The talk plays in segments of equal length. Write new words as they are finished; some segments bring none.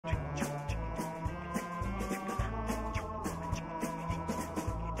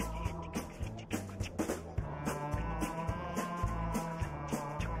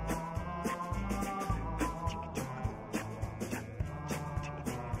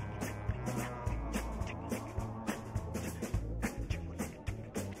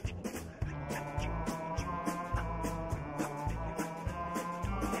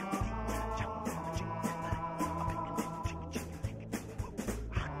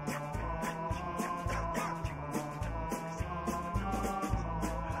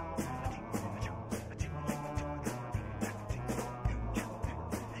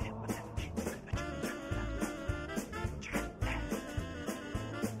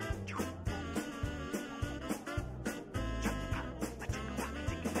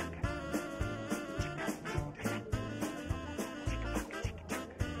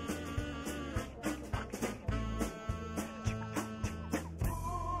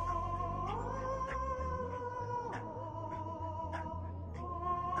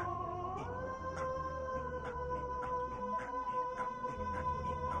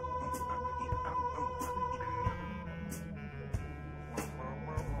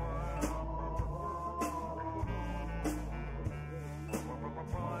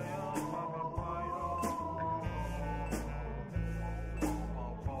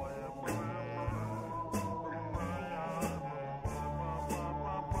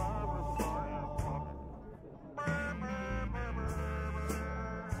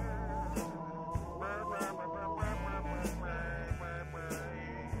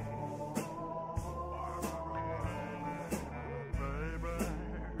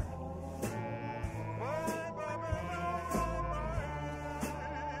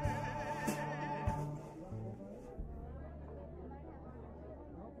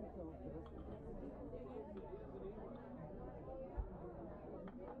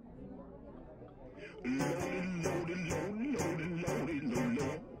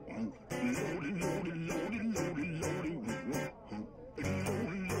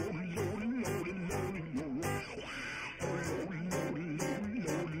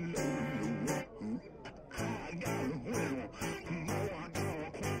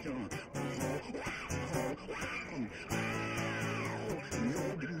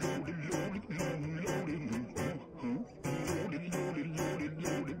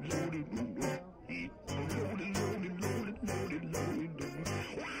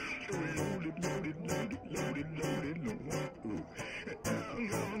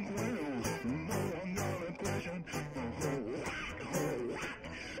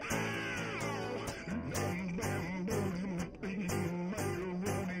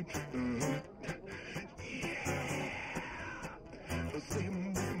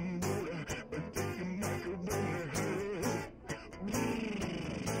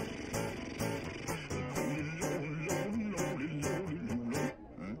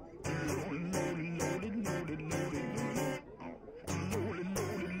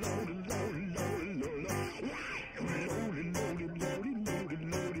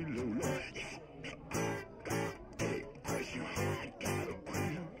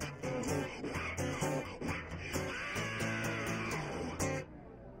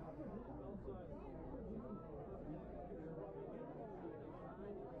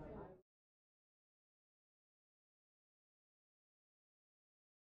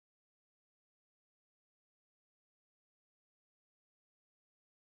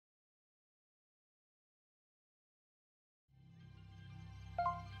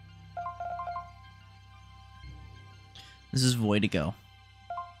This is Voidigo.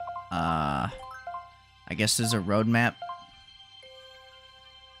 I guess there's a roadmap.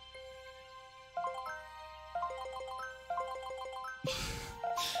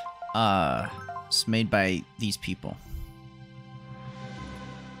 It's made by these people.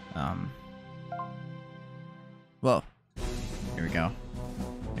 Whoa. Here we go.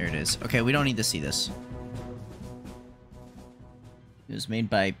 There it is. Okay, we don't need to see this. It was made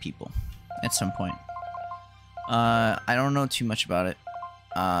by people at some point. I don't know too much about it.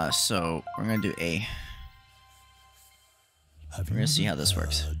 So we're gonna do A. We're gonna see how this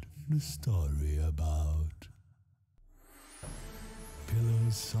works. The story about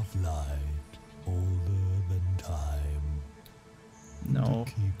pillars of light older than time. No.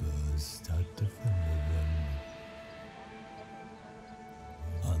 The keepers that defended them.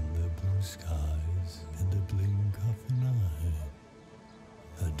 On the blue skies, in the blink of an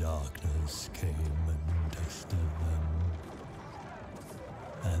eye, the darkness came and tested them.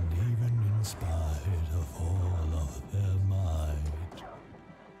 And even in spite of all of their might,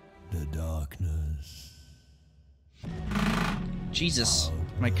 the darkness. Jesus,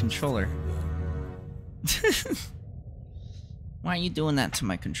 my controller. Why are you doing that to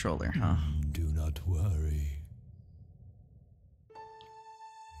my controller, huh? Do not worry.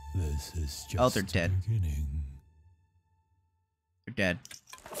 This is just Oh, they're dead. the beginning. They're dead.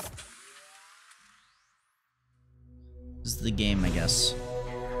 This is the game, I guess.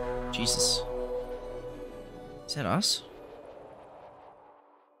 Jesus. Is that us?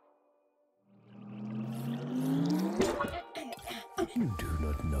 You do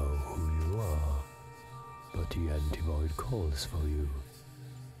not know who you are, but the antivoid calls for you,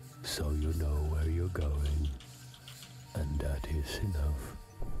 so you know where you're going, and that is enough.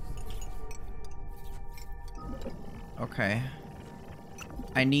 Okay.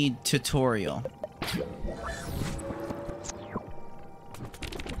 I need tutorial.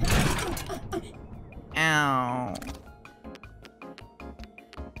 Ow.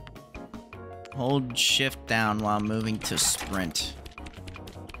 Hold shift down while moving to sprint.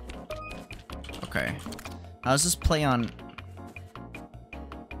 Okay. How does this play on...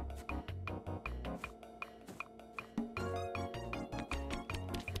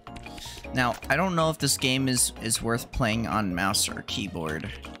 Now, I don't know if this game is worth playing on mouse or keyboard,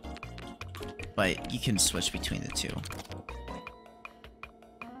 but you can switch between the two.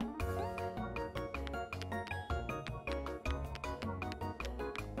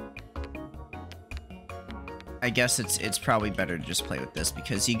 I guess it's probably better to just play with this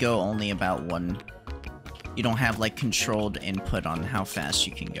because you go only about one. You don't have like controlled input on how fast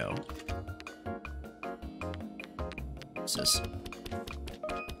you can go. What's this?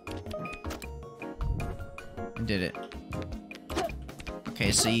 I did it.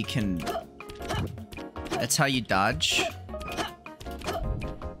 Okay, so you can... That's how you dodge?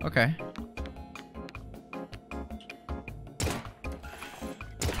 Okay.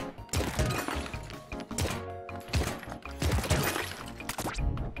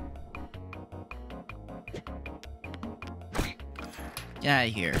 Get out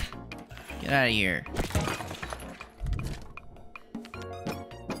of here. Get out of here.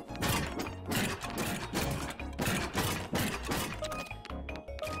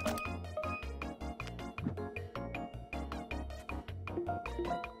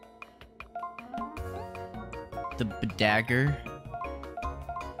 The dagger.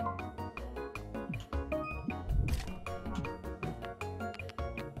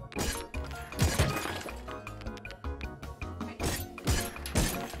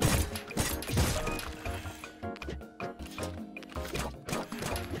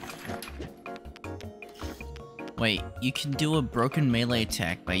 Wait, you can do a broken melee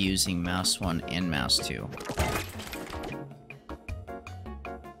attack by using mouse 1 and mouse 2.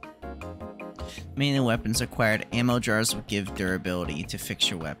 Melee weapons acquired ammo jars will give durability to fix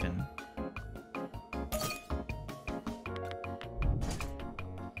your weapon.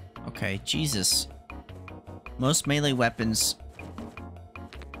 Okay, Jesus. Most melee weapons...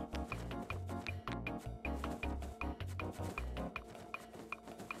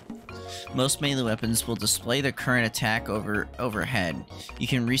 Most melee weapons will display the current attack overhead. You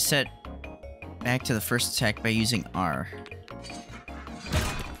can reset back to the first attack by using R.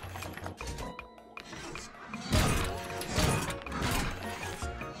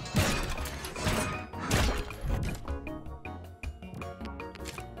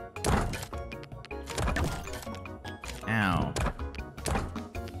 Ow.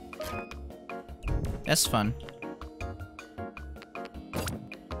 That's fun.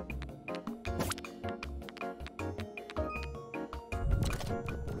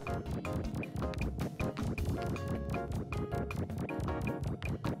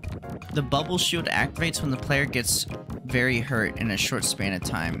 The bubble shield activates when the player gets very hurt in a short span of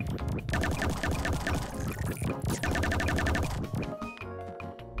time.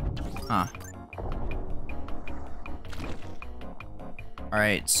 Huh.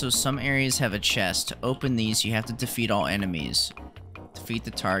 Alright, so some areas have a chest. To open these, you have to defeat all enemies. Defeat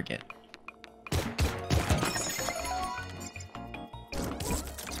the target.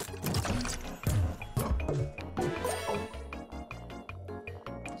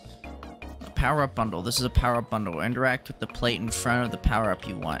 Power-up bundle. This is a power-up bundle. Interact with the plate in front of the power-up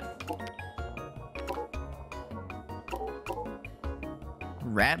you want.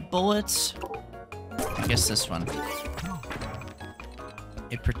 Rat bullets? I guess this one.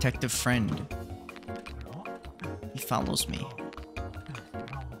 A protective friend. He follows me.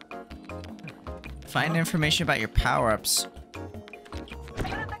 Find information about your power-ups.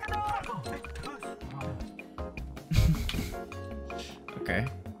 Okay.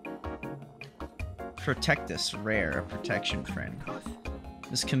 Protect this. Rare. A protection friend.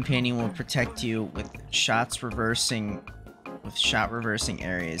 This companion will protect you with shot reversing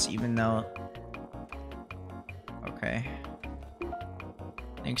areas, even though... Okay.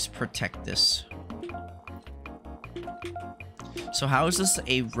 Thanks, protect this. So how is this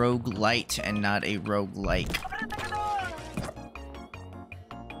a roguelite and not a roguelike?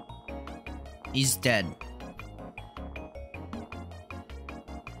 He's dead.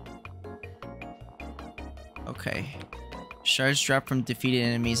 Okay. Shards drop from defeated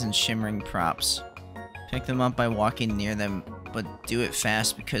enemies and shimmering props. Pick them up by walking near them, but do it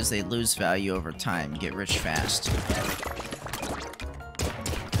fast because they lose value over time. Get rich fast.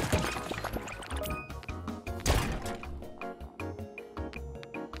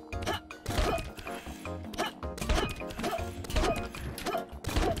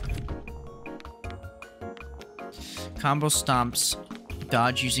 Combo stomps.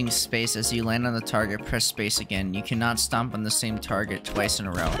 Dodge using space. As you land on the target, press space again. You cannot stomp on the same target twice in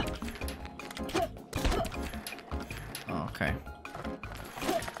a row. Oh, okay.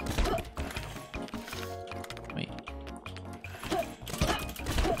 Wait.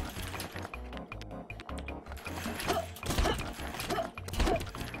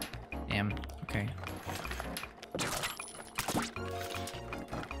 Damn. Okay.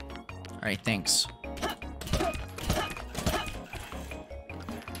 Alright, thanks.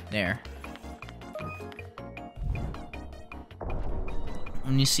 There.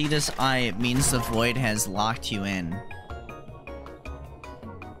 When you see this eye, it means the void has locked you in.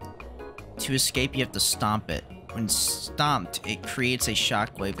 To escape, you have to stomp it. When stomped, it creates a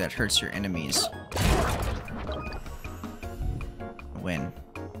shockwave that hurts your enemies. Win.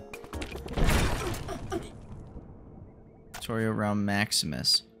 Tutorial Realm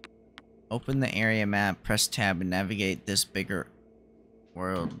Maximus. Open the area map, press tab, and navigate this bigger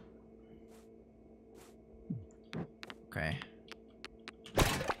world. Okay.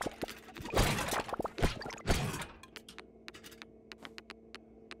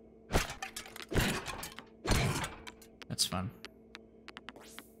 That's fun.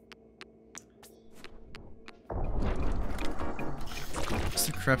 It's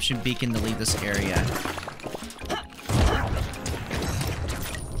the corruption beacon to leave this area.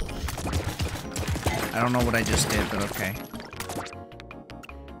 I don't know what I just did, but okay.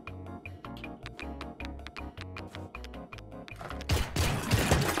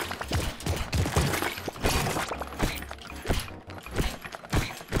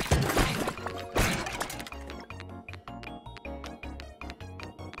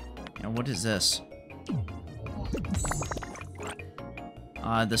 What is this?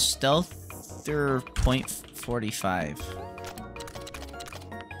 The stealther .45.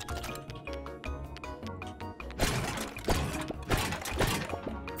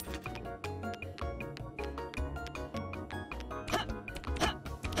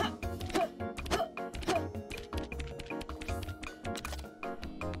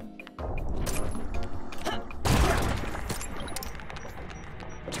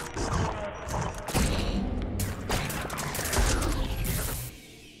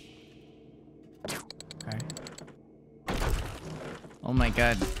 Oh my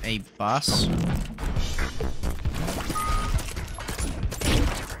god, a boss?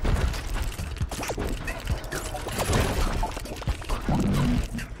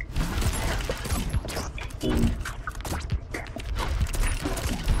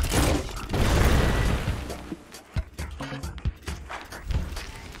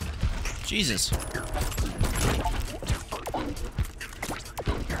 Jesus.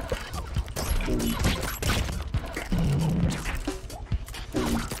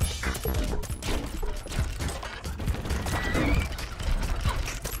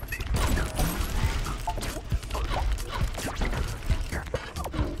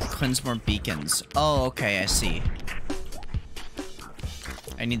 cleanse more beacons. Oh, okay, I see.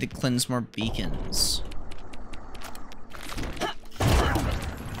 I need to cleanse more beacons.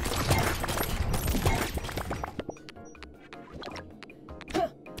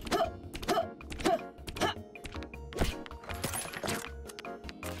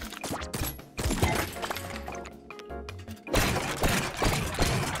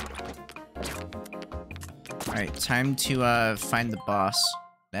 Alright, time to find the boss.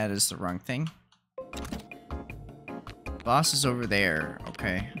 That is the wrong thing. Boss is over there,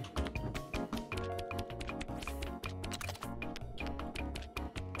 okay.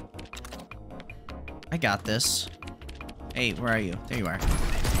 I got this. Hey, where are you? There you are.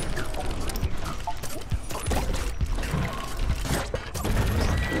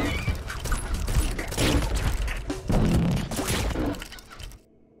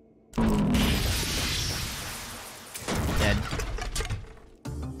 Dead.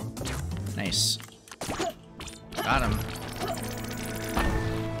 Nice. Got him.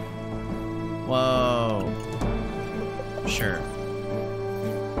 Whoa. Sure.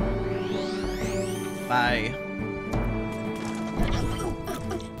 Bye.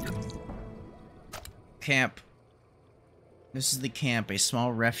 Camp. This is the camp, a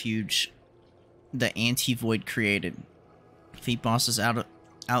small refuge the anti-void created. Defeat bosses out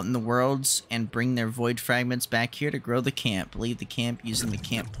in the worlds and bring their void fragments back here to grow the camp. Leave the camp using the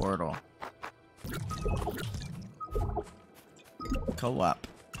camp portal. Co-op.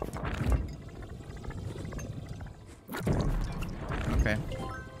 Okay.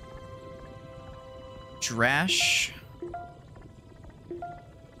 Drash.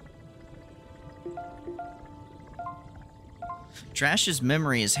 Drash's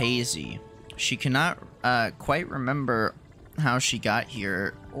memory is hazy. She cannot quite remember how she got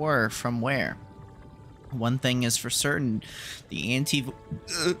here or from where. One thing is for certain, the anti-void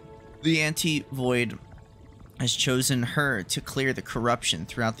has chosen her to clear the corruption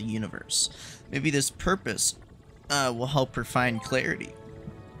throughout the universe. Maybe this purpose will help her find clarity.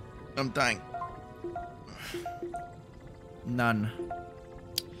 I'm dying. None.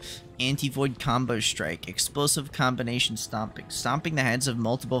 Anti-void combo strike. Explosive combination stomping. Stomping the heads of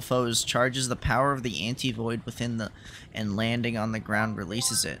multiple foes charges the power of the anti-void within the and landing on the ground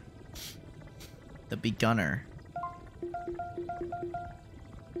releases it. The begunner.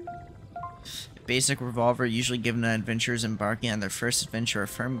 Basic revolver usually given to adventurers embarking on their first adventure. A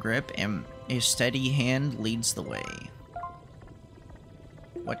firm grip and a steady hand leads the way.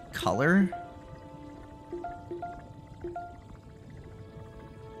 What color?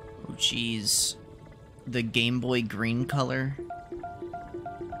 Oh jeez. The Game Boy green color?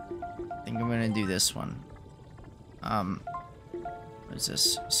 I think I'm gonna do this one. What is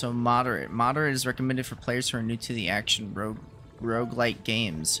this? So moderate. Moderate is recommended for players who are new to the action roguelite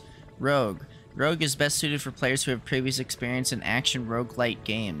games. Rogue. Rogue is best suited for players who have previous experience in action roguelite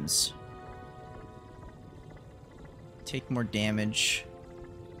games. Take more damage.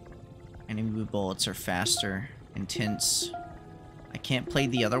 Enemy bullets are faster. Intense. I can't play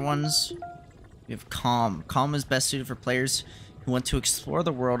the other ones. We have Calm. Calm is best suited for players who want to explore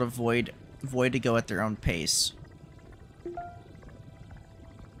the world of Voidigo at their own pace.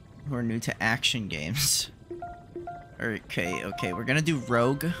 Who are new to action games. Okay, we're gonna do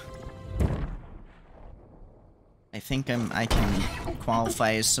Rogue. I think I can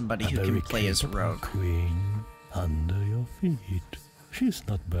qualify as somebody who can play as Rogue. Queen, under your feet. She's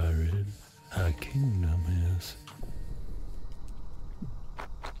not buried. Her kingdom is.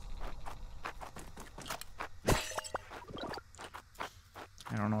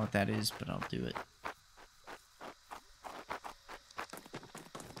 I don't know what that is, but I'll do it.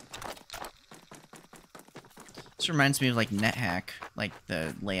 This reminds me of like NetHack, like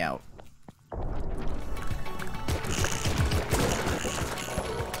the layout.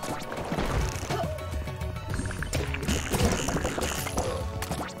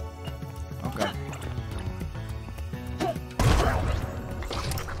 Okay.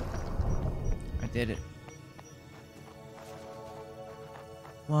 I did it.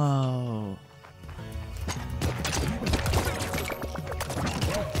 Whoa.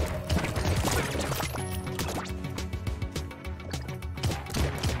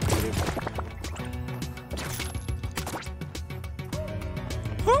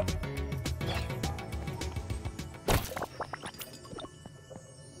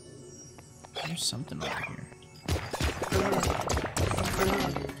 There's something over here.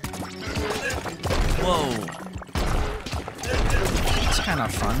 Whoa. It's kind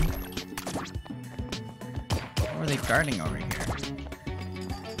of fun. What are they guarding over here?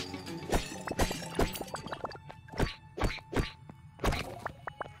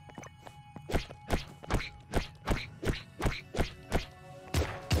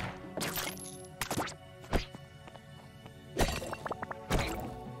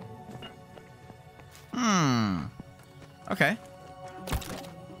 Okay.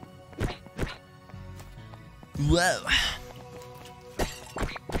 Whoa.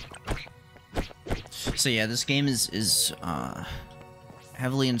 So yeah, this game is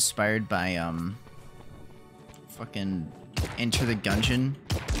heavily inspired by fucking Enter the Gungeon.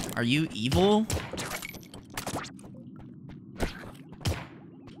 Are you evil?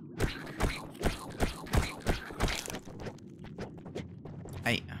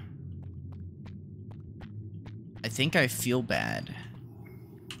 I think I feel bad.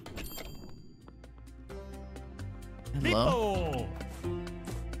 Hello?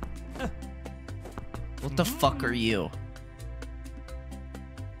 What the fuck are you?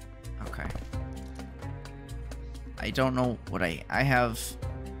 Okay. I don't know what I have.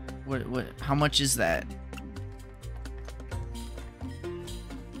 What how much is that?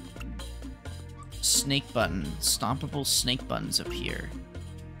 Snake button. Stompable snake buttons appear.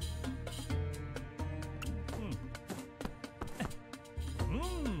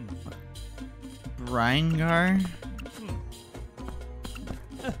 Reingar?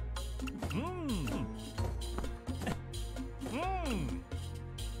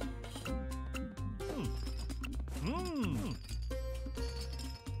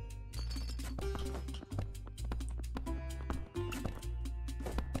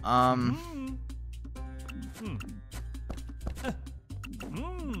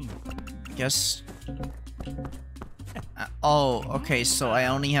 Guess. Oh, okay, so I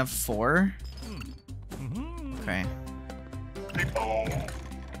only have 4? Okay.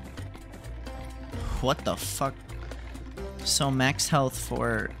 What the fuck? So max health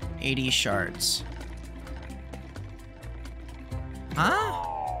for 80 shards. Huh?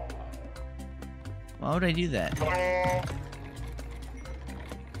 Why would I do that?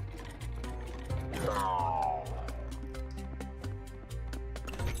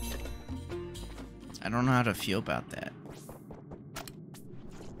 I don't know how to feel about that.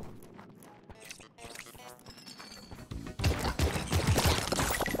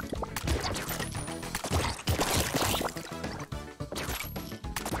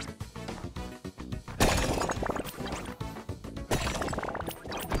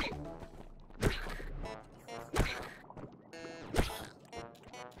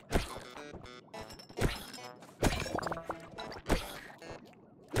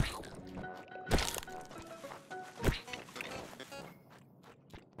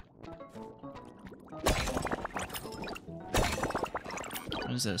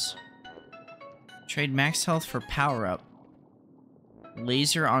 What is this? Trade max health for power up.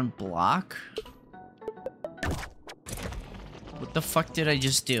 Laser on block? What the fuck did I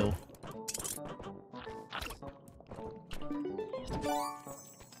just do?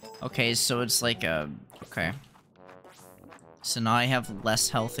 Okay, so it's like a... Okay. So now I have less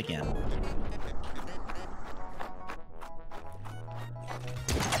health again.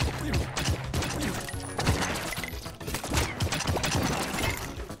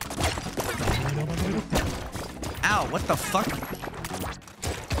 Ow, what the fuck?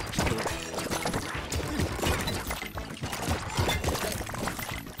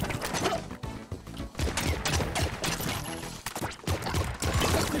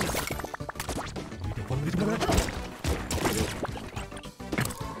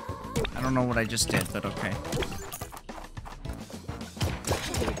 I don't know what I just did, but okay.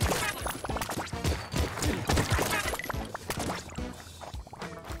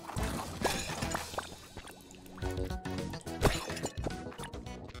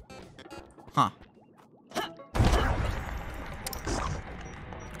 Huh.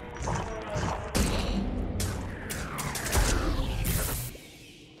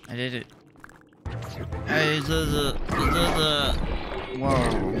 I did it. Whoa.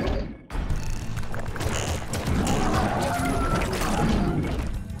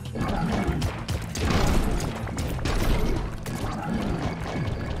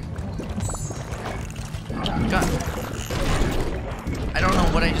 God. I don't know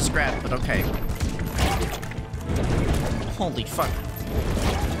what I just grabbed, but okay. Holy fuck.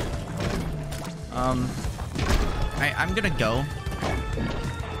 I'm gonna go.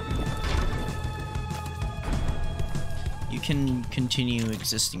 You can continue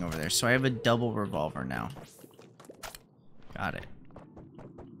existing over there. So I have a double revolver now. Got it.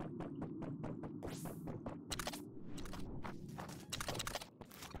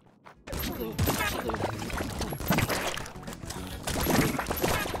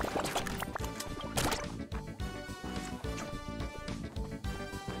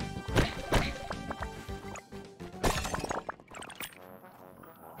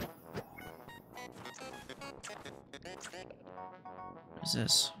 What is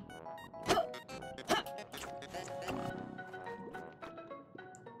this?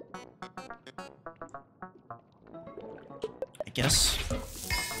 guess.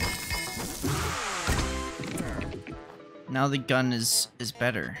 Now the gun is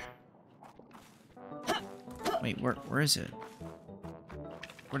better. Wait, where is it?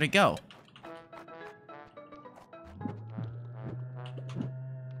 Where'd it go?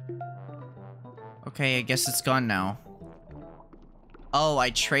 Okay, I guess it's gone now. Oh, I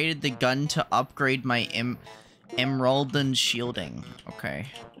traded the gun to upgrade my emerald and shielding. Okay.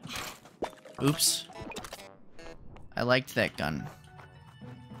 Oops. I liked that gun.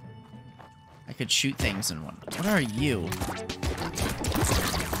 I could shoot things in one. What are you?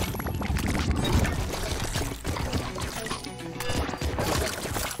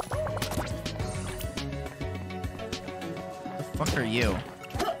 The fuck are you?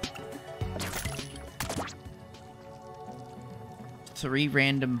 3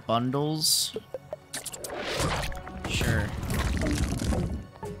 random bundles? Sure.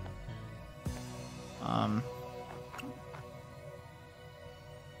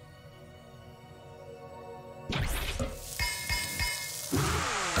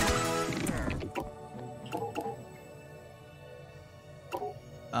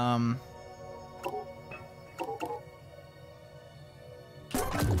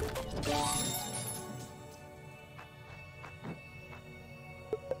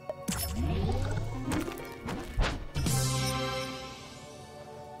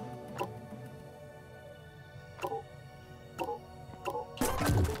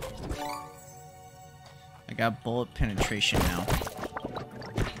 I got bullet penetration now.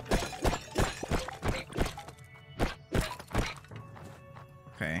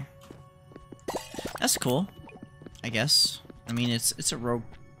 Okay. That's cool, I guess. I mean, it's a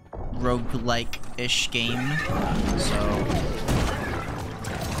roguelike-ish game, so...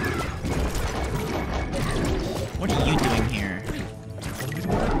 What are you doing here?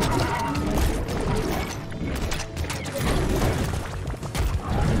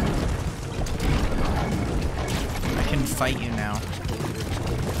 I can fight you now.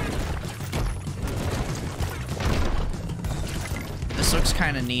 This looks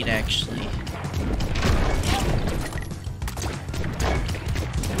kind of neat, actually.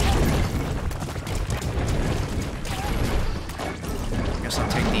 Guess I'll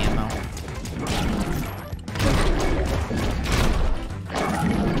take the ammo.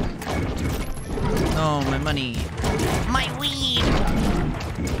 Oh, my money. My weed!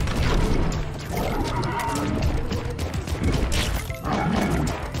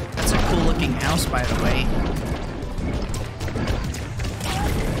 That's a cool looking house, by the way.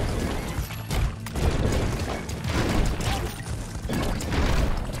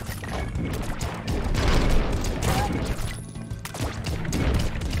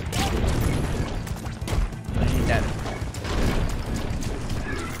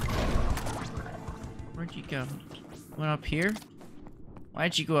 Where'd you go? Went up here?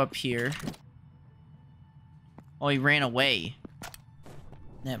 Why'd you go up here? Oh, he ran away.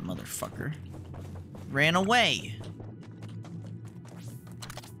 That motherfucker. Ran away!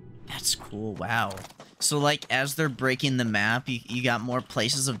 That's cool, wow. So, like, as they're breaking the map, you got more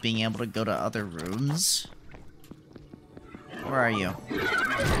places of being able to go to other rooms? Where are you?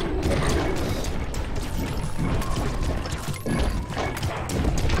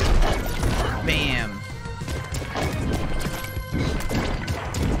 Bam!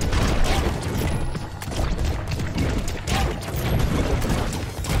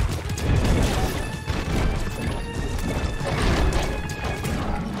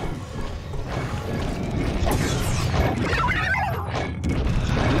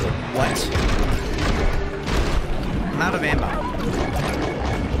 What? I'm out of ammo.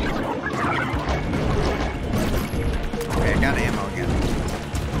 Okay, I got ammo again.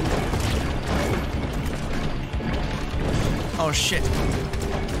 Oh shit.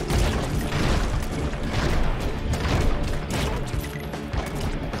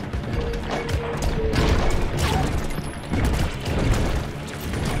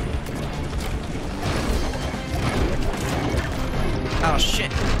 Oh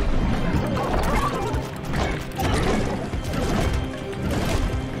shit.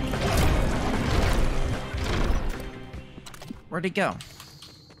 Where'd he go?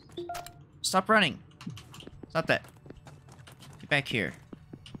 Stop running. Stop that. Get back here.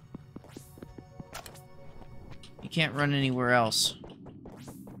 You can't run anywhere else.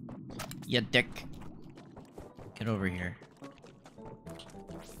 You dick. Get over here.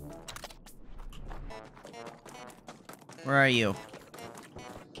 Where are you?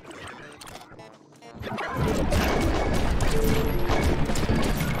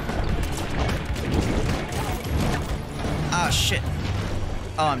 Ah, shit.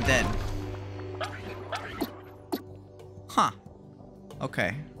 Oh, I'm dead. Huh.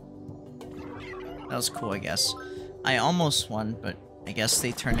 Okay. That was cool, I guess. I almost won, but I guess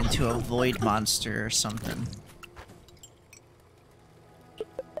they turned into a void monster or something.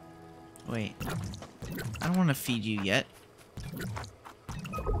 Wait. I don't want to feed you yet.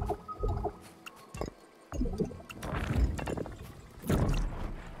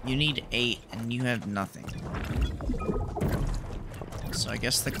 You need 8, and you have nothing. So I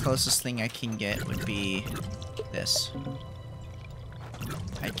guess the closest thing I can get would be this.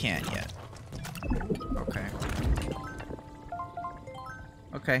 I can't yet. Okay.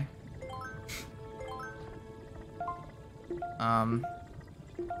 Okay.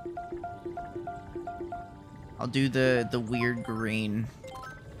 I'll do the weird green.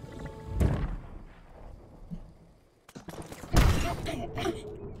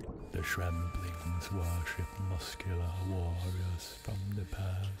 The Shramblings worship muscular warriors from the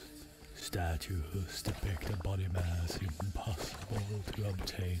past. Statues depict a body mass impossible to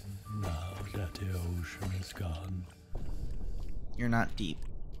obtain now that the ocean is gone. You're not deep.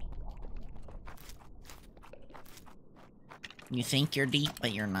 You think you're deep,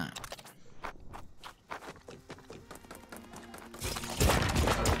 but you're not.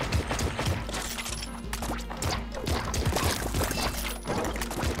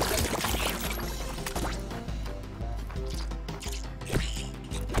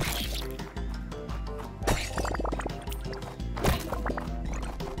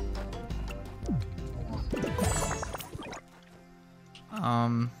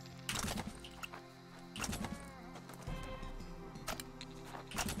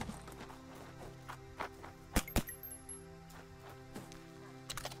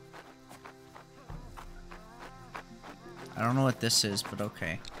 I don't know what this is, but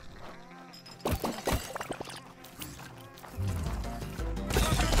okay.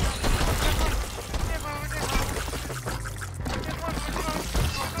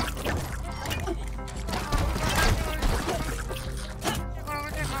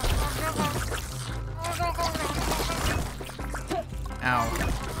 Ow.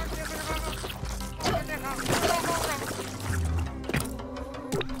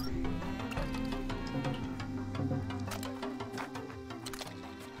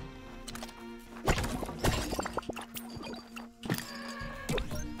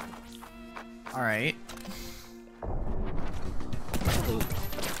 Alright.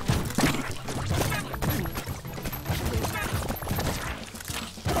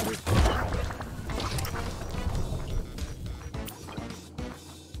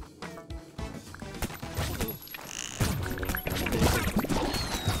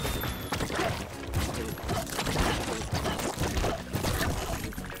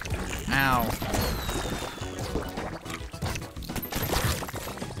 Ow.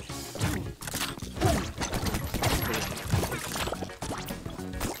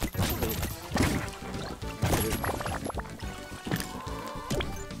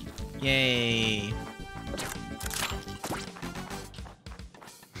 Yay.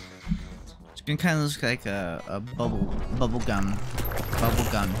 It kind of looks like a bubble gun, not bubble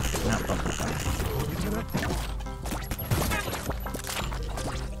gum.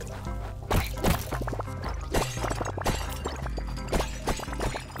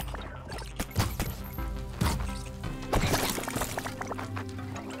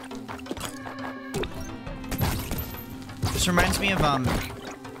 This reminds me of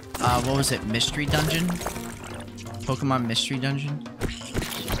what was it? Mystery Dungeon? Pokemon Mystery Dungeon?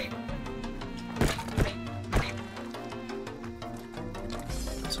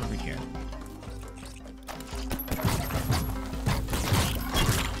 It's over here.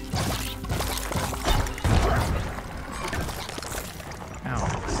 Ow.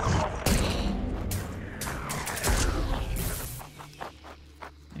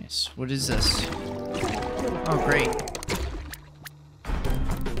 Nice. What is this? Oh, great.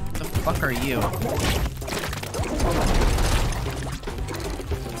 What the fuck are you?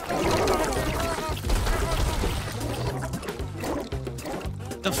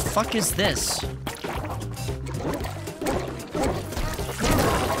 The fuck is this?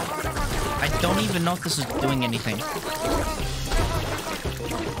 I don't even know if this is doing anything.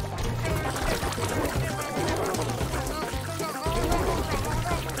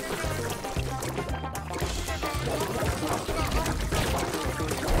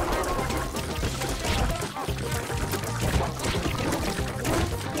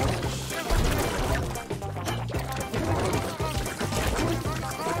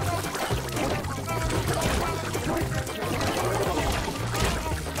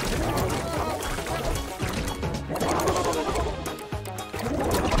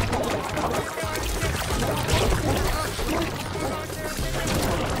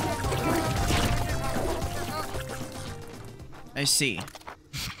 I see.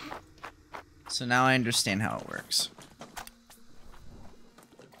 So now I understand how it works.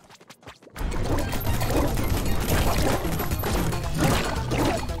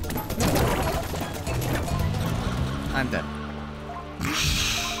 I'm dead.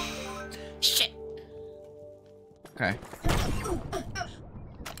 Shit. Okay.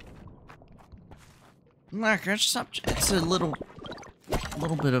 Look, it's a little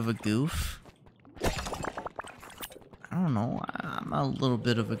bit of a goof. I don't know. I'm a little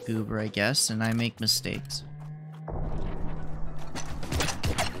bit of a goober, I guess, and I make mistakes.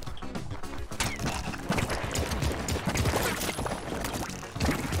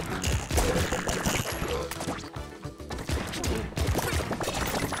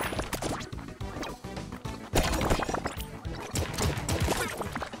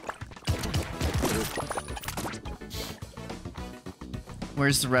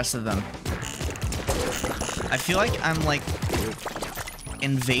 Where's the rest of them? I feel like I'm, like,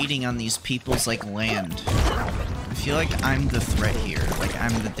 invading on these people's, like, land. I feel like I'm the threat here. Like,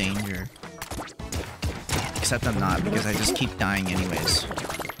 I'm the danger. Except I'm not, because I just keep dying anyways.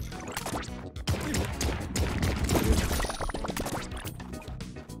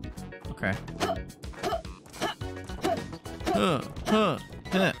 Okay.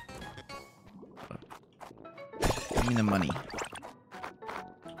 Give me the money.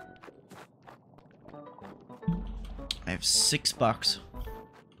 I have $6.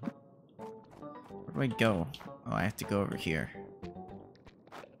 Where do I go? Oh, I have to go over here.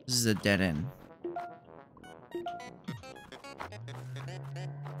 This is a dead end.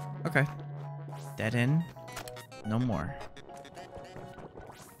 Okay. Dead end. No more.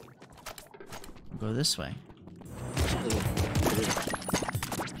 I'll go this way.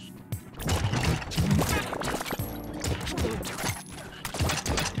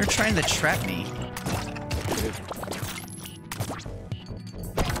 You're trying to trap me.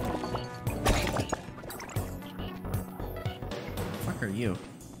 Are you?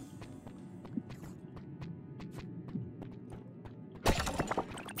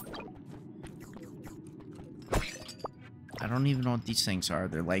 I don't even know what these things are.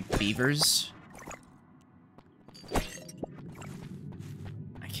 They're like beavers. I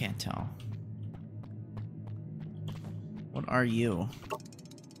can't tell. What are you?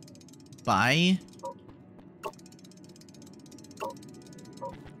 Buy?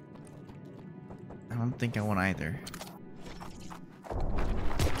 I don't think I want either.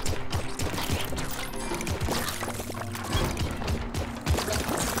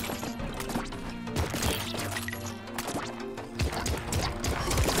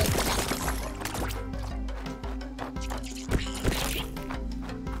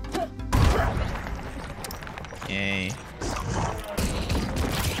 Yay.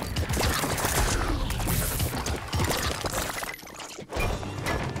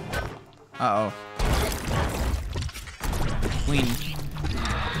 Uh-oh. Queen.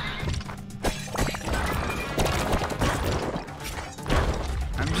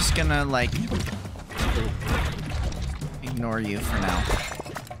 I'm just gonna, like, ignore you for now.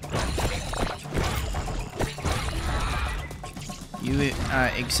 You,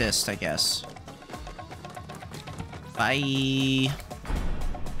 exist, I guess. Bye.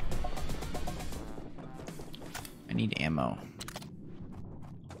 I need ammo.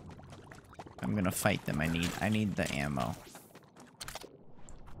 I'm gonna fight them. I need the ammo.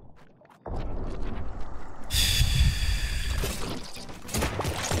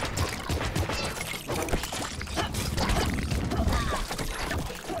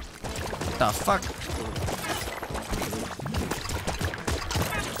 The fuck?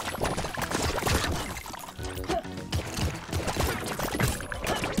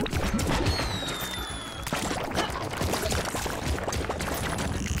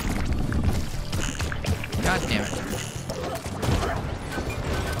 God damn it.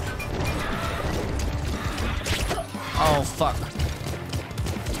 Oh, fuck.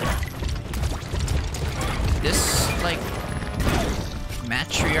 This, like,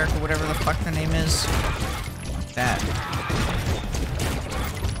 matriarch or whatever the fuck the name is. Like that.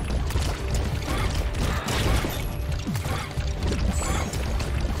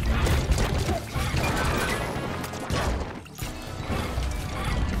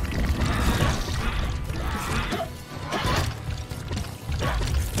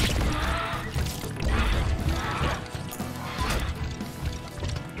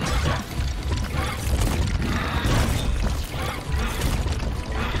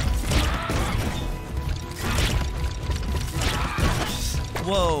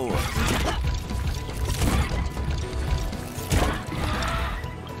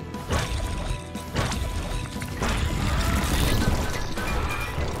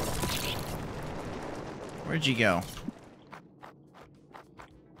 Where'd you go?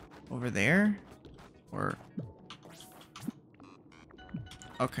 Over there? Or...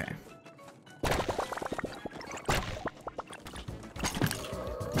 Okay.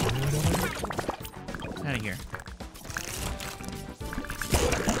 Out of here.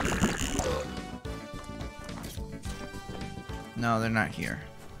 No, they're not here.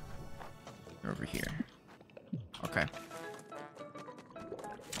 They're over here. Okay.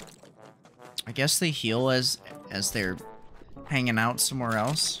 I guess they heal as they're hanging out somewhere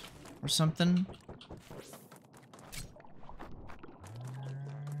else or something.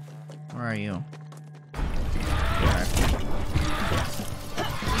 Where are you?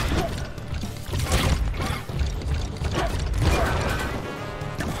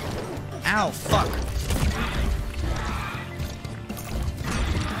 Ow, fuck.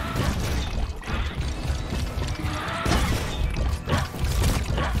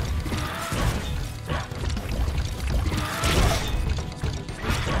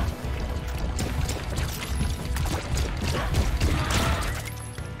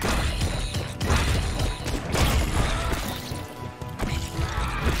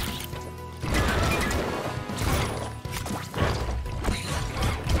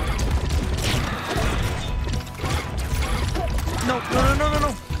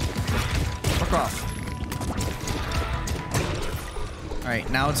 Alright,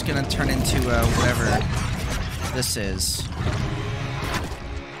 now it's gonna turn into whatever this is.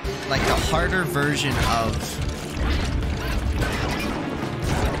 Like a harder version of...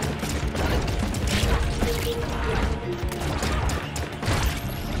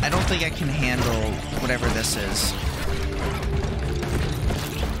 I don't think I can handle whatever this is.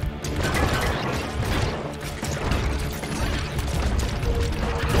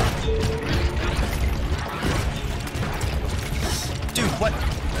 What?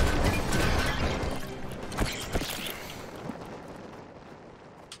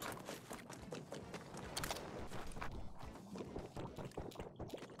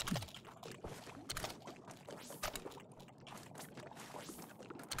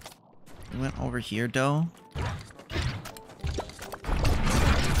 We went over here, though.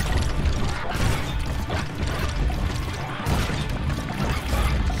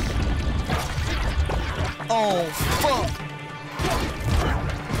 Oh, fuck!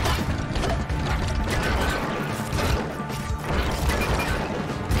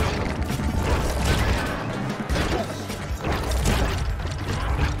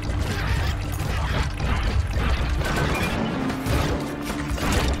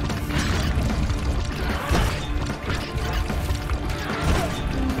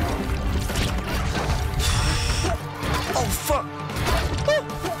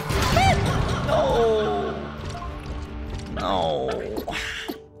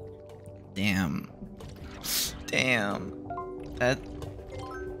 Damn.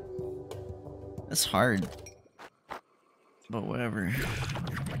 That's hard. But whatever.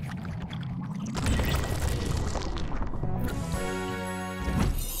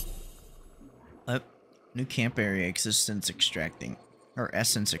 New camp area existence extracting. Or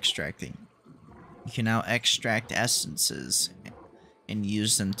essence extracting. You can now extract essences and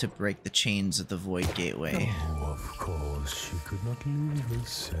use them to break the chains of the Void Gateway. Oh, of course, she could not leave a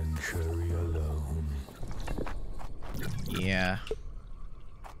sanctuary alone. Yeah.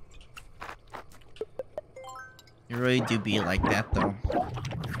 You really do be like that, though.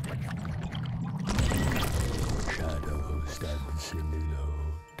 Shadows dancing below,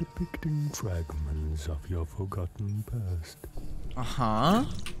 depicting fragments of your forgotten past. Uh-huh.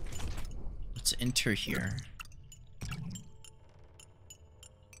 Let's enter here.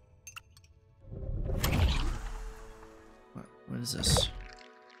 What is this?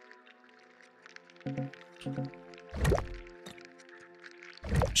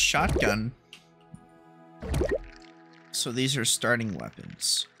 Shotgun. So these are starting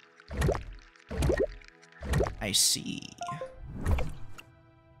weapons. I see.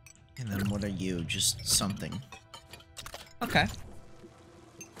 And then what are you? Just something. Okay.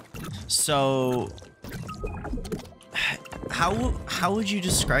 So how would you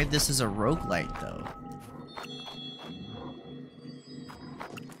describe this as a roguelite though?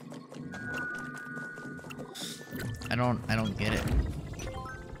 I don't get it.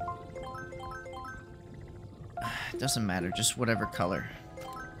 It doesn't matter, just whatever color.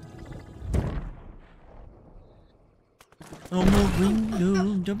 Oh, my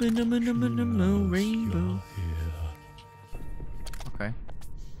rainbow, rainbow. Okay.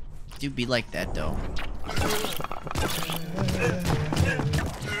 Do be like that though. Where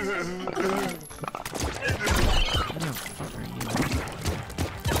the fuck are you?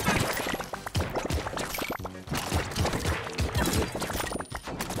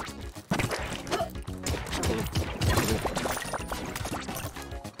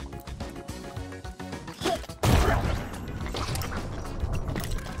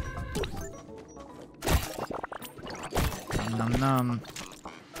 then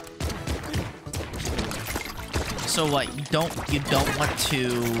so what? You don't want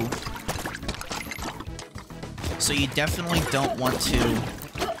to. So you definitely don't want to.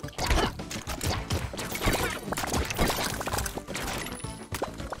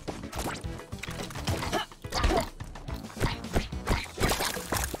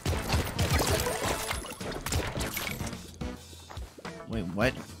 Wait,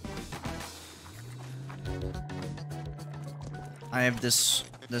 what? I have this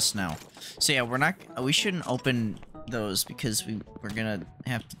now. So yeah, we shouldn't open those because we're gonna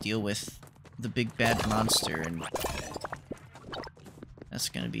have to deal with the big bad monster, and that's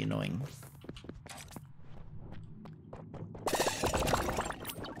gonna be annoying. So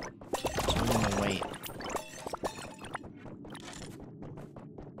I'm gonna wait.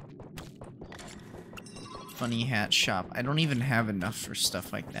 Funny hat shop. I don't even have enough for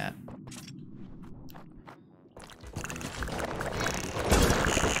stuff like that.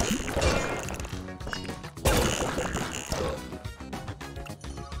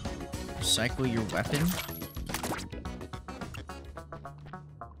 Recycle your weapon?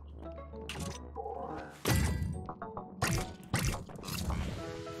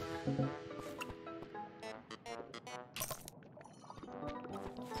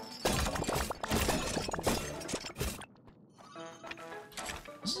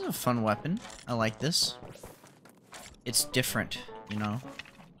 This is a fun weapon. I like this. It's different, you know?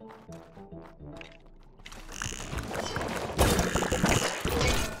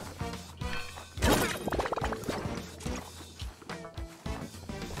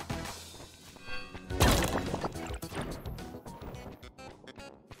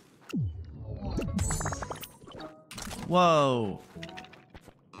 Whoa!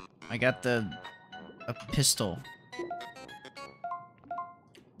 I got a pistol.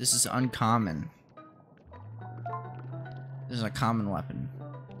 This is uncommon. This is a common weapon.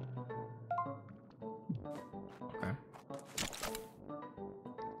 Okay.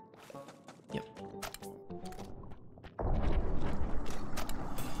 Yep.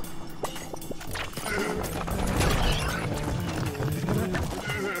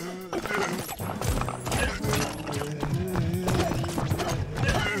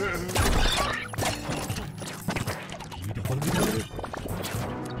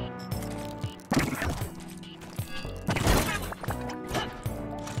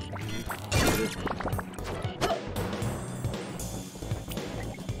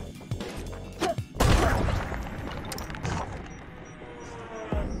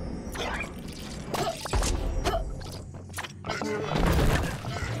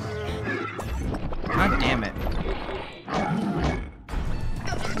 God damn it.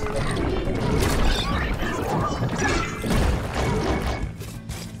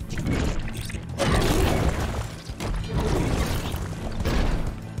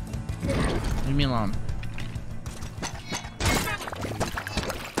 Leave me alone.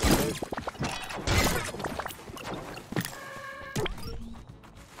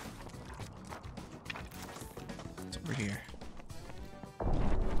 It's over here.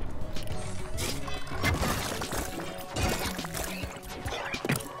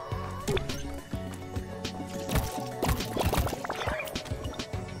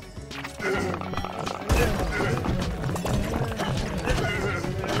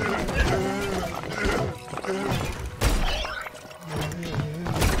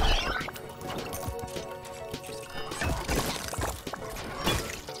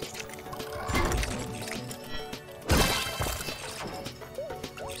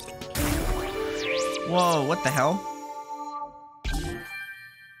 Whoa, what the hell?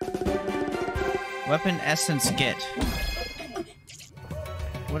 Weapon essence get.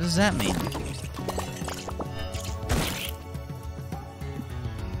 What does that mean?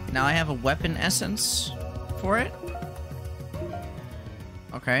 Now I have a weapon essence for it?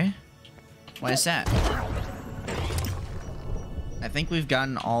 Okay. Why is that? I think we've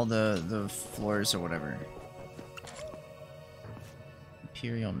gotten all the floors or whatever.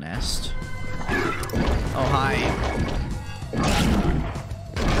 Imperial nest. Oh, hi.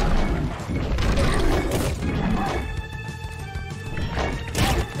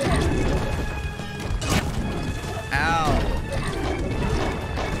 Ow.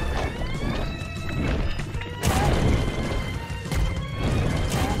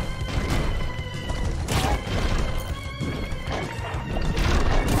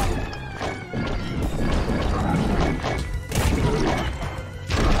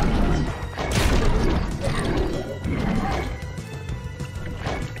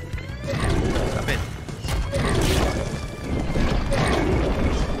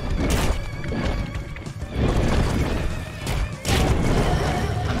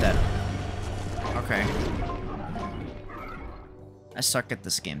 I suck at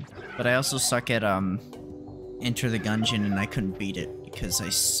this game. But I also suck at, Enter the Gungeon, and I couldn't beat it because I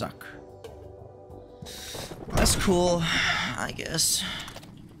suck. That's cool, I guess.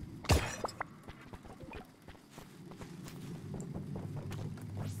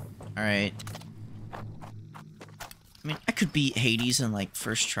 Alright. I mean, I could beat Hades in, like,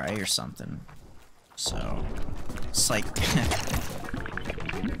 first try or something. So, it's like...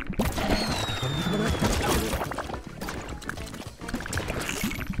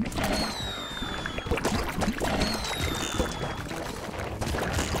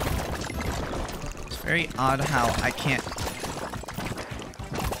 It's very odd how I can't...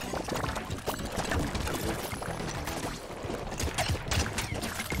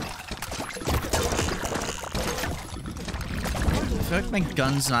 I feel like my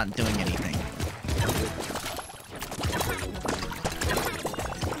gun's not doing anything.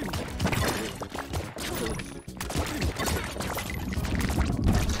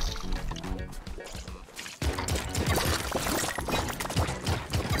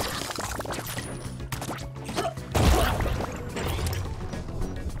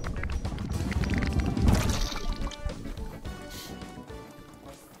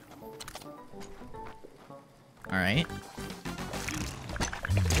 All right.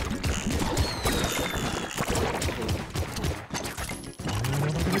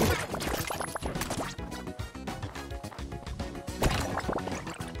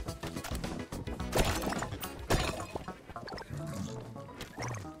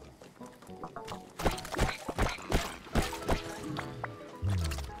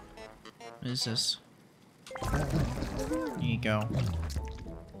 What is this? There you go.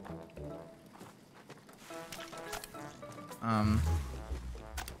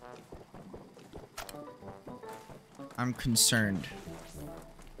 I'm concerned.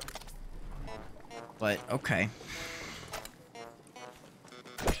 But, okay.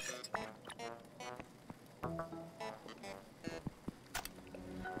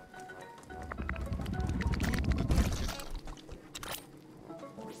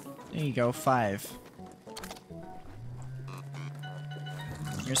 There you go, 5.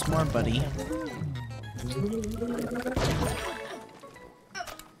 Here's more, buddy.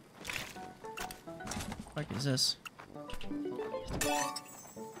 What is this?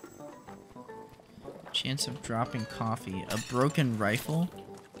 Chance of dropping coffee. A broken rifle?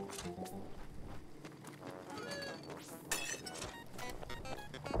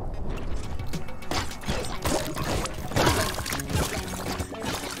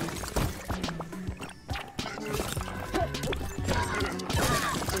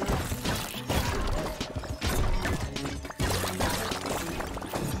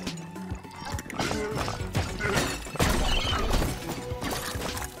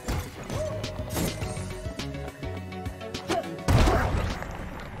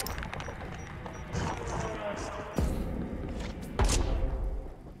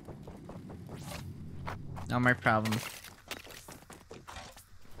 Not my problem.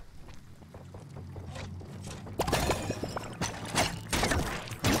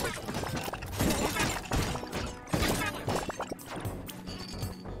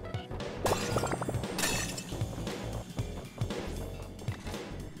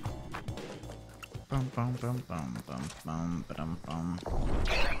 Bum bum bum bum bum bum bum bum.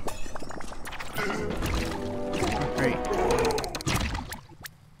 Oh, great.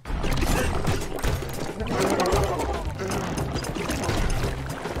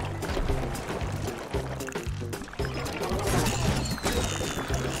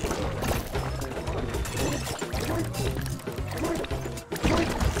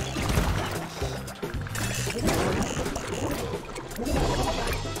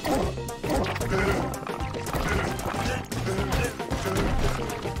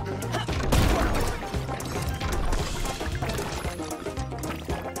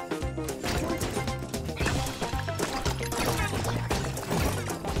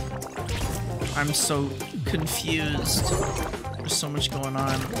 I'm so confused. There's so much going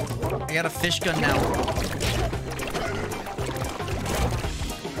on. I got a fish gun now.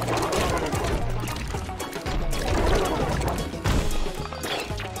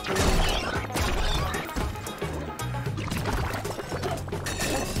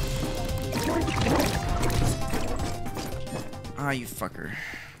 Ah, you fucker.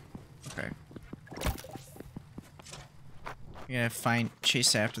 Okay. You gotta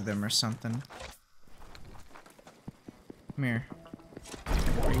chase after them or something. Come here.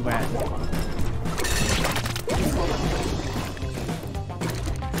 Where you at?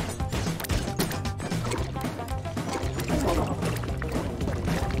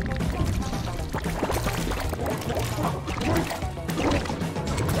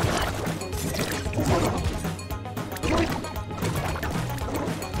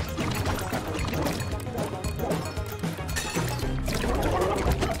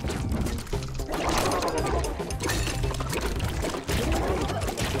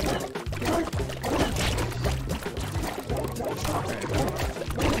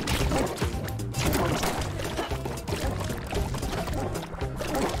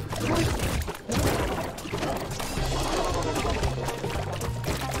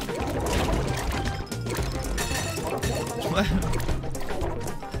 What?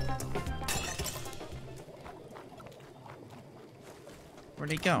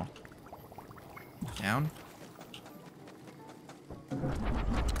 Where'd he go? Down?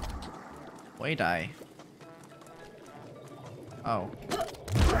 Voidigo. Oh.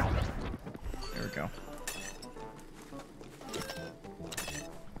 There we go.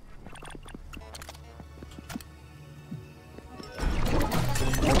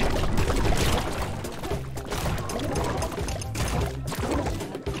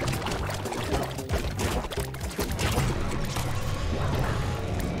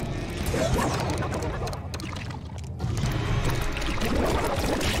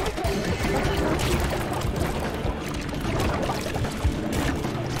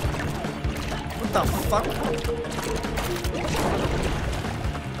 What the fuck?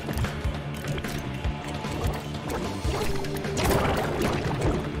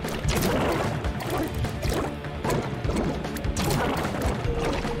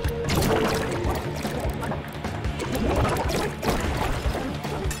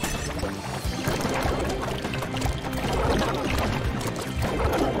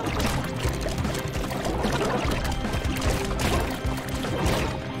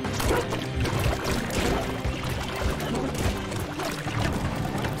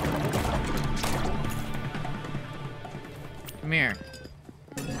 Come here.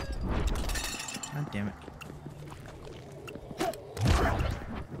 God damn it.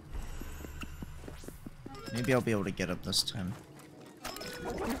 Maybe I'll be able to get up this time.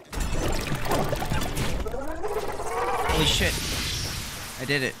 Holy shit. I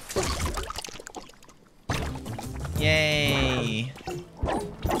did it. Yay.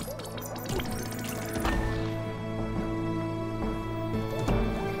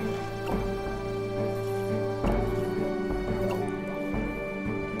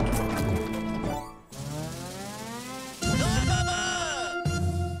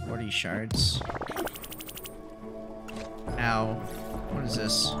 Shards. Ow. What is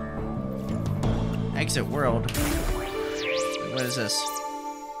this? Exit world. What is this?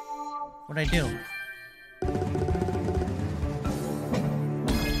 What'd I do?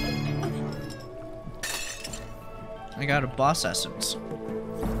 I got a boss essence.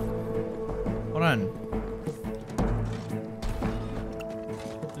 Hold on.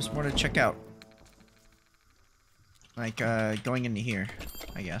 There's more to check out. Like, going into here,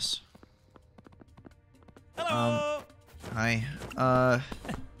 I guess. Hello. Hi.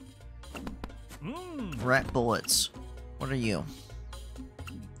 Rat bullets. What are you?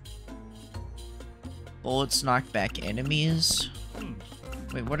 Bullets knock back enemies?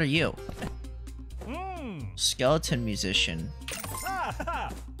 Wait, what are you? Skeleton musician.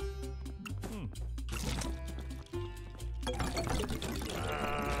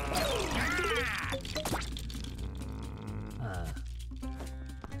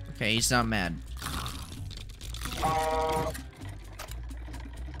 Okay, he's not mad.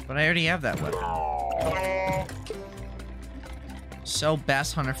 But I already have that weapon. Sell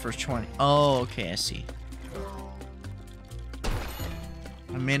Bass Hunter for 20. Oh, okay, I see.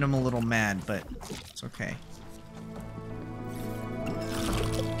 I made him a little mad, but it's okay.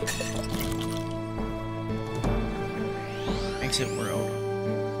 Exit world.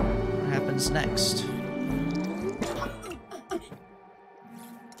 What happens next?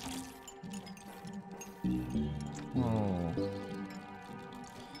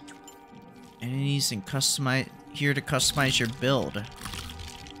 And customize here to customize your build.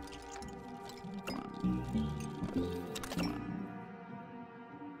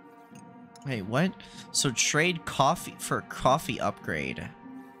 Wait, what? So trade coffee for coffee upgrade.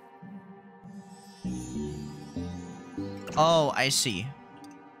 Oh, I see.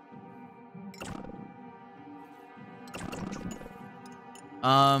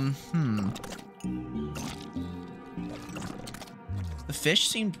 The fish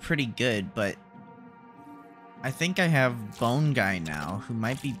seemed pretty good, but I think I have Bone Guy now, who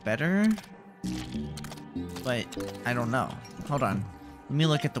might be better, but I don't know. Hold on. Let me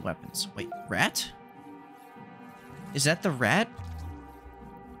look at the weapons. Wait, rat? Is that the rat?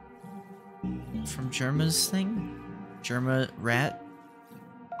 From Germa's thing? Germa rat?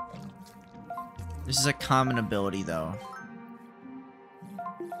 This is a common ability, though.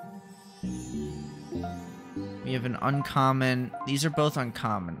 We have an uncommon. These are both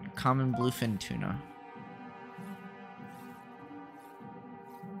uncommon. Common bluefin tuna.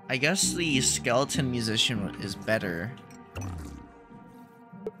 I guess the skeleton musician is better. Come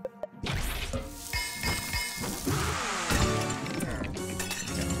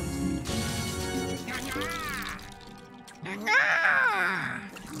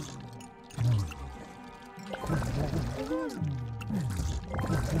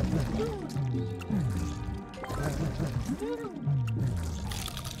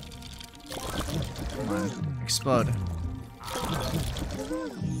on, explode.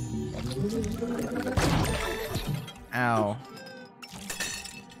 Ow.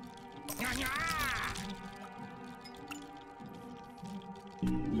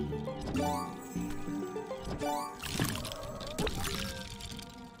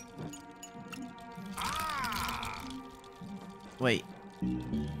 Wait.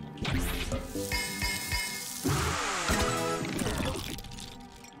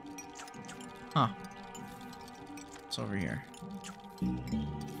 Huh. It's over here.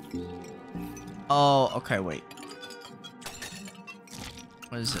 Oh, okay, wait.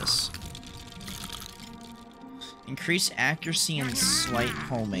 What is this? Increase accuracy and slight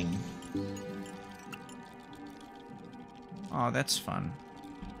homing. Oh, that's fun.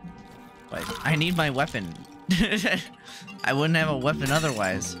 But I need my weapon. I wouldn't have a weapon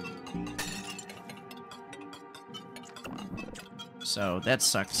otherwise. So that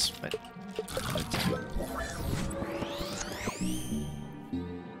sucks, but...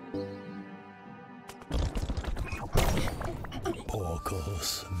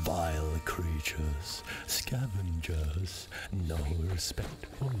 Porcos, vile creatures, scavengers, no respect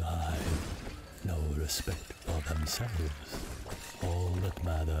for life, no respect for themselves. All that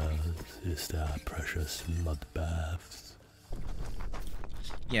matters is their precious mud baths.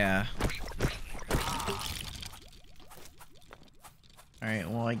 Yeah. Alright,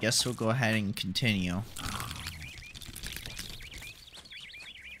 well, I guess we'll go ahead and continue.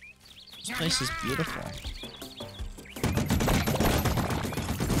 This place is beautiful.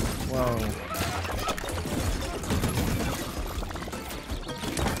 Whoa.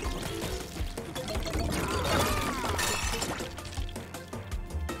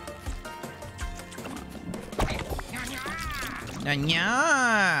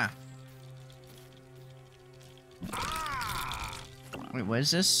 Nya! Wait, what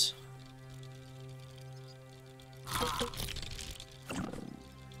is this?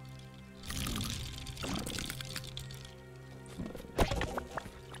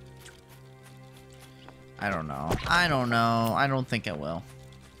 I don't know. I don't know. I don't think I will.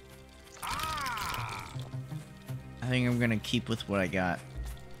 I think I'm gonna keep with what I got.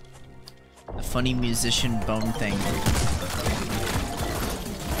 The funny musician bone thing.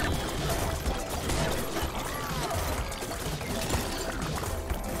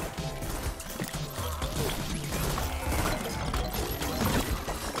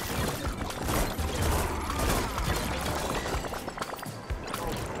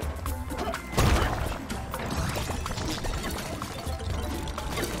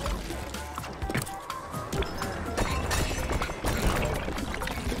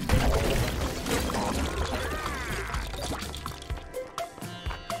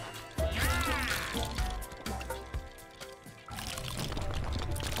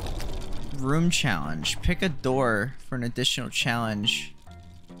 Room challenge. Pick a door for an additional challenge.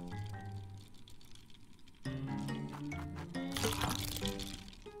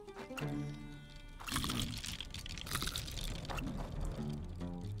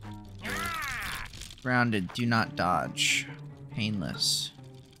 Grounded. Do not dodge. Painless.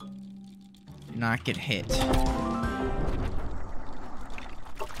 Do not get hit.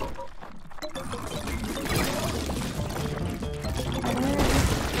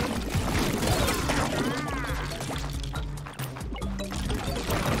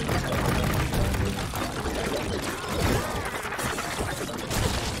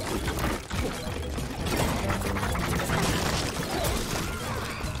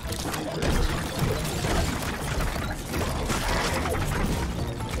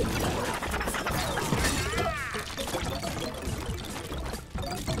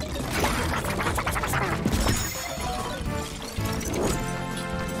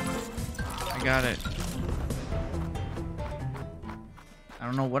 Got it. I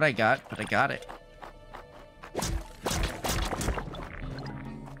don't know what I got, but I got it.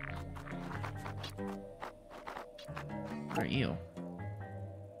 Where are you?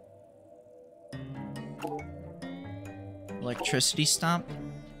 Electricity stomp?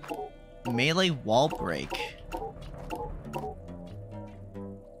 Melee wall break.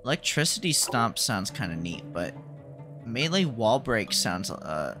 Electricity stomp sounds kind of neat, but melee wall break sounds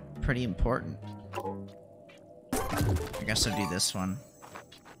pretty important. I guess I'll do this one.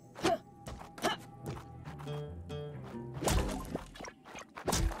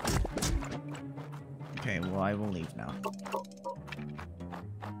 Okay, well I will leave now.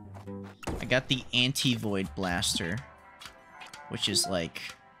 I got the anti-void blaster, which is like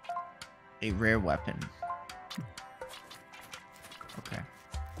a rare weapon. Okay.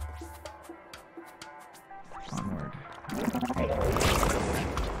 Onward.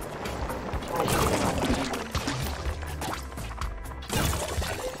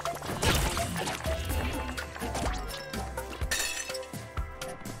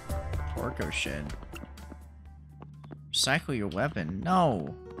 Porco shed. Recycle your weapon.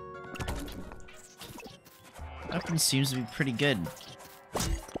 No. Weapon seems to be pretty good.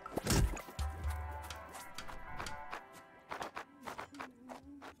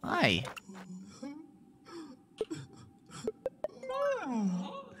 Hi.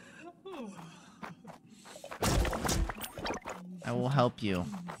 I will help you.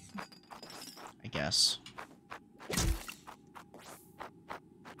 I guess.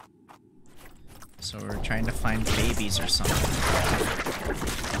 So we're trying to find babies or something.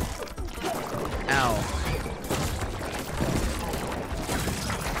 Ow.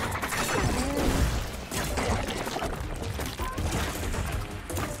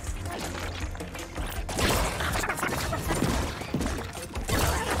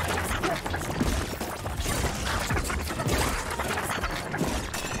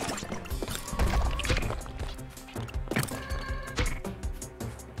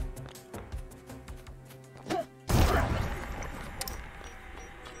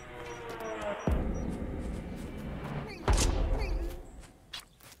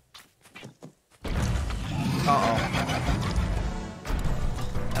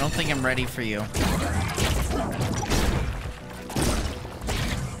 I don't think I'm ready for you.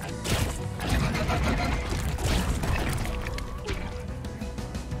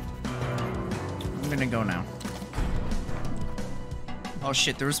 I'm gonna go now. Oh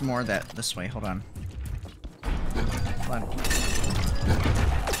shit, there was more of that this way. Hold on. Hold on.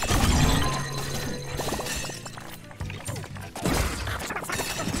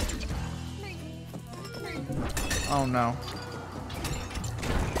 Oh no.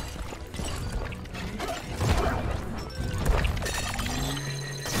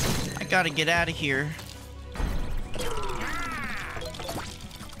 I gotta get out of here.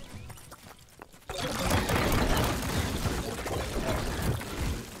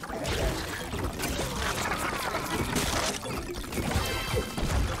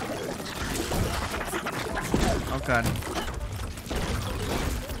 Oh god.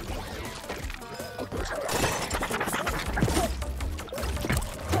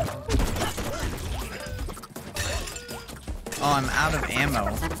 Oh, I'm out of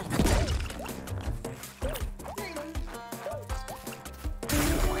ammo.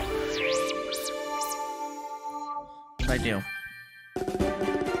 What did I do?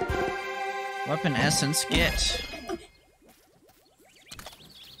 Weapon essence, get.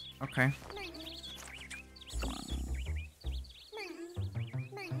 Okay.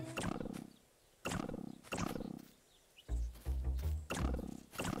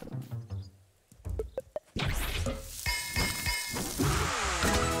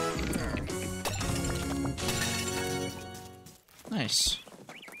 Nice.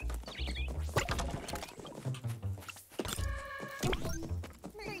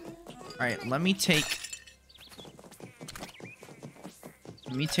 Alright, let me take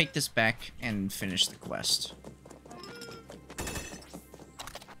this back and finish the quest.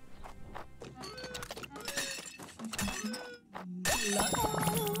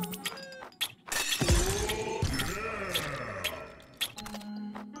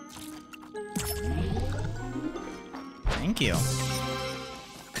 Thank you.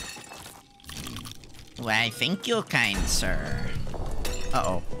 Why, thank you, kind sir.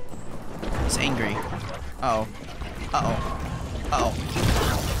 Uh-oh. He's angry. Uh-oh. Uh-oh. Uh-oh.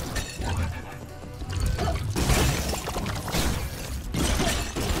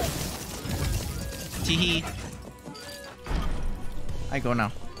 Teehee. I go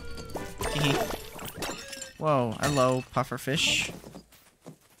now. Teehee. Whoa, hello, pufferfish.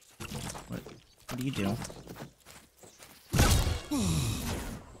 What do you do?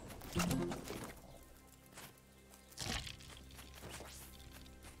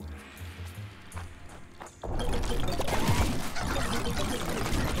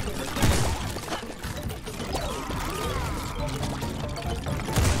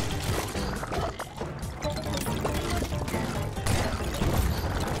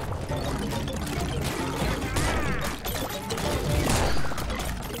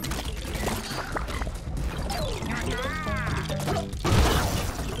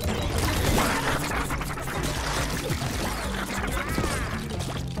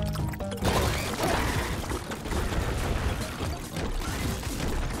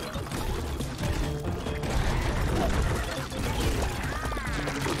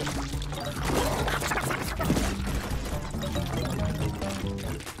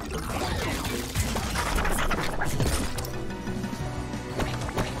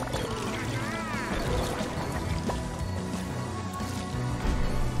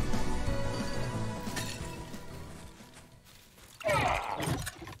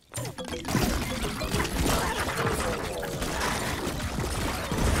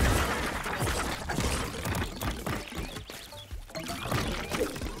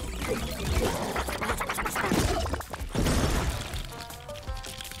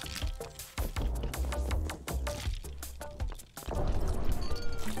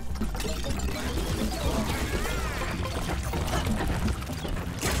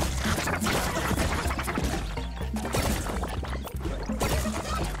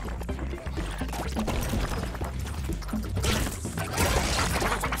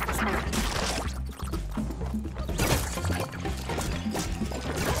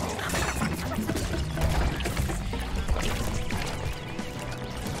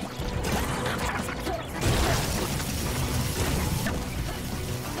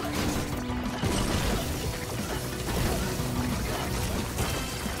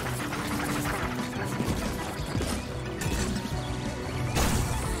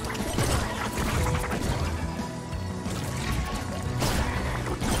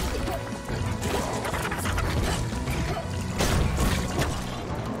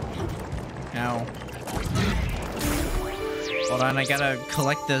 Hold on, I gotta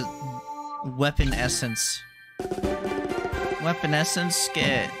collect the weapon essence. Weapon essence,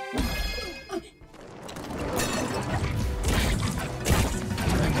 get.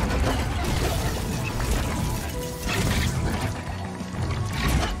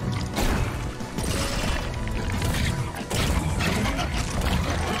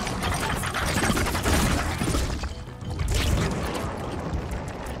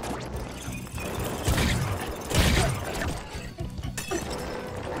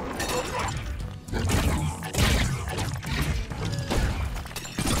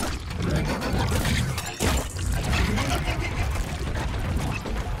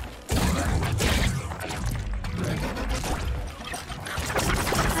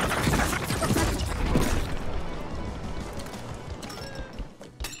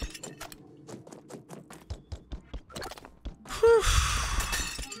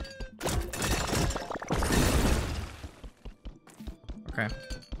 Okay.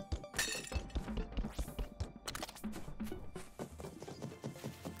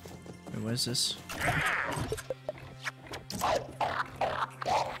 Wait, what is this?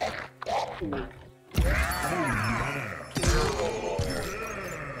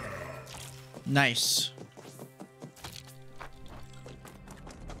 Nice.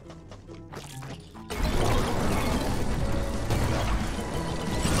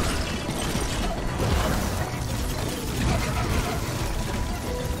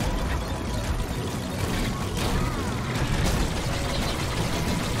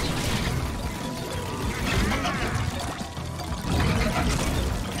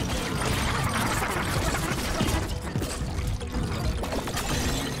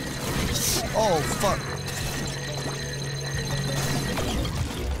 Oh, fuck.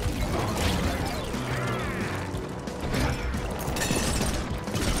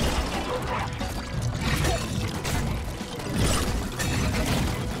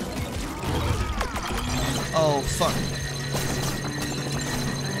 Oh, fuck.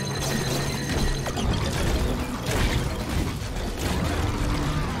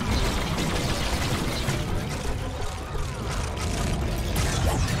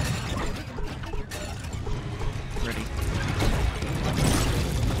 Ready.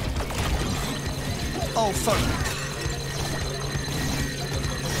 Oh, fuck.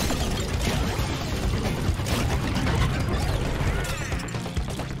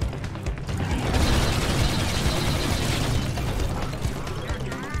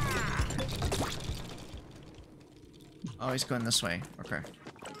 Oh, he's going this way. Okay.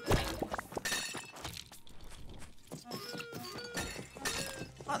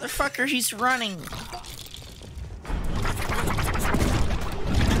 Motherfucker, he's running.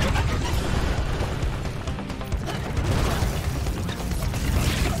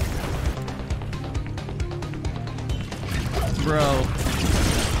 Bro.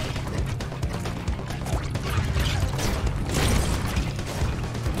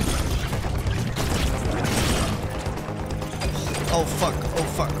 Oh fuck, oh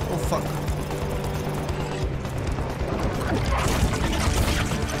fuck, oh fuck.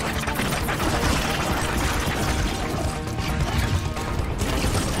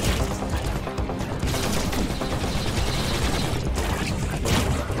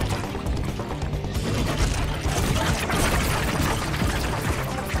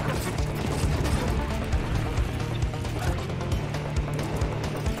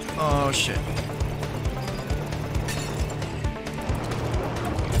 Oh shit.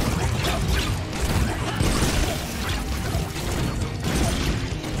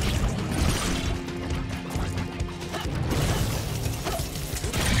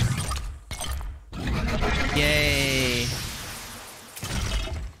 Yay.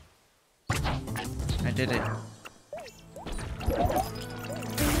 I did it.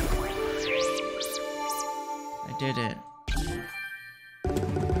 I did it.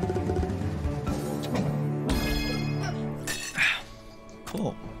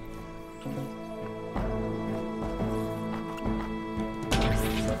 Cool.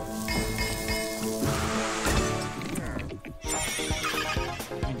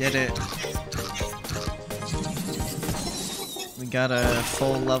 We did it. We got a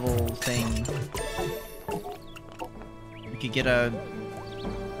full level thing. We could get a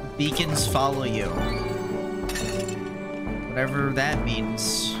beacons follow you. Whatever that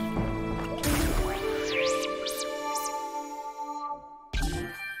means.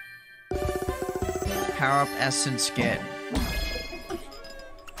 Power up essence get.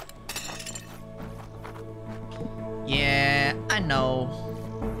 Yeah, I know.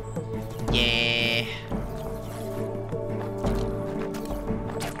 Yeah.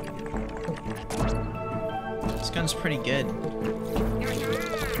 This gun's pretty good.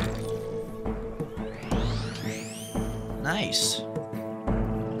 Nice.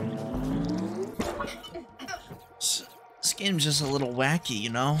 This game's just a little wacky, you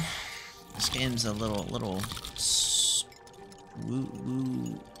know? This game's a little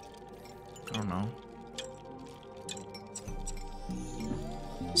woo. I don't know.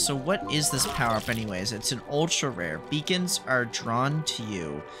 So what is this power-up anyways? It's an ultra rare. Beacons are drawn to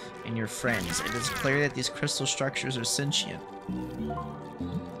you and your friends. It is clear that these crystal structures are sentient.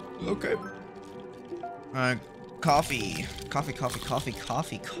 Okay. Coffee.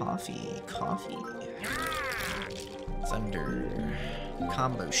 Thunder.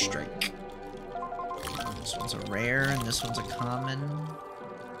 Combo strike. This one's a rare and this one's a common.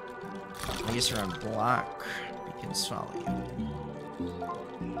 These are on block. Beacons follow you.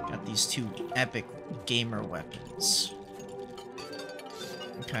 Got these two epic gamer weapons.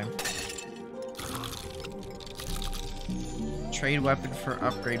 Okay. Trade weapon for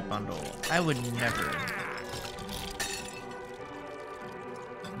upgrade bundle. I would never.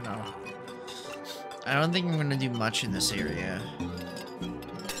 No. I don't think I'm gonna do much in this area.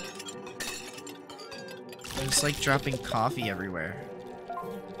 It's like dropping coffee everywhere.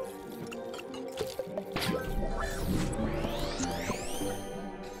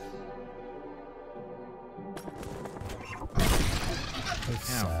 A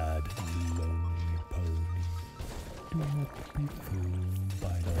sad, lonely pony. Do not be fooled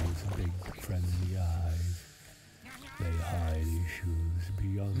by those big friendly eyes. They hide issues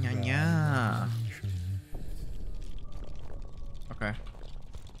beyond recognition. Okay.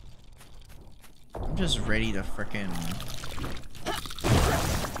 I'm just ready to frickin'...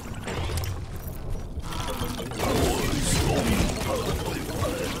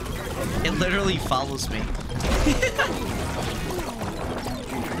 It literally follows me.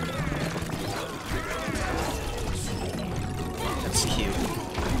 That's cute.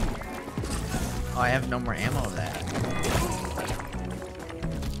 Oh, I have no more ammo of that.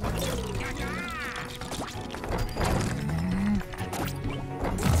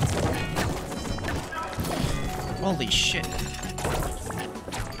 Holy shit.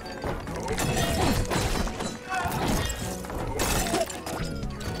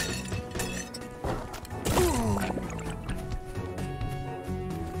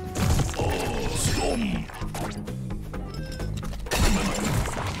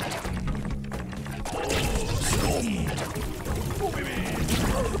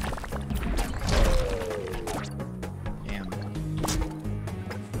 Damn.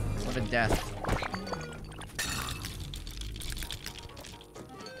 What a death.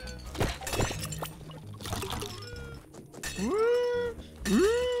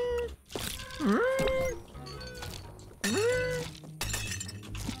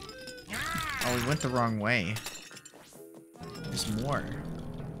 Oh, we went the wrong way. There's more.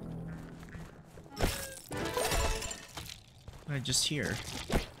 What did I just hear?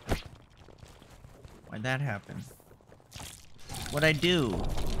 Why'd that happen? What'd I do?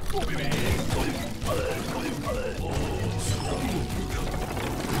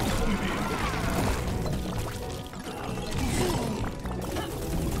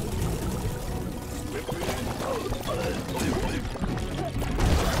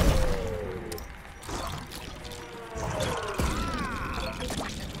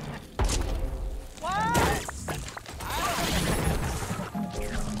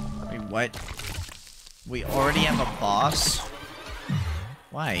 Wait, what? We already have a boss?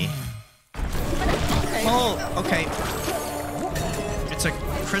 Why? Oh, okay. It's a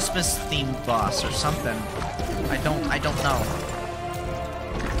Christmas themed boss or something. I don't know.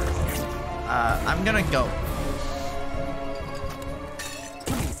 I'm gonna go.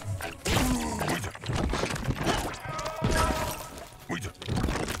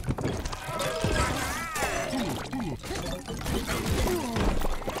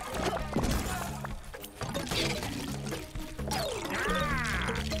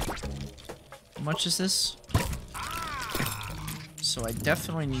 How much is this? So I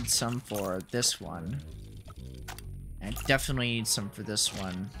definitely need some for this one. I definitely need some for this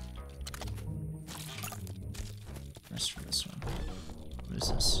one. Rest for this one. What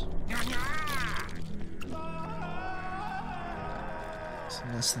is this? It's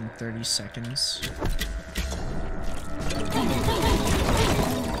less than 30 seconds.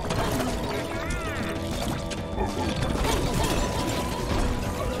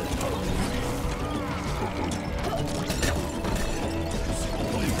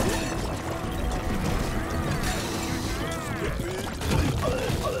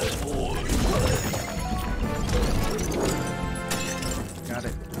 Got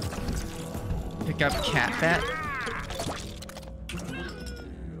it. Pick up cat bat.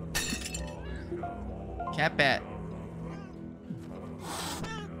 Cat bat.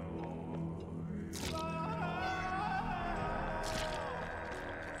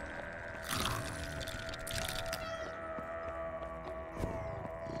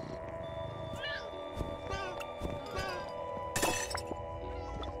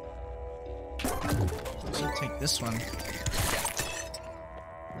 So take this one.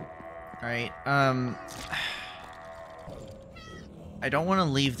 Alright, I don't want to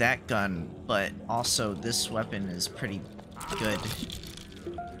leave that gun, but also this weapon is pretty good.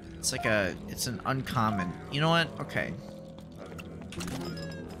 It's like it's an uncommon. You know what? Okay.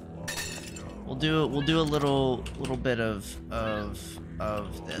 We'll do a little bit of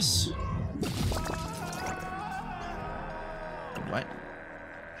this. What?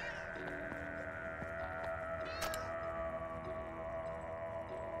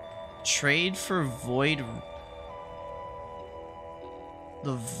 Trade for the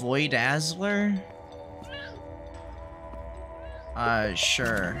Voidazler?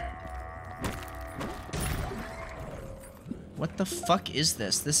 Sure. What the fuck is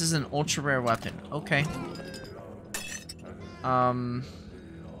this? This is an ultra rare weapon. Okay.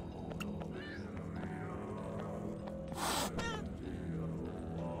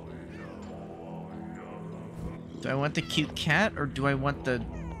 Do I want the cute cat or do I want the...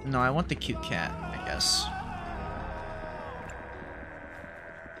 No, I want the cute cat, I guess.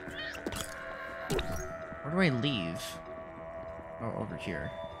 Where do I leave? Oh, over here.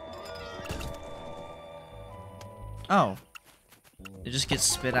 Oh. It just gets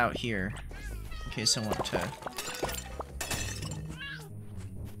spit out here. In case I want to...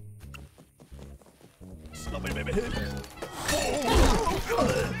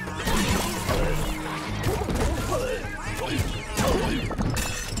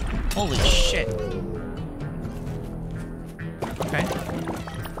 Holy shit. Okay.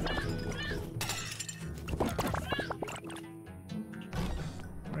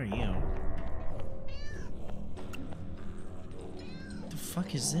 Where are you? What the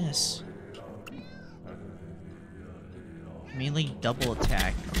fuck is this? Melee double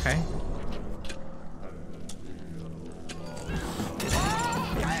attack, okay.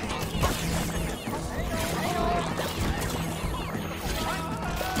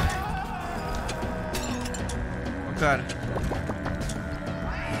 God.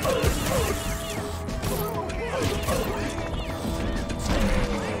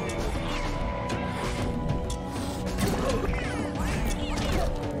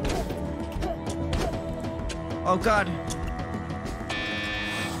 Oh God.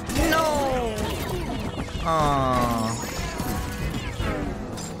 No. Oh.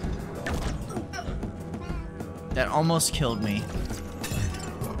 That almost killed me.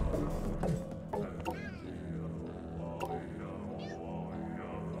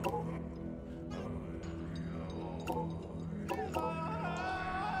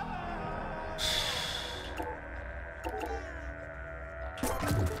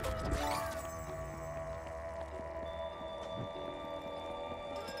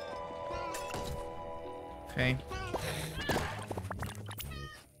 Okay.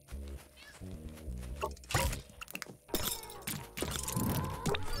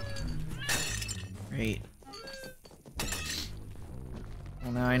 Great.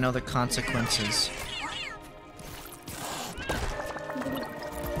 Well, now I know the consequences.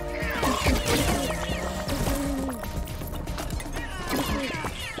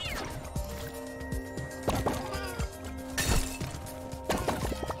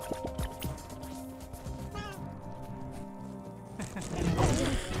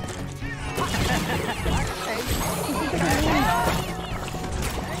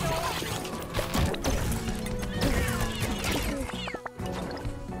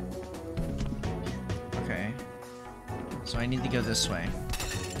 Okay. So I need to go this way.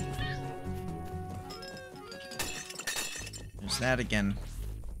 There's that again.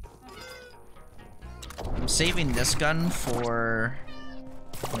 saving this gun for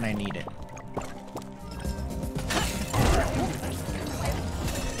when I need it.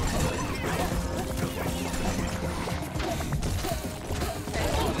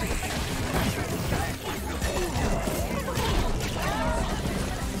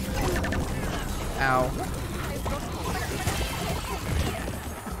 Ow.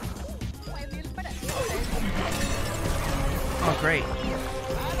 Oh, great.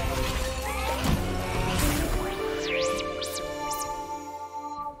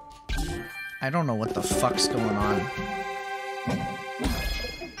 I don't know what the fuck's going on. But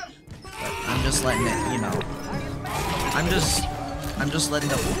I'm just letting it, you know. I'm just letting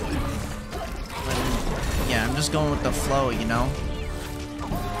the... yeah, I'm just going with the flow, you know?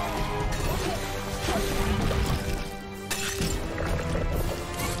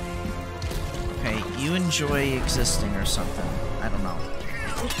 Okay, you enjoy existing or something. I don't know.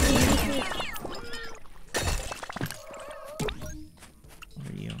 What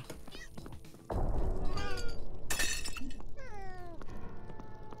are you?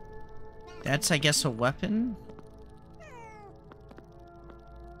 That's, I guess, a weapon?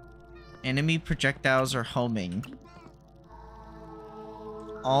 Enemy projectiles are homing.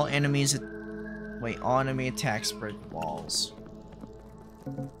 All enemies... wait, all enemy attacks break walls.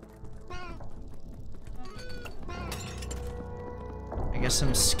 I guess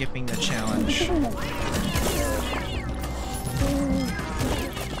I'm skipping the challenge.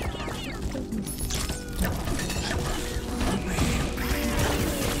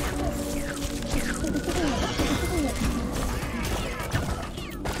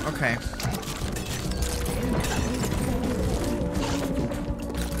 Okay.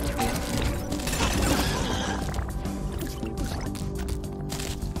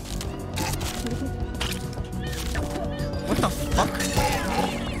 What the fuck?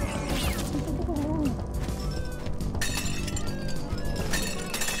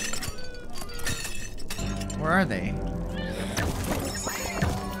 Where are they?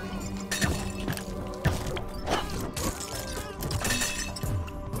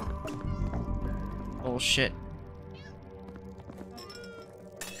 Bullshit.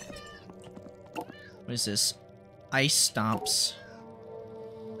 What is this? Ice Stomps.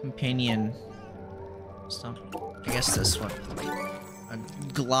 Companion. Stomp. I guess this one. A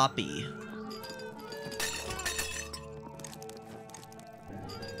gloppy.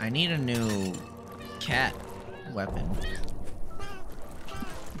 I need a new cat weapon.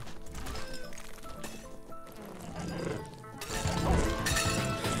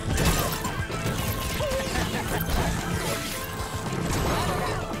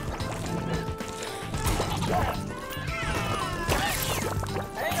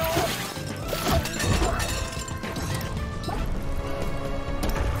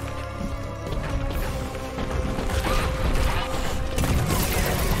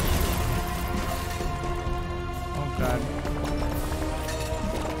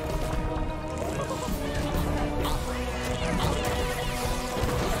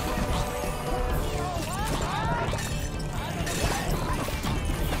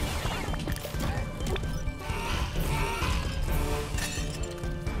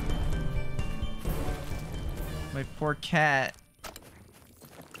 My poor cat.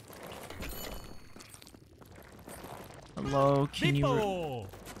 Hello, can you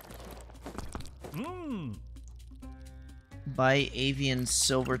buy avian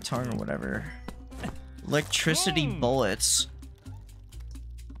silver tongue or whatever? Electricity bullets.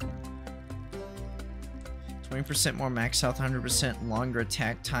 20% more max health, 100% longer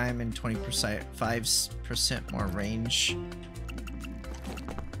attack time, and 25% more range.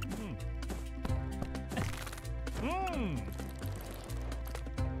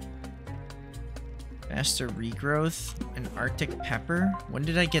 Faster regrowth, an Arctic pepper. When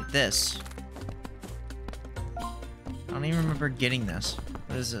did I get this? I don't even remember getting this.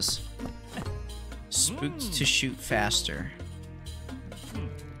 What is this? Spooked to shoot faster.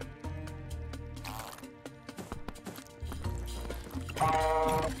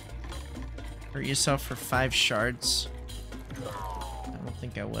 Hurt yourself for 5 shards. I don't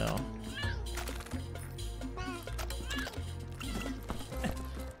think I will.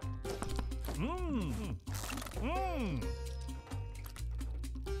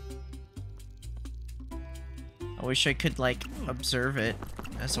 I wish I could, like, observe it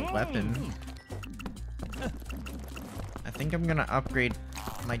as a weapon. I think I'm gonna upgrade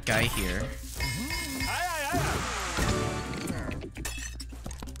my guy here.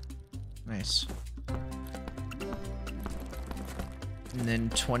 Nice. And then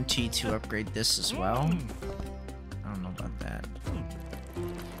 20 to upgrade this as well. I don't know about that.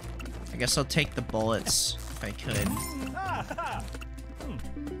 I guess I'll take the bullets if I could.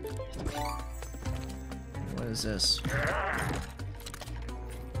 What is this?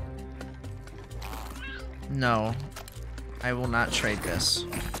 No. I will not trade this.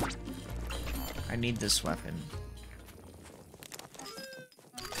 I need this weapon.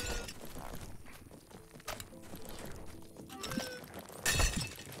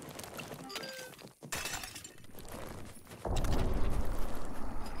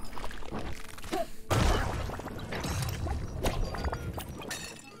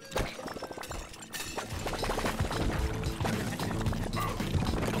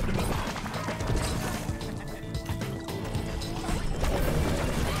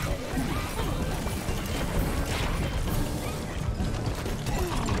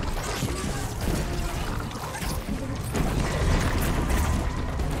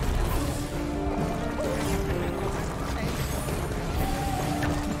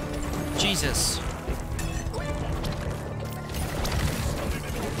 Jesus.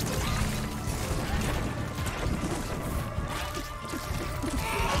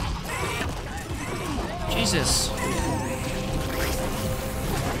 Jesus.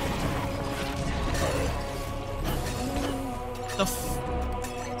 The f-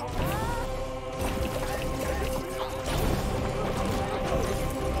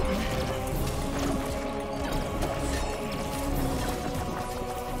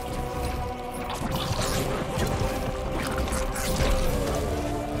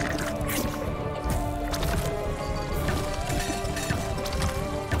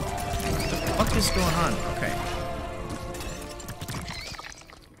 What is going on? Okay.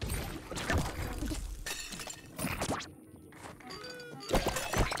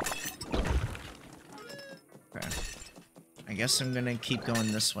 Okay. I guess I'm gonna keep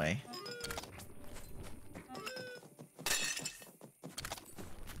going this way.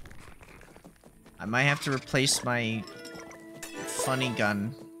 I might have to replace my funny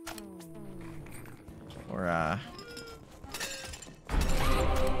gun. Or,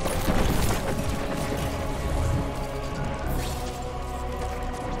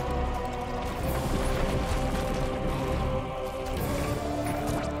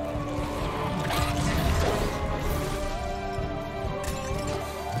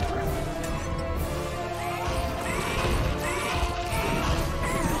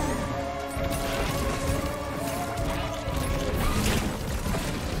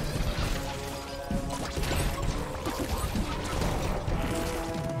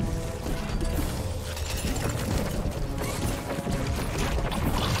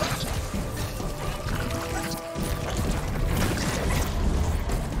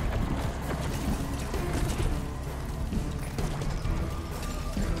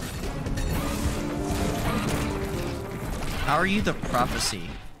 how are you the prophecy?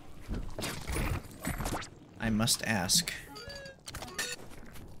 I must ask.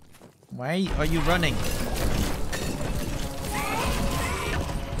 Why are you running?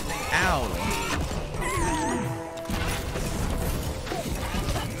 Ow.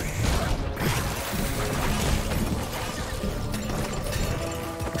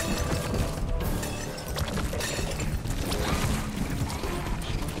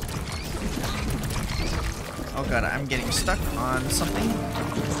 Oh god, I'm getting stuck on something.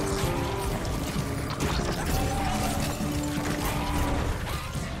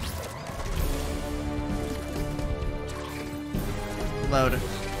 Load.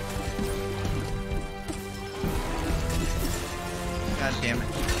 God damn it.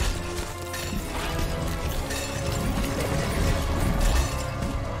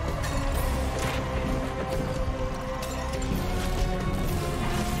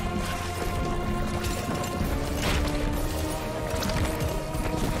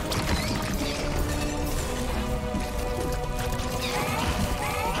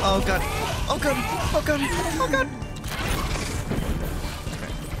 Oh god. Oh god. Oh god. Oh god.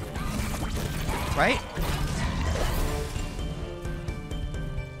 Okay. Right?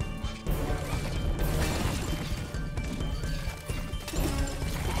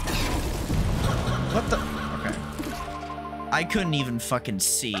 What the? Okay. I couldn't even fucking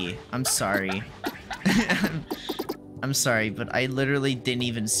see. I'm sorry. I'm sorry, but I literally didn't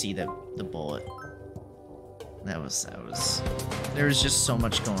even see the bullet. That was... There was just so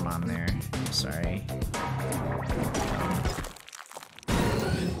much going on there. I'm sorry.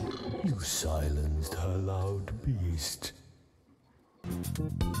 You silenced her loud beast.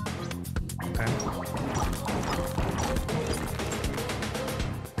 Okay.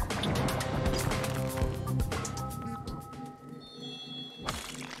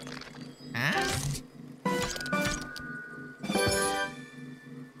 Huh?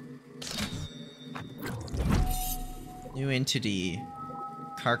 New entity.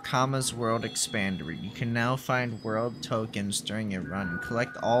 Karkama's World Expander. You can now find world tokens during a run.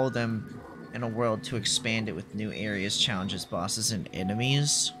 Collect all of them in a world to expand it with new areas, challenges, bosses, and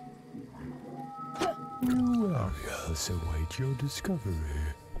enemies. New areas await your discovery.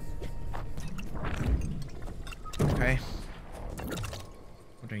 Okay.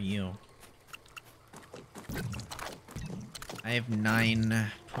 What are you? I have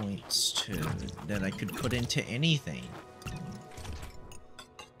 9 points that I could put into anything.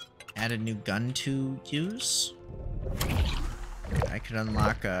 Add a new gun to use. I could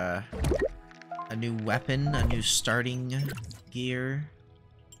unlock a new weapon, a new starting gear.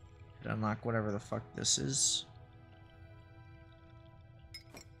 Could unlock whatever the fuck this is.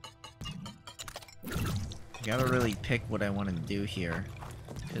 I gotta really pick what I want to do here,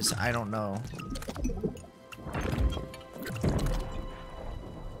 because I don't know.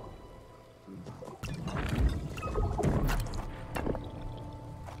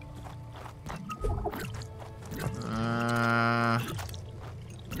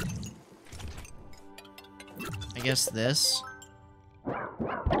 I guess this.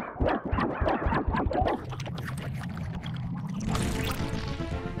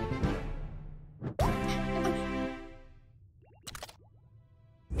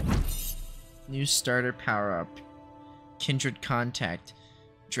 New starter power-up. Kindred contact.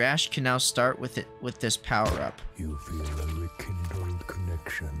 Drash can now start with this power-up. You feel a rekindled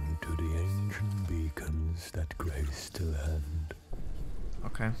connection to the ancient beacons that grace the land.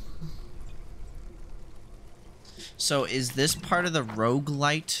 Okay. So is this part of the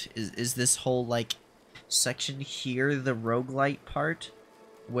roguelite? Is this whole, like, section here the roguelite part?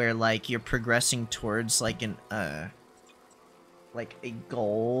 Where, like, you're progressing towards, like, like, a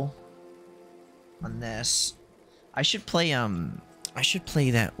goal on this? I should play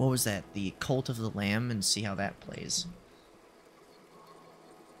that, what was that? The Cult of the Lamb, and see how that plays.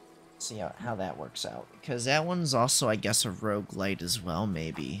 See how that works out. Because that one's also, I guess, a roguelite as well,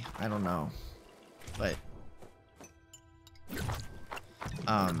 maybe. I don't know. But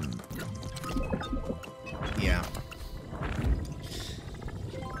yeah.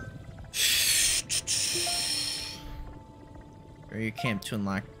 Area camp to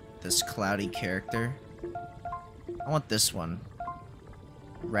unlock this cloudy character. I want this one.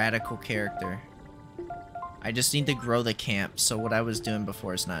 Radical character. I just need to grow the camp, so what I was doing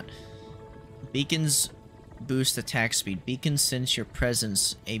before is not. Beacons boost attack speed. Beacons sense your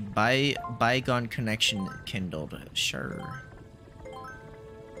presence. A bygone connection kindled. Sure.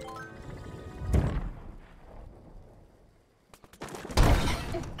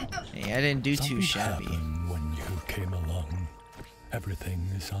 Hey, I didn't do too shabby. When you came along, everything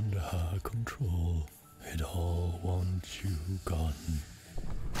is under her control. It all wants you gone.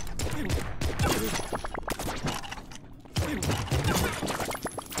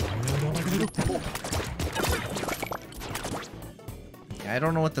 I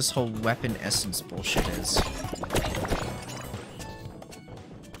don't know what this whole weapon essence bullshit is.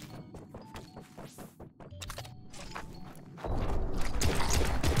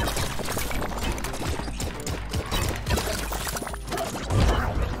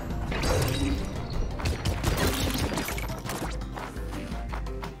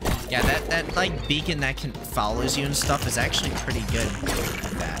 Yeah, that like beacon that follows you and stuff is actually pretty good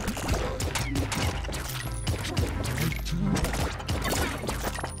at that.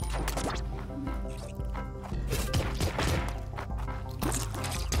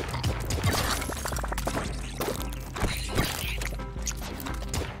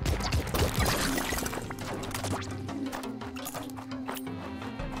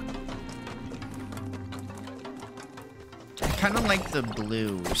 Kind of like the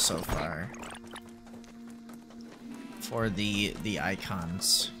blue so far for the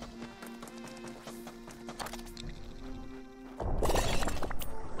icons.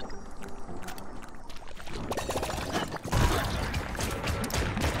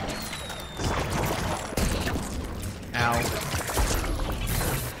 Ow.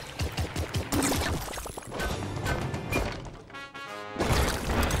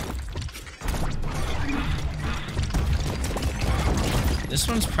 This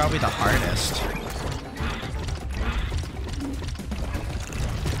one's probably the hardest.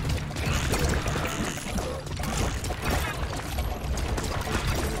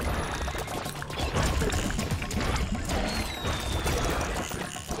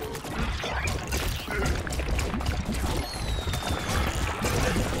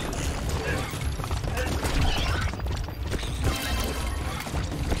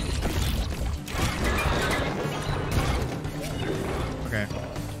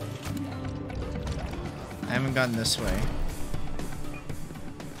 I haven't gotten this way.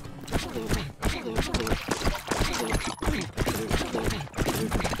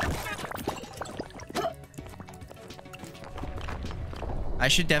 I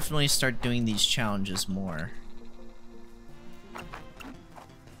should definitely start doing these challenges more.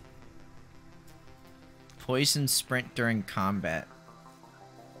 Poison sprint during combat.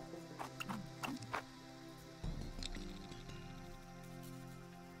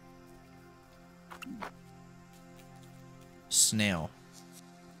 Snail.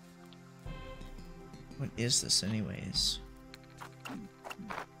 What is this anyways?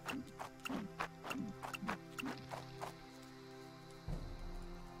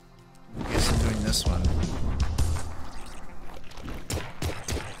 I guess I'm doing this one.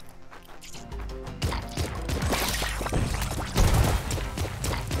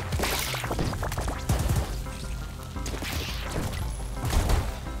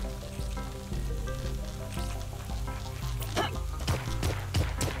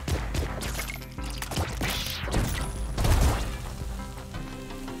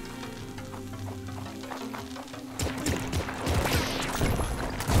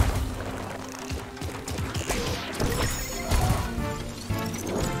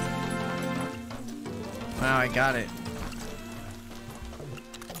 Wow, I got it.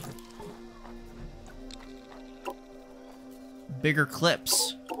 Bigger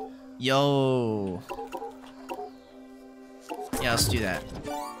clips. Yo. Yeah, let's do that.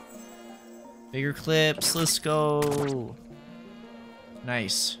 Bigger clips, let's go.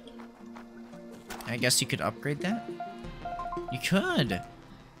 Nice. I guess you could upgrade that? You could.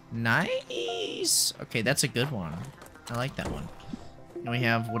 Nice. Okay, that's a good one. I like that one. And we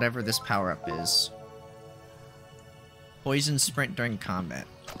have whatever this power-up is. Poison sprint during combat.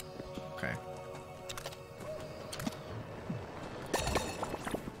 Okay.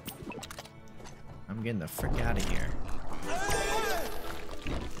 I'm getting the frick out of here.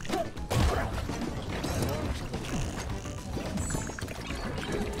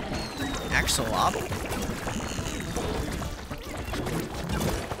 Axolotl?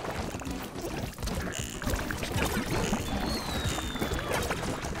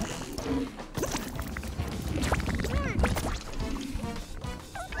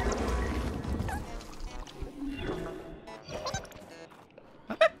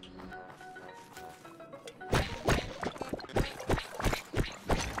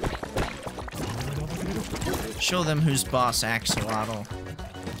 Show them who's boss, Axolotl.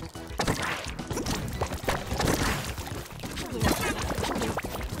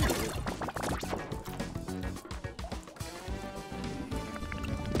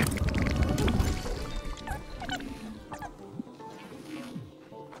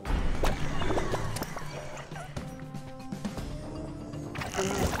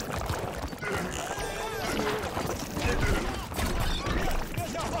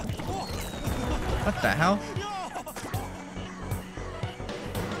 What the hell?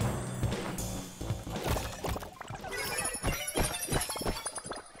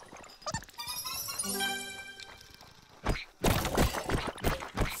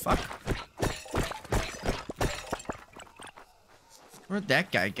 Fuck. Where'd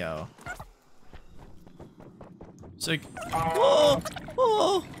that guy go? It's like, whoa,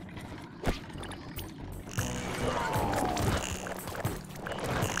 whoa.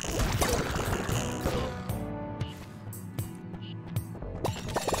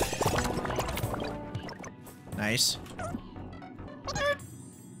 Nice.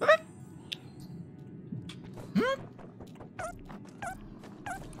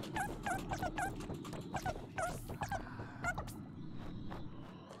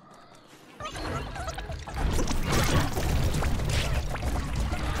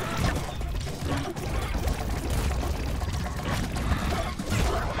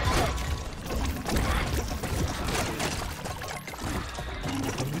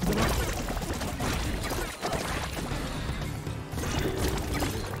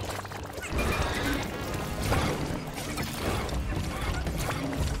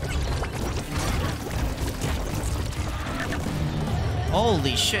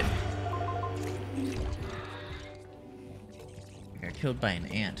 Holy shit. I got killed by an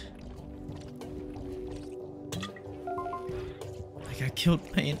ant. I got killed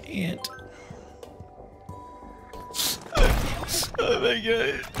by an ant. Oh my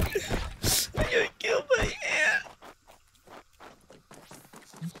god. I got killed by an ant.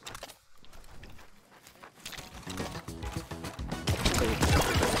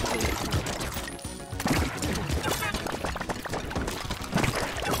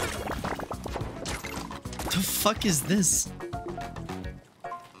 The fuck is this?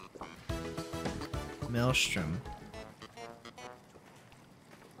 Maelstrom.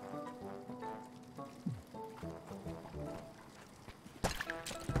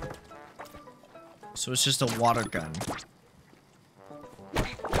 So it's just a water gun.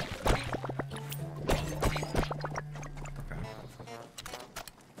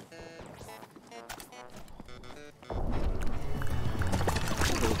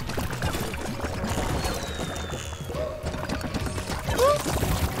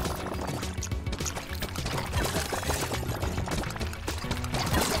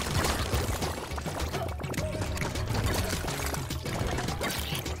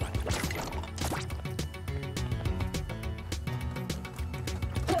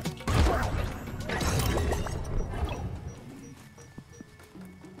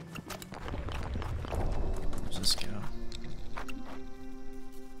 Let's go.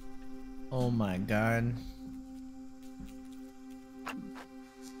 Oh my god.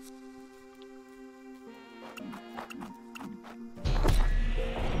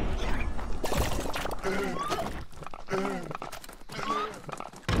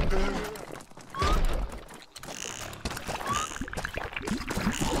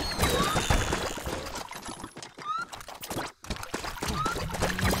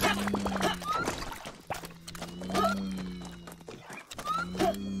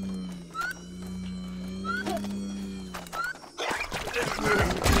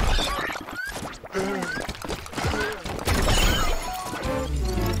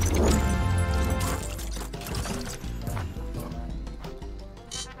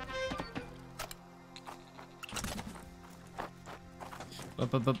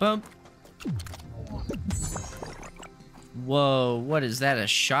 Bump. Whoa, what is that? A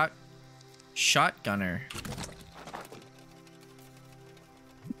shotgunner.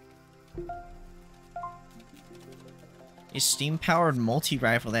 A steam-powered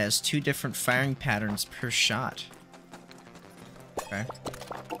multi-rifle that has 2 different firing patterns per shot. Okay.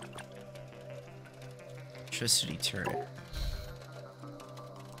 Electricity turret.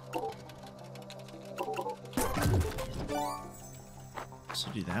 So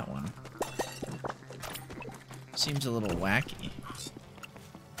do that one. Seems a little wacky.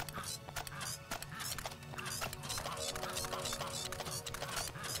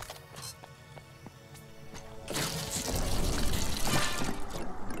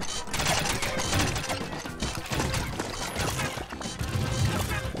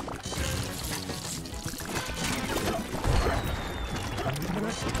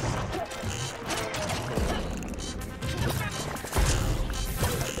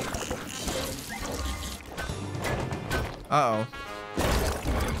 Uh-oh.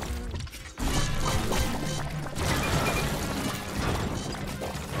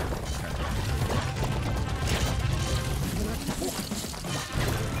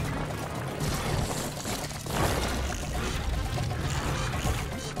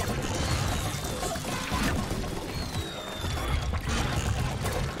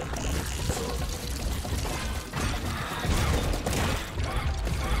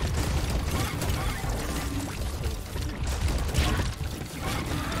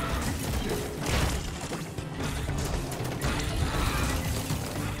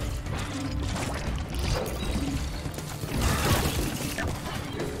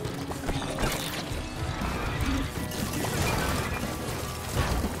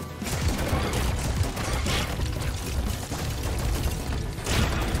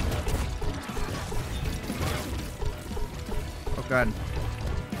 God.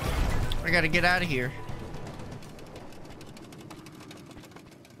 I gotta get out of here.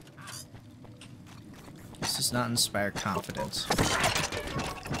 This does not inspire confidence.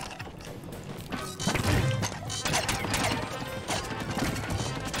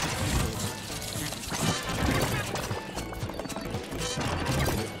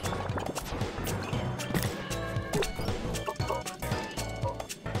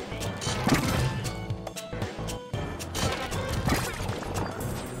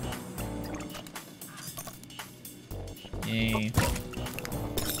 Yay.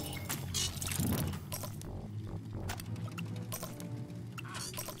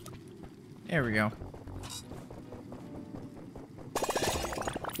 There we go.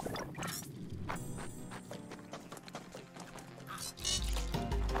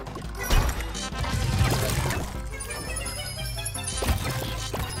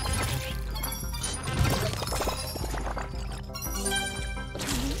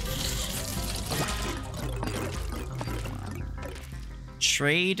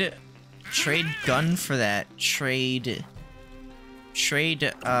 Trade gun for that. Trade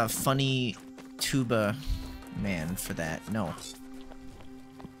funny tuba man for that. No.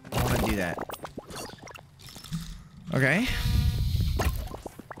 I don't want to do that. Okay.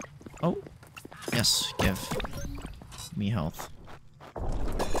 Oh. Yes, give me health.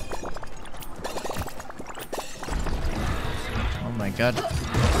 Oh my god.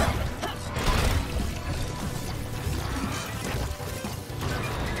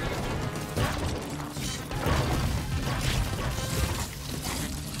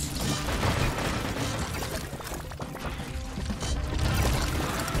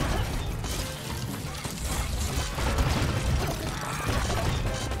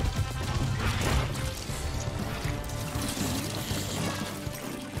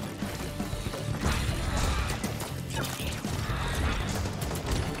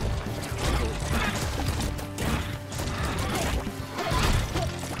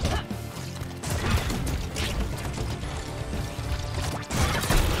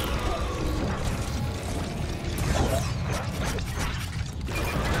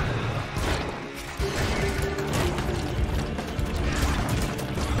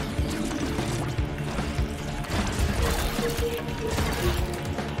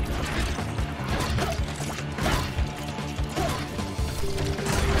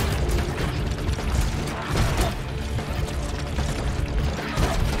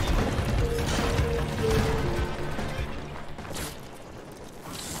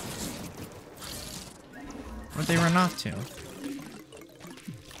 Where'd they run off to?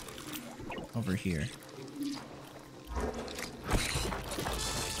 Over here.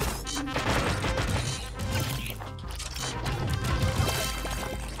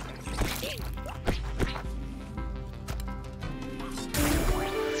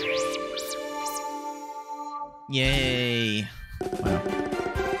 Yay! Wow.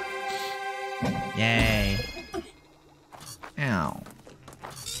 Yay! Ow.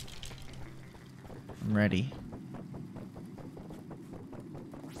 I'm ready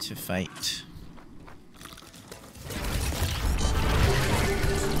to fight.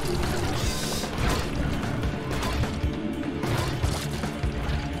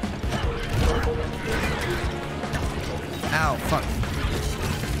 Ow, fuck.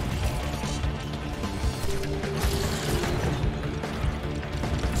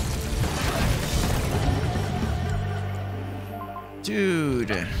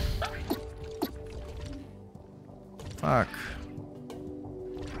 Dude. Fuck.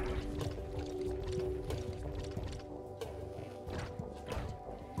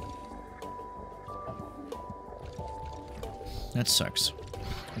 That sucks.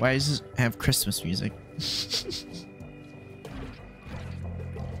 Why does this have Christmas music?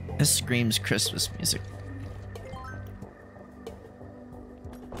 This screams Christmas music.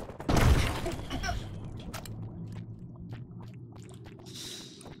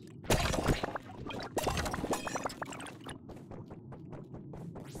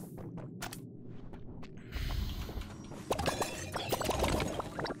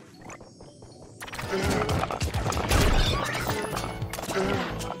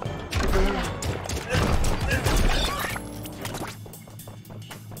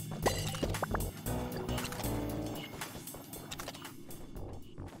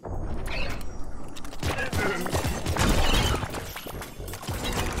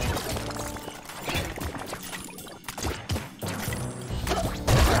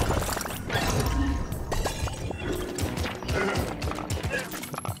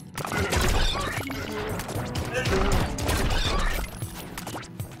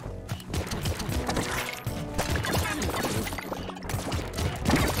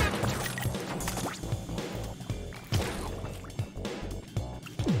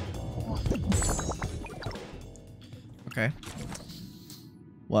 Okay.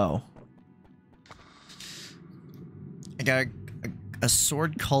 Whoa. I got a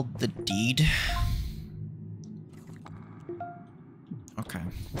sword called the Deed. Okay.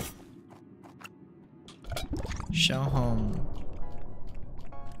 Shell home.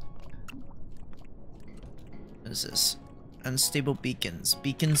 What is this? Unstable beacons.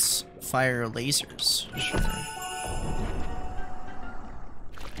 Beacons fire lasers. Sure.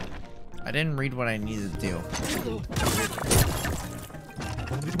 I didn't read what I needed to do.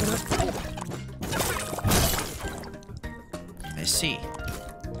 I see.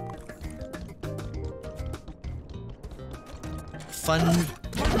 Fun.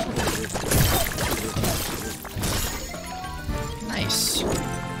 Nice.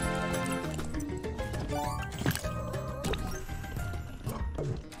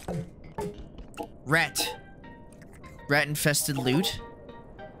 Rat. Rat-infested loot.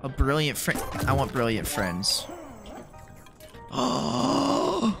 A brilliant friend. I want brilliant friends.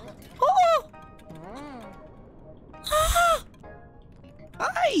 Oh! Oh! Ah!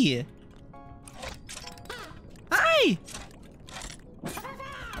 Hi! Hi! me!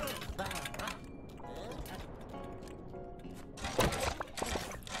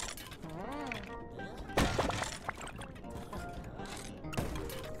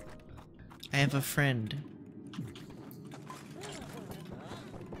 I have a friend.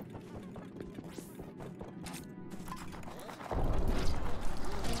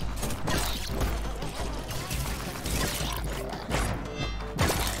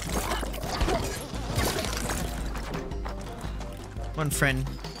 One friend.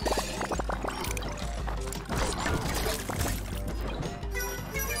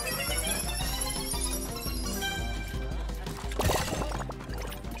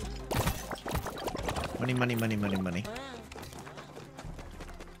 Money, money, money, money, money.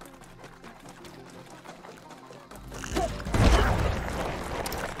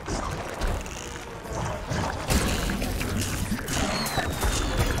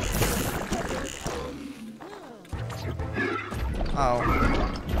 Oh.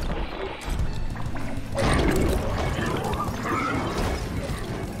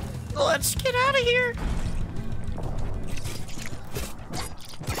 Let's get out of here.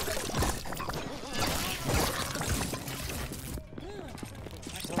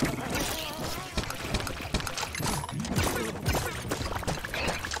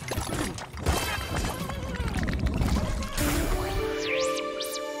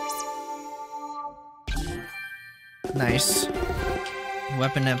 Nice.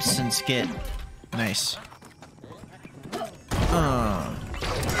 Weapon absence get. Nice.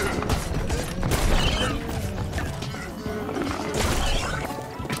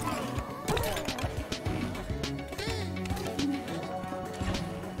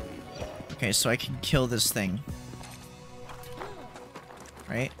 Okay, so I can kill this thing.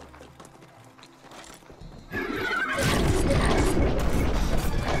 Right?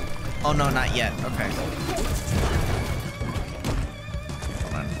 Oh no, not yet. Okay.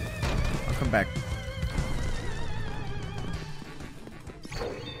 Hold on. I'll come back.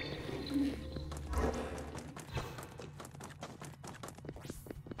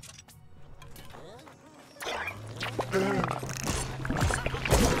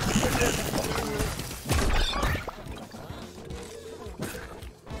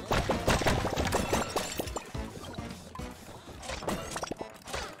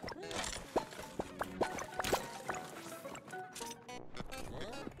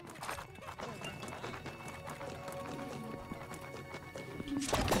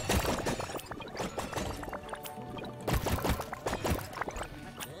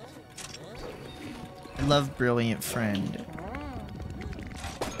 I love Brilliant Friend.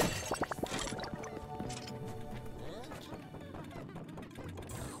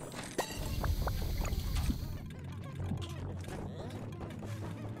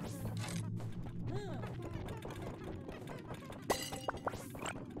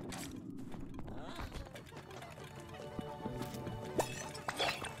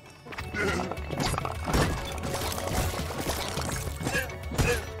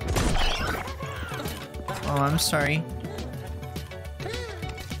 Oh, I'm sorry.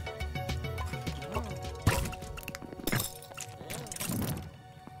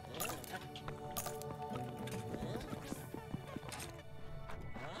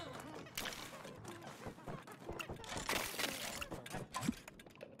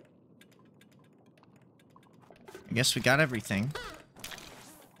 I guess we got everything.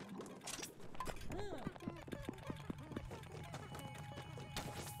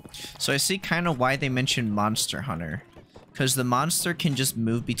 So I see kind of why they mentioned Monster Hunter, because the monster can just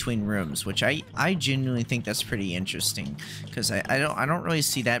move between rooms, which I genuinely think that's pretty interesting, because I don't really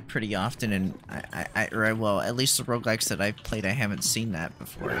see that pretty often, and well, at least the roguelikes that I've played, I haven't seen that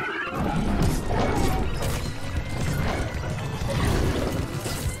before.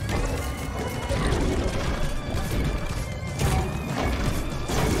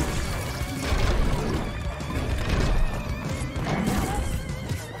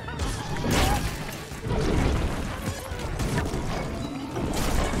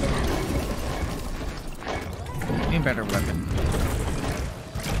 Better weapon.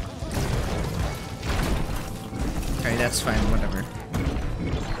 Okay, that's fine, whatever.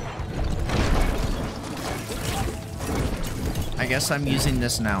 I guess I'm using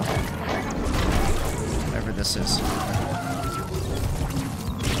this now. Whatever this is.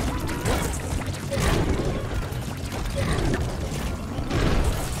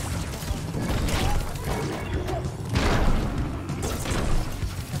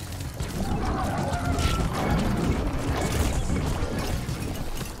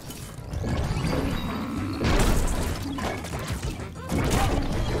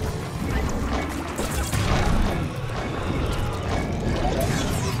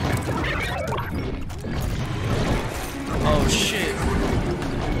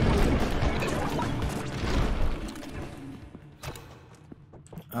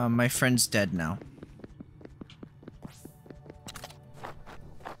 My friend's dead now.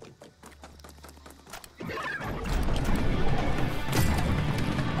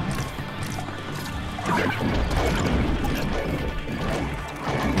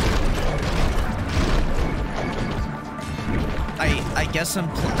 I guess I'm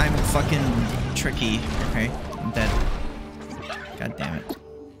fucking tricky. Okay, I'm dead. God damn it.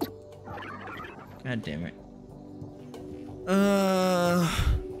 God damn it.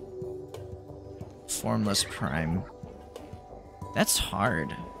 Formless Prime. That's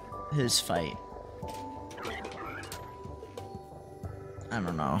hard. His fight. I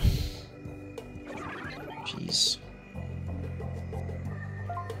don't know. Jeez.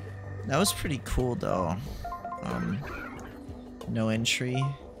 That was pretty cool though. No entry.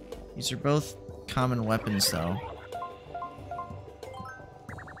 These are both common weapons though.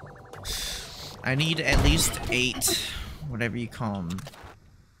 I need at least 8, whatever you call them.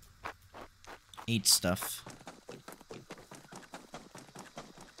 8 stuff.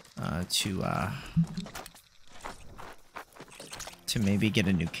 To maybe get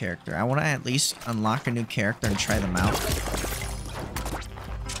a new character. I want to at least unlock a new character and try them out.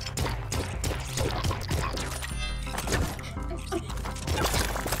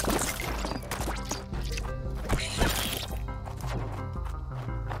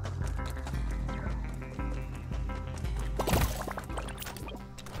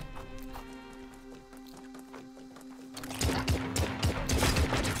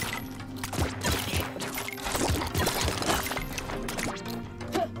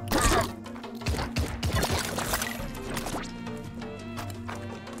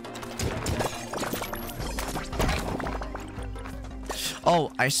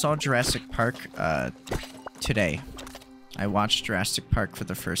 Oh, I saw Jurassic Park today. I watched Jurassic Park for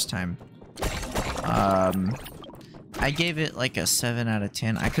the first time. I gave it like a 7 out of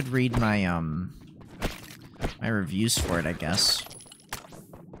 10. I could read my my reviews for it, I guess.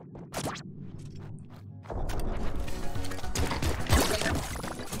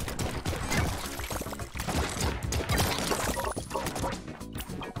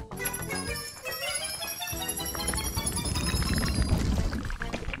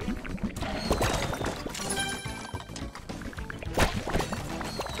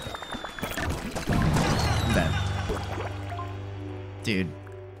 Dude,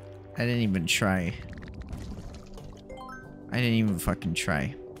 I didn't even try. I didn't even fucking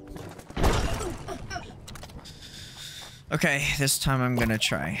try. Okay, this time I'm gonna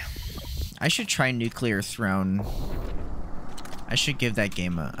try. I should try Nuclear Throne. I should give that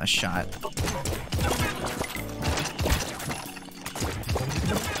game a shot.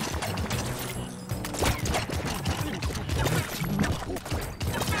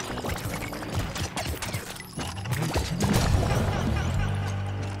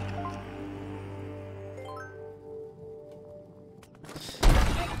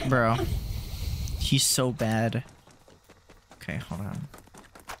 Bro, he's so bad. Okay, hold on.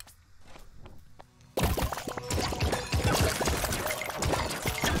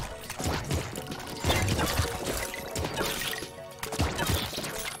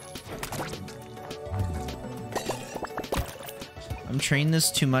 I'm treating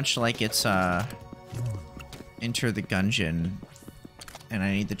this too much like it's Enter the Gungeon, and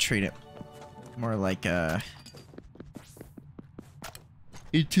I need to treat it more like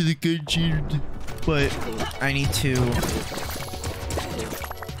Into the Gungeon, but I need to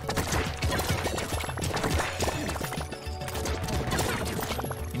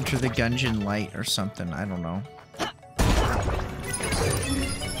Enter the Gungeon Light or something, I don't know.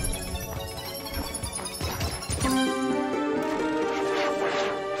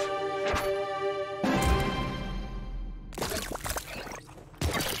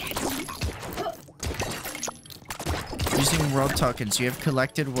 Using world tokens. You have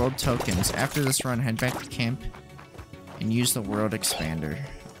collected world tokens. After this run, head back to camp and use the world expander.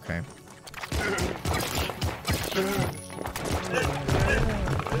 Okay.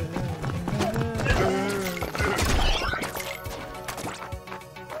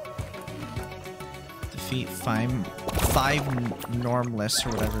 Defeat five normless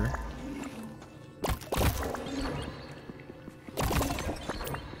or whatever.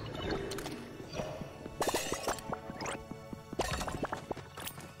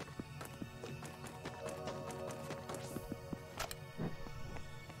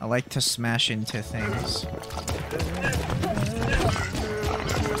 I like to smash into things.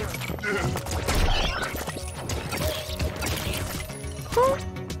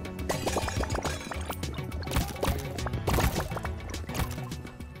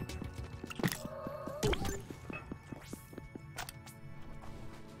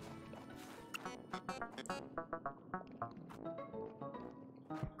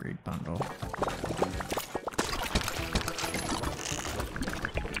 Upgrade bundle.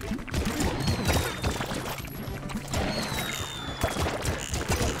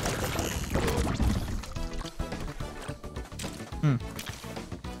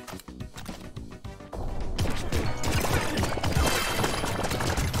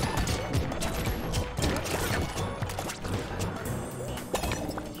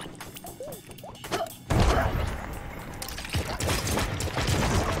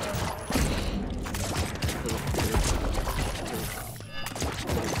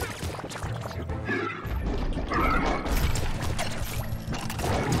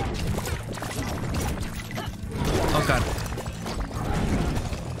 Oh god.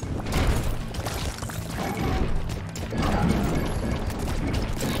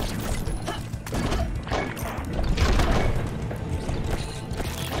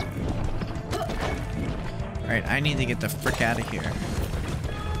 Alright, I need to get the frick out of here.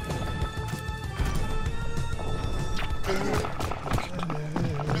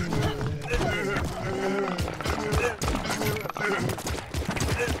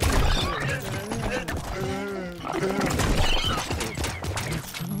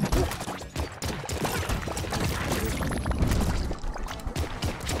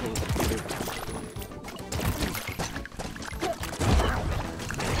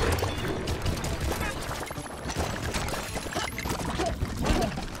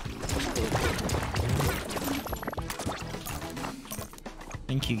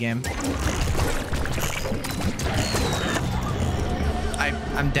 Thank you, game.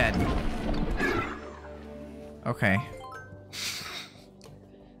 I'm dead. Okay.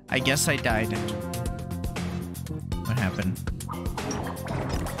 I guess I died. What happened?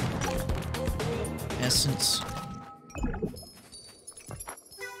 Essence.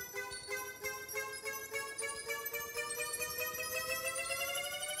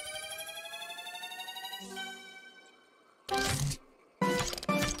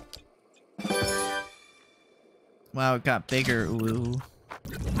 Wow, it got bigger. Ooh.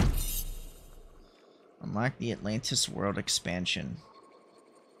 Unlock the Atlantis world expansion.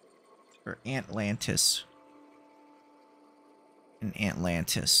 Or Atlantis. In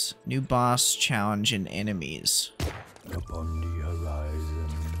Atlantis. New boss, challenge, and enemies. Upon the horizon,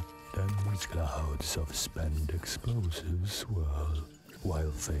 dense clouds of spent explosives swirl,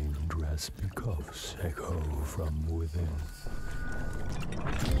 while faint raspy coughs echo from within.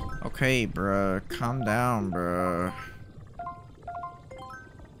 Okay, bruh. Calm down, bruh.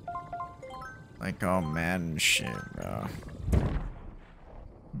 Like all mad and shit, bruh.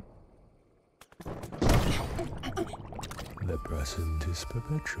 The present is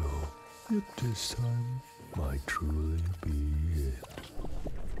perpetual, yet this time might truly be it.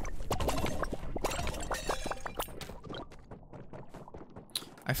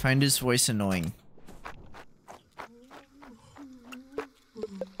 I find his voice annoying.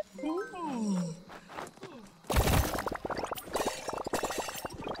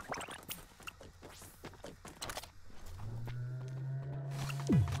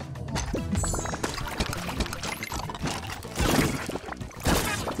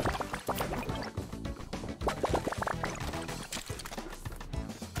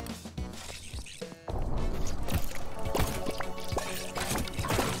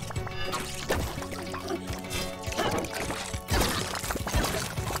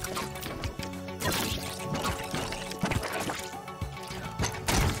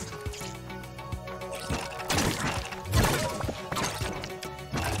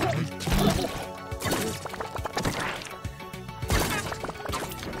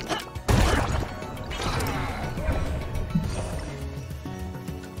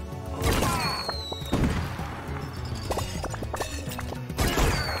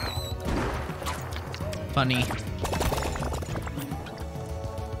 Funny.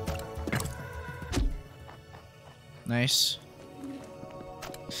 Nice.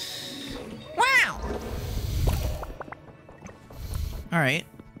 Wow! Alright.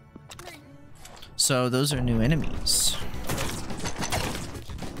 So those are new enemies.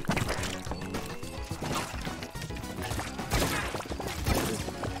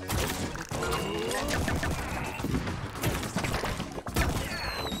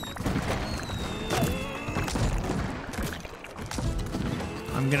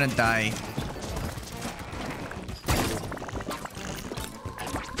 I'm gonna die.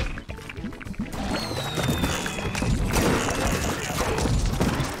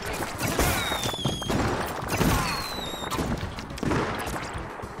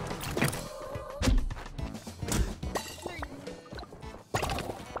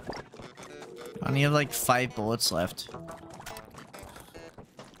 I only have like 5 bullets left.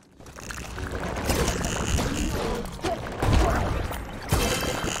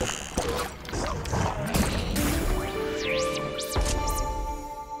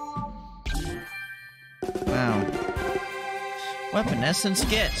 Weapon essence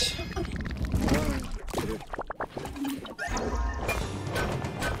get.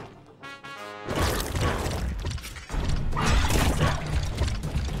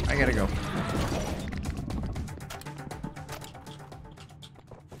 I gotta go.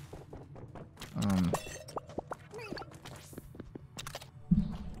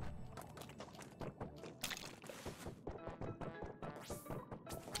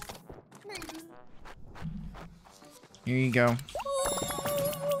 Here you go.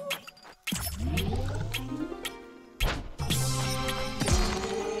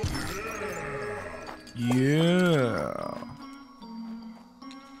 Yeah.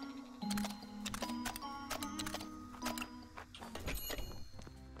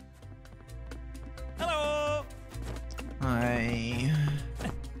 Hello. Hi.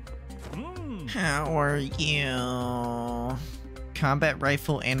 How are you? Combat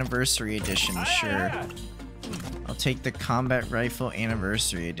Rifle Anniversary Edition, sure. I'll take the Combat Rifle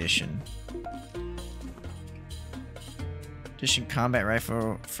Anniversary Edition. Combat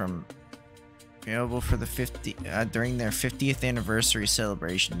Rifle from available for the during their 50th anniversary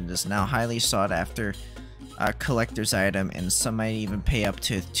celebration. It is now highly sought after collector's item, and some might even pay up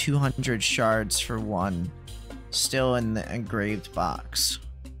to 200 shards for one, still in the engraved box.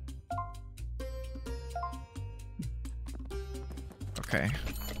 Okay.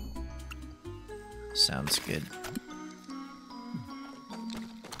 Sounds good.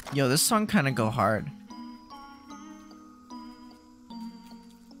 Yo, this song kind of go hard.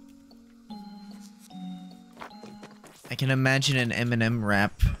 I can imagine an Eminem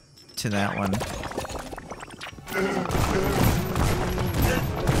rap to that one.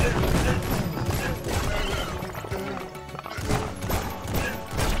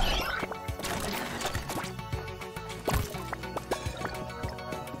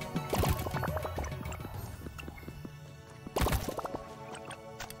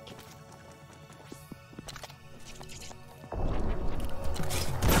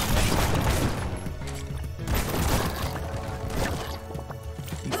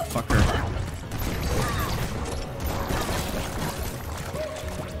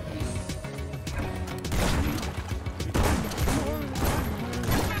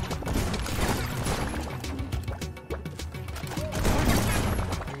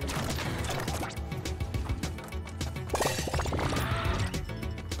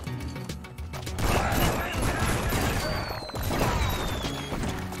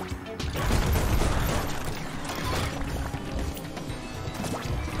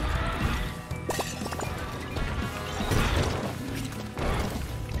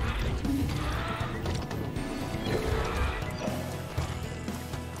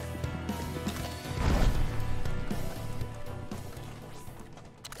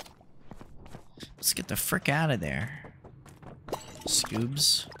 Let's get the frick out of there.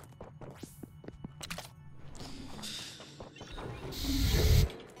 Scoobs.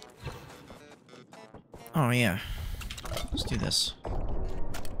 Oh yeah. Let's do this.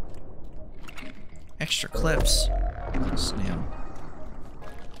 Extra clips. Snail.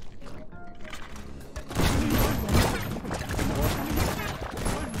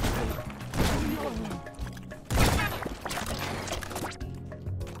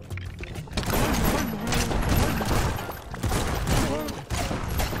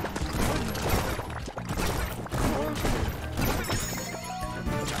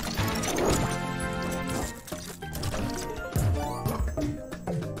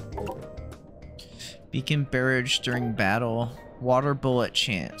 Beacon barrage during battle. Water bullet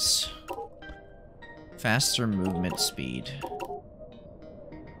chance. Faster movement speed.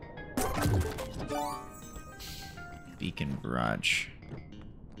 Beacon barrage.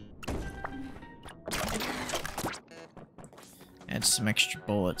 Add some extra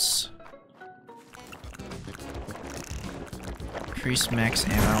bullets. Increase max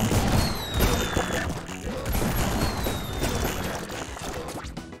ammo.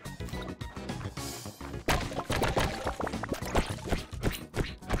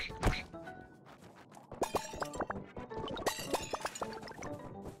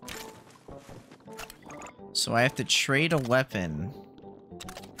 So I have to trade a weapon.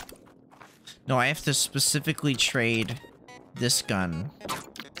 No, I have to specifically trade this gun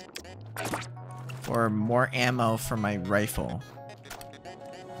for more ammo for my rifle.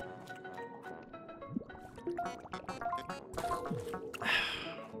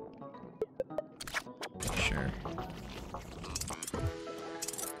 Sure.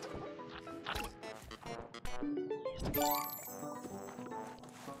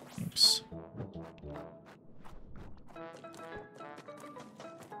 Thanks.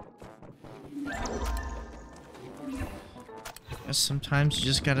 Guess sometimes you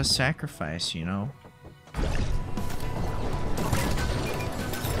just gotta sacrifice, you know?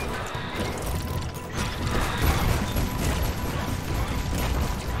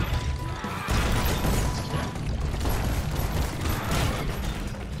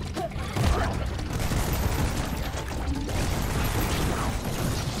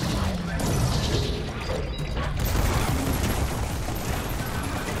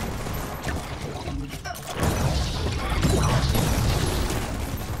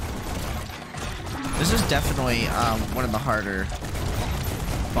 This is definitely one of the harder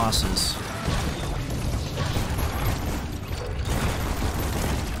bosses.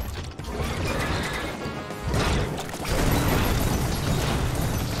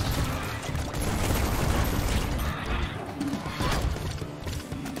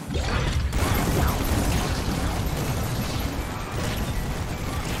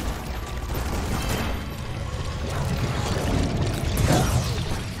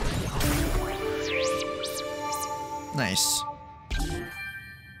 Nice.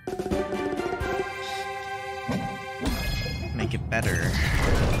 Make it better.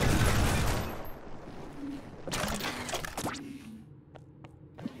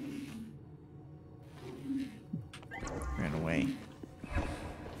 Ran away.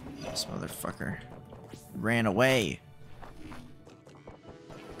 This motherfucker ran away.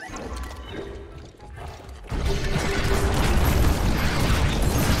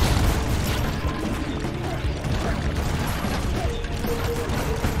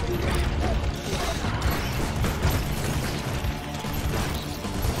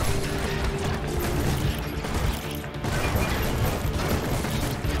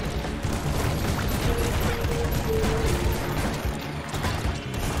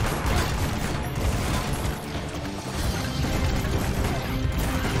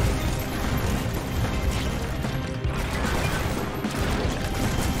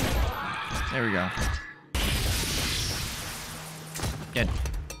 There we go. Dead.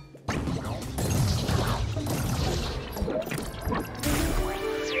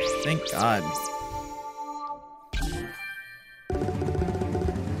 Thank God.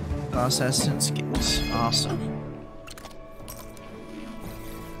 Boss essence gets awesome.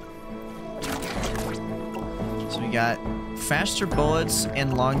 So we got faster bullets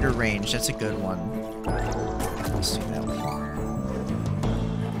and longer range. That's a good one. Let's do that one.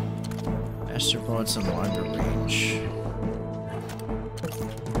 Faster bullets and longer range.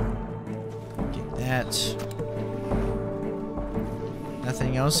 Get that.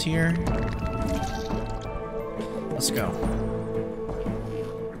 Nothing else here? Let's go.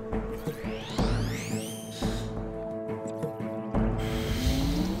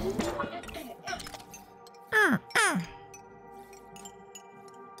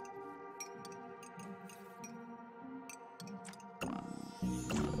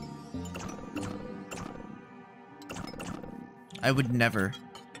 I would never.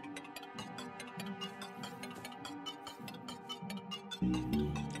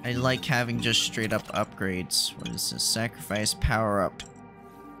 I like having just straight up upgrades. What is this? Sacrifice power up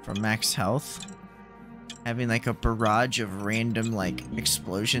for max health. Having like a barrage of random like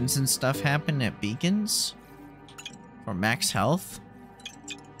explosions and stuff happen at beacons for max health.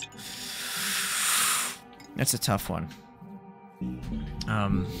 That's a tough one.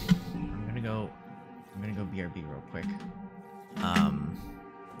 I'm gonna go BRB real quick.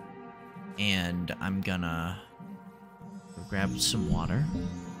 And I'm gonna go grab some water.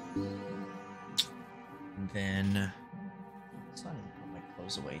 And then let's not even put my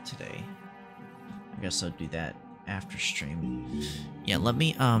clothes away today. I guess I'll do that after stream. Yeah, let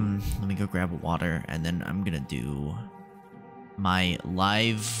me go grab water, and then I'm gonna do my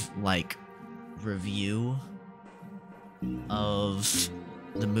live like review of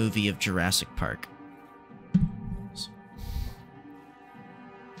the movie of Jurassic Park.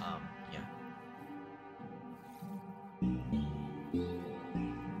 Yeah.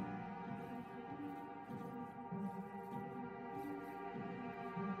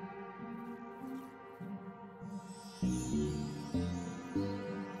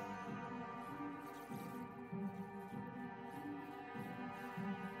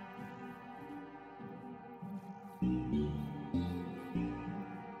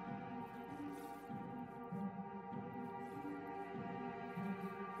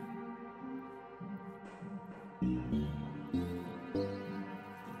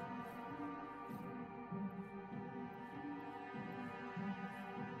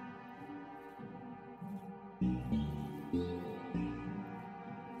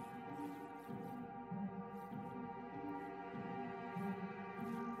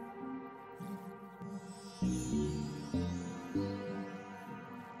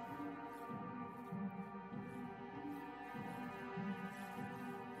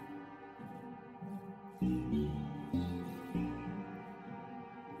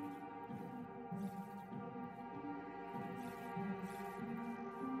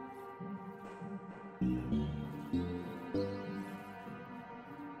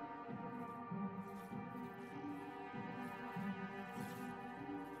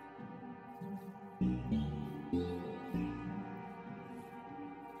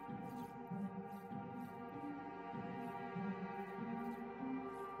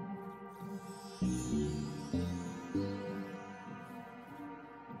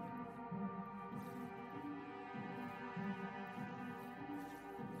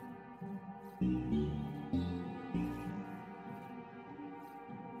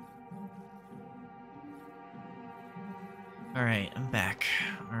 Alright, I'm back.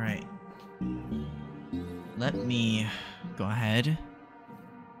 Alright. Let me go ahead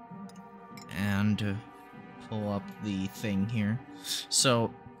and pull up the thing here.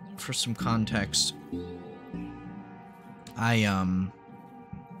 So, for some context, a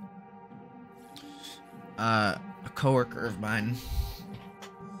coworker of mine,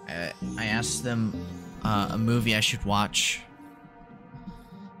 I asked them a movie I should watch,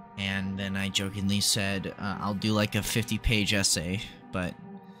 and then I jokingly said I'll do like a 50-page essay, but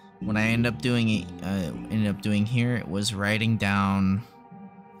what I ended up doing here, it was writing down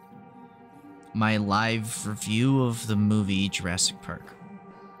my live review of the movie Jurassic Park,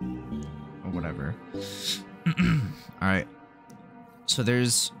 or whatever. All right. So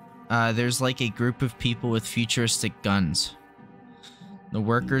there's like a group of people with futuristic guns. The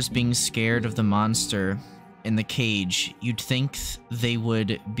workers being scared of the monster in the cage. You'd think they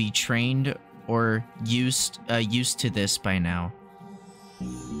would be trained or used to this by now.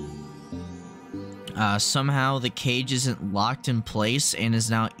 Somehow the cage isn't locked in place and is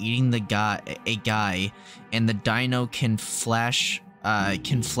now eating a guy, and the dino can flash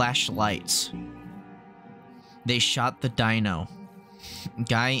lights. They shot the dino.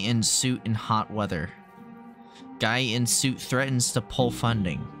 Guy in suit in hot weather. Guy in suit threatens to pull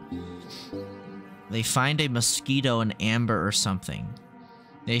funding. They find a mosquito in amber or something.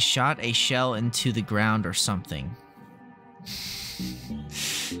 They shot a shell into the ground or something.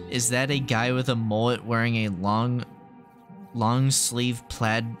 Is that a guy with a mullet wearing a long sleeve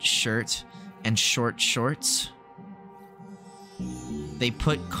plaid shirt and short shorts? They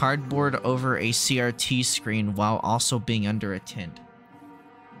put cardboard over a CRT screen while also being under a tent.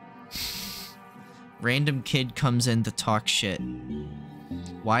 Random kid comes in to talk shit.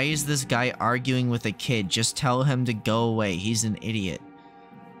 Why is this guy arguing with a kid? Just tell him to go away. He's an idiot.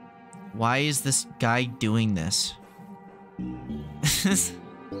 Why is this guy doing this? He's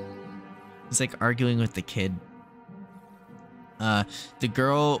like arguing with the kid. The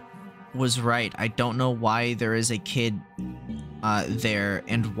girl was right. I don't know why there is a kid there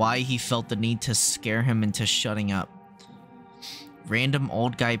and why he felt the need to scare him into shutting up. Random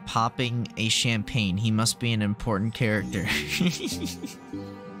old guy popping a champagne. He must be an important character.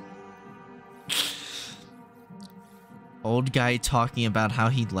 Old guy talking about how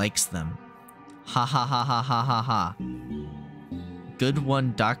he likes them. Ha ha ha ha ha ha ha. Good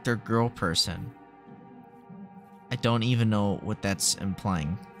one, Dr. Girl person. I don't even know what that's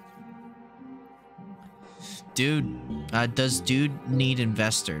implying. Dude, does dude need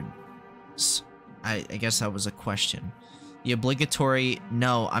investors? I guess that was a question. The obligatory,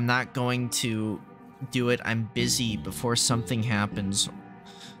 no, I'm not going to do it. I'm busy before something happens.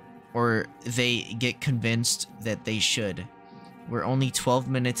 Or they get convinced that they should. We're only 12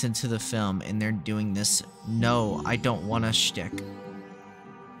 minutes into the film and they're doing this. No, I don't want a shtick.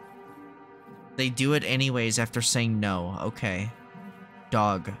 They do it anyways after saying no. Okay.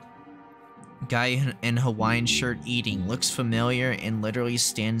 Dog. Guy in Hawaiian shirt eating. Looks familiar and literally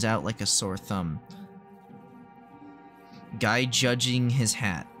stands out like a sore thumb. Guy judging his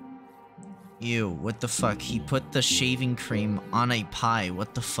hat. Ew, what the fuck? He put the shaving cream on a pie.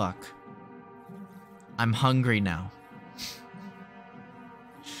 What the fuck? I'm hungry now.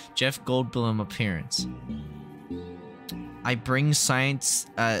 Jeff Goldblum appearance. I bring scientists,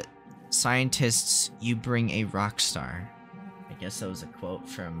 you bring a rock star. I guess that was a quote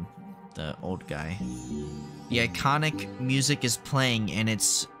from the old guy. The iconic music is playing and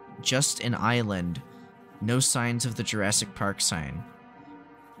it's just an island. No signs of the Jurassic Park sign.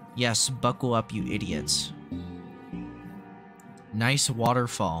 Yes, buckle up, you idiots. Nice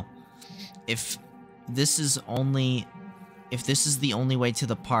waterfall. If this is the only way to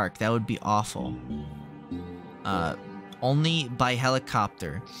the park, that would be awful. Only by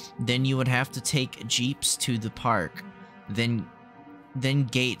helicopter. Then you would have to take jeeps to the park. Then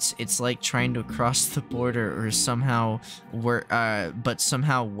gates. It's like trying to cross the border, or somehow but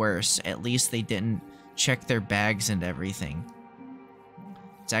somehow worse. At least they didn't check their bags and everything.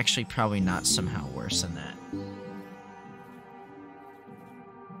 It's actually probably not somehow worse than that.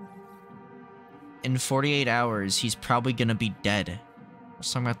 in 48 hours, he's probably gonna be dead.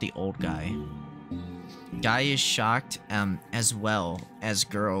 Let's talk about the old guy. Guy is shocked, as well as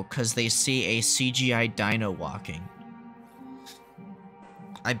girl, because they see a CGI dino walking.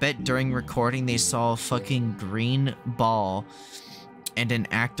 I bet during recording they saw a fucking green ball and an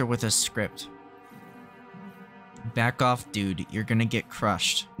actor with a script. Back off, dude. You're gonna get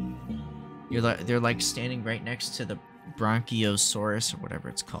crushed. They're like standing right next to the Bronchiosaurus or whatever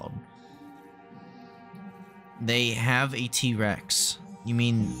it's called. They have a T-Rex. You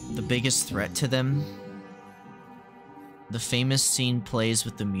mean the biggest threat to them? The famous scene plays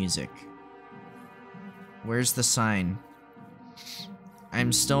with the music. Where's the sign?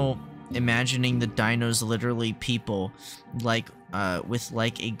 I'm still imagining the dinos literally people, like, with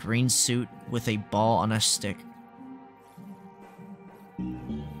like a green suit with a ball on a stick.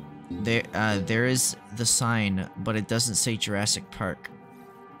 There is the sign, but it doesn't say Jurassic Park.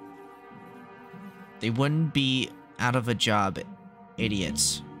 They wouldn't be out of a job,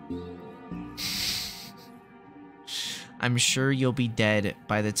 idiots. I'm sure you'll be dead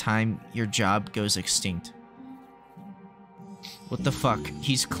by the time your job goes extinct. What the fuck?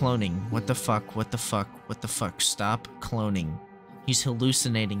 He's cloning. What the fuck? What the fuck? What the fuck? Stop cloning. He's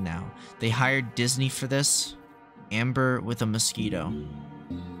hallucinating now. They hired Disney for this? Amber with a mosquito.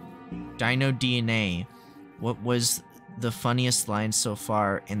 Dino DNA. What was the funniest line so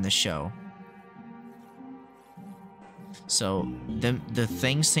far in the show? So, the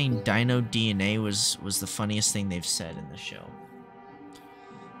thing saying Dino DNA was the funniest thing they've said in the show.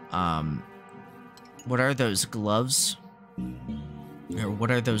 What are those gloves? Or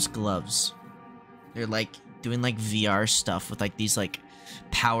what are those gloves? They're like doing like VR stuff with like these like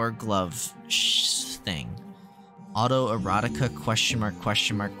power glove thing. Autoerotica question mark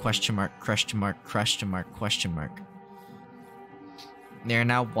question mark question mark question mark question mark question mark. They're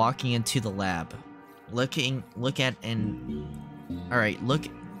now walking into the lab. Look at an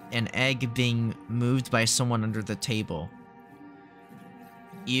egg being moved by someone under the table.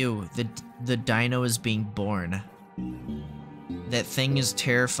 Ew, the dino is being born. That thing is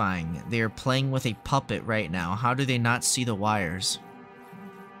terrifying. They are playing with a puppet right now. How do they not see the wires?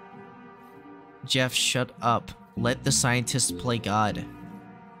 Jeff, shut up. Let the scientists play God.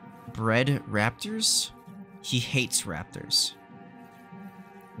 Bred raptors? He hates raptors.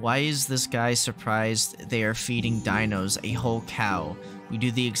 Why is this guy surprised they are feeding dinos a whole cow? We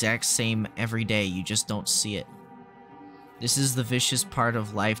do the exact same every day, you just don't see it. This is the vicious part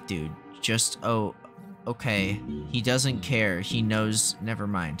of life, dude. Just, oh, okay. He doesn't care, he knows, never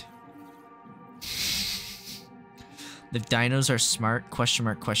mind. The dinos are smart, question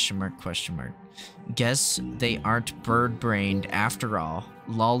mark, question mark, question mark. Guess they aren't bird-brained after all.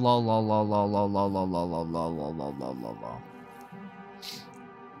 Lol lol lol lol lol lol lol lol lol lol lol lol lol lol lol lol.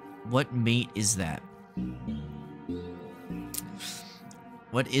 What meat is that?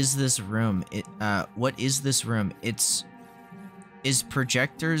 What is this room? What is this room? Is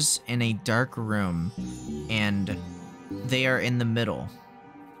projectors in a dark room, and they are in the middle.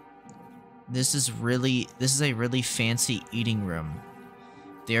 This is a really fancy eating room.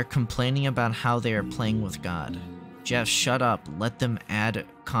 They are complaining about how they are playing with God. Jeff, shut up. Let them add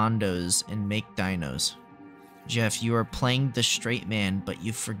condos and make dinos. Jeff, you are playing the straight man, but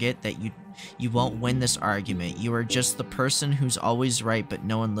you forget that you won't win this argument. You are just the person who's always right, but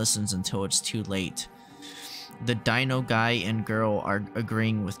no one listens until it's too late. The dino guy and girl are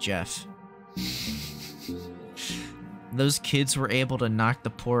agreeing with Jeff. Those kids were able to knock down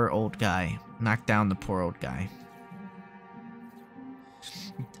the poor old guy.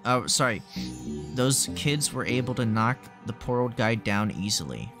 Oh, sorry. Those kids were able to knock the poor old guy down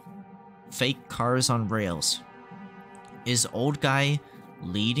easily. Fake cars on rails. Is old guy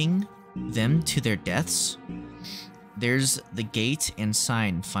leading them to their deaths? There's the gate and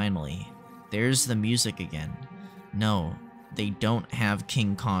sign, finally. There's the music again. No, they don't have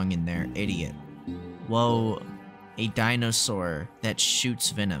King Kong in there, idiot. Whoa, a dinosaur that shoots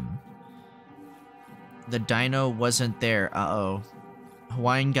venom. The dino wasn't there, uh-oh.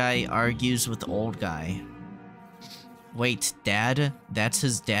 Hawaiian guy argues with old guy. Wait, dad? That's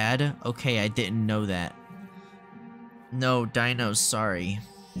his dad? Okay, I didn't know that. No, dinos, sorry.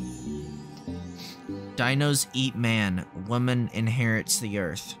 Dinos eat man. Woman inherits the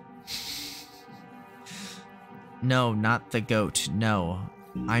earth. No, not the goat. No.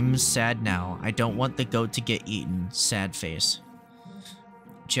 I'm sad now. I don't want the goat to get eaten. Sad face.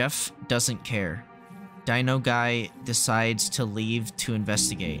 Jeff doesn't care. Dino guy decides to leave to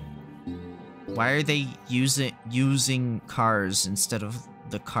investigate. Why are they using cars instead of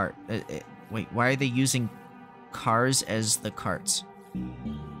the cart? Wait, why are they using cars as the carts?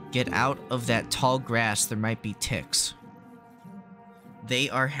 Get out of that tall grass, there might be ticks. They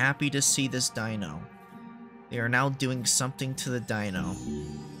are happy to see this dino. They are now doing something to the dino.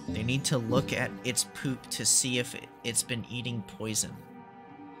 They need to look at its poop to see if it's been eating poison.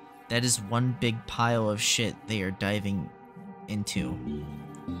 That is one big pile of shit they are diving into.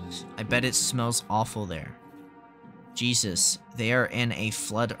 I bet it smells awful there. Jesus, they are in a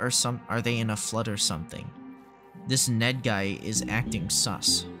flood or are they in a flood or something? This Ned guy is acting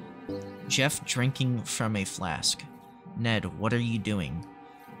sus. Jeff drinking from a flask. Ned, what are you doing?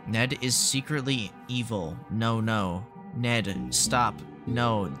 Ned is secretly evil. No, no. Ned, stop.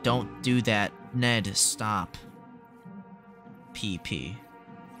 No, don't do that. Ned, stop. PP.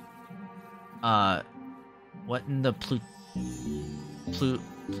 What in the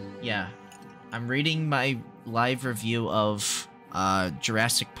yeah. I'm reading my live review of,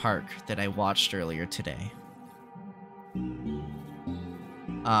 Jurassic Park that I watched earlier today.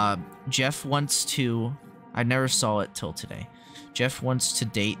 Jeff wants to... I never saw it till today. Jeff wants to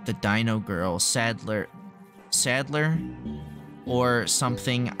date the dino girl, Sadler, or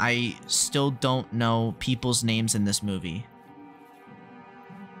something. I still don't know people's names in this movie.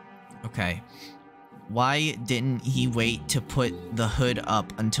 Okay. Why didn't he wait to put the hood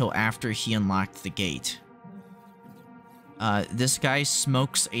up until after he unlocked the gate? This guy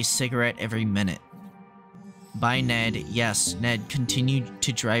smokes a cigarette every minute. Bye, Ned. Yes, Ned, continue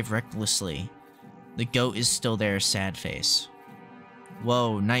to drive recklessly. The goat is still there, sad face.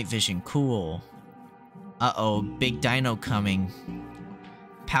 Whoa, night vision, cool. Uh-oh, big dino coming.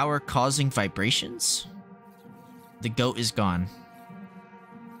 Power causing vibrations? The goat is gone.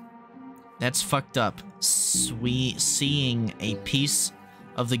 That's fucked up. Seeing a piece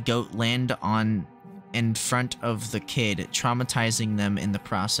of the goat land in front of the kid, traumatizing them in the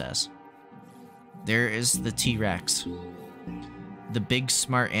process. There is the T-Rex. The big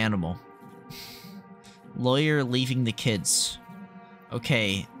smart animal. Lawyer leaving the kids.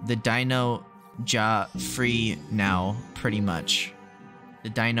 Okay, the dino free now, pretty much. The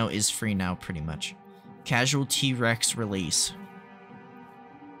dino is free now, pretty much. Casual T-Rex release.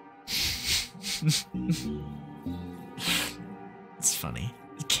 It's funny.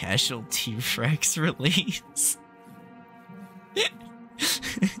 Casual T-Rex release.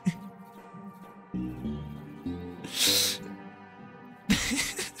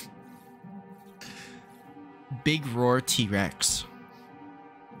 Big roar T-Rex.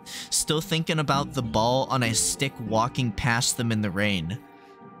 Still thinking about the ball on a stick walking past them in the rain.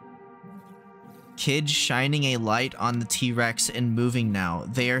 Kid shining a light on the T-Rex and moving now.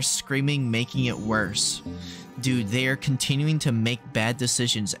 They are screaming, making it worse. Dude, they are continuing to make bad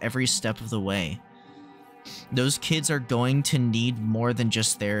decisions every step of the way. Those kids are going to need more than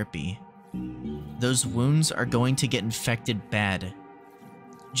just therapy. Those wounds are going to get infected bad.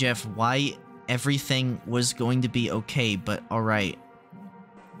 Jeff, why everything was going to be okay, but alright.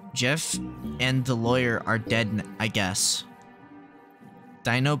 Jeff and the lawyer are dead, I guess.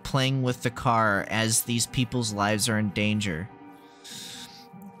 Dino playing with the car as these people's lives are in danger.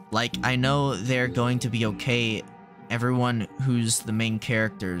 Like, I know they're going to be okay. Everyone who's the main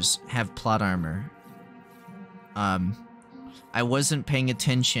characters have plot armor. I wasn't paying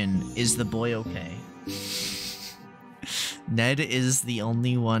attention. Is the boy okay? Ned is the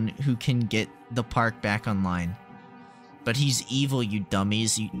only one who can get the park back online. But he's evil, you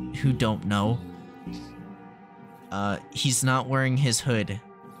dummies who don't know. He's not wearing his hood.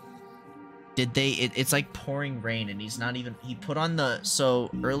 Did they... It's like pouring rain and he's not even... He put on the... So,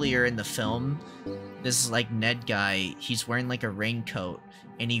 earlier in the film, this is like Ned guy, he's wearing like a raincoat.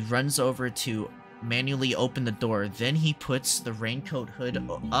 And he runs over to manually open the door. Then he puts the raincoat hood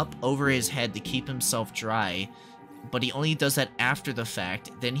up over his head to keep himself dry. But he only does that after the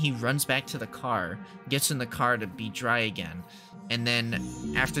fact. Then he runs back to the car, gets in the car to be dry again. And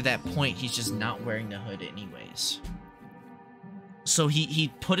then, after that point, he's just not wearing the hood anyways. So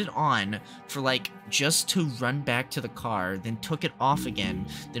he put it on for, like, just to run back to the car, then took it off again.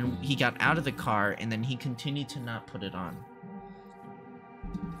 Then he got out of the car, and then he continued to not put it on.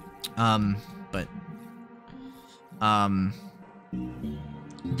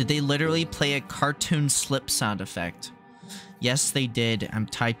 Did they literally play a cartoon slip sound effect? Yes, they did. I'm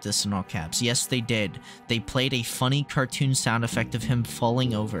typed this in all caps. Yes, they did. They played a funny cartoon sound effect of him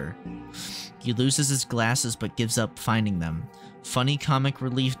falling over. He loses his glasses but gives up finding them. Funny comic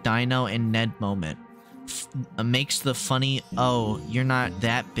relief Dino and Ned moment. Makes the funny, oh, you're not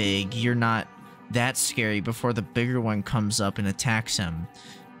that big, you're not that scary before the bigger one comes up and attacks him.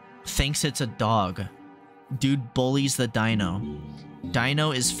 Thinks it's a dog. Dude bullies the dino.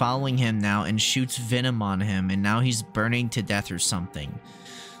 Dino is following him now and shoots venom on him, and now he's burning to death or something.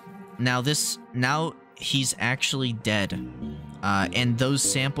 Now he's actually dead. And those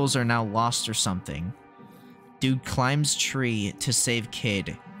samples are now lost or something. Dude climbs tree to save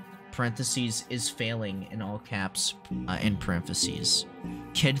kid. Parentheses is failing in all caps in parentheses.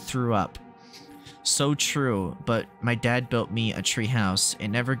 Kid threw up. So true, but my dad built me a tree house. It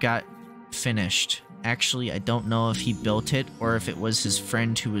never got finished. Actually, I don't know if he built it or if it was his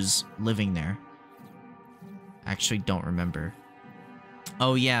friend who was living there. Actually, don't remember.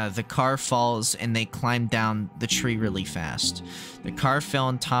 Oh yeah, the car falls and they climb down the tree really fast. The car fell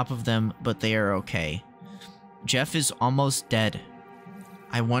on top of them, but they are okay. Jeff is almost dead.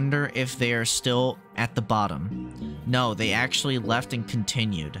 I wonder if they are still at the bottom. No, they actually left and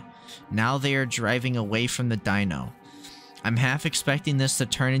continued. Now they are driving away from the dino. I'm half expecting this to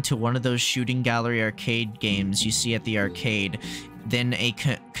turn into one of those shooting gallery arcade games you see at the arcade, then a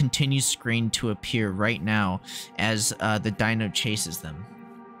continue screen to appear right now as the dino chases them.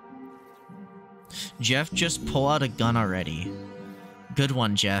 Jeff, just pull out a gun already. Good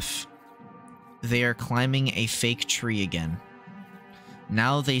one, Jeff. They are climbing a fake tree again.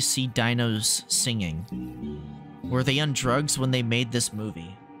 Now they see dinos singing. Were they on drugs when they made this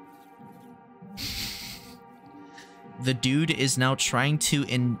movie? The dude is now trying to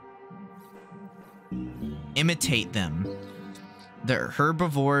imitate them. The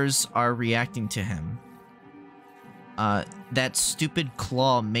herbivores are reacting to him. That stupid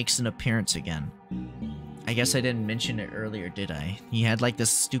claw makes an appearance again. I guess I didn't mention it earlier, did I? He had like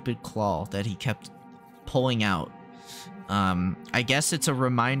this stupid claw that he kept pulling out. I guess it's a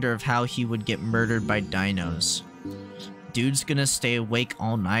reminder of how he would get murdered by dinos. Dude's gonna stay awake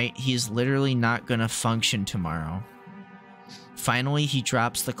all night. He's literally not gonna function tomorrow. Finally, he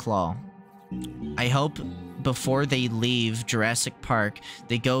drops the claw. I hope before they leave Jurassic Park,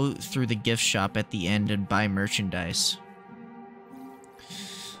 they go through the gift shop at the end and buy merchandise.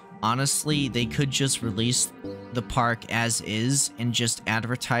 Honestly, they could just release the park as is and just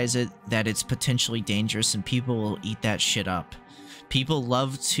advertise it that it's potentially dangerous and people will eat that shit up. People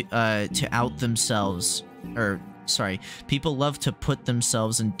love to out themselves, people love to put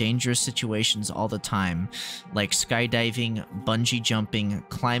themselves in dangerous situations all the time, like skydiving, bungee jumping,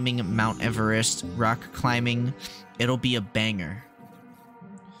 climbing Mount Everest, rock climbing. It'll be a banger.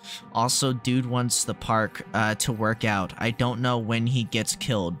 Also, dude wants the park to work out. I don't know when he gets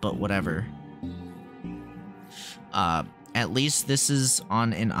killed, but whatever. At least this is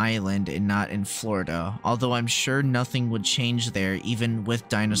on an island and not in Florida, although I'm sure nothing would change there even with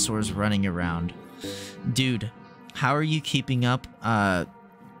dinosaurs running around. Dude, how are you keeping up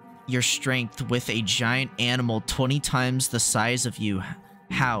your strength with a giant animal 20 times the size of you?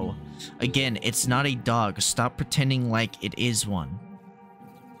 How? Again, it's not a dog. Stop pretending like it is one.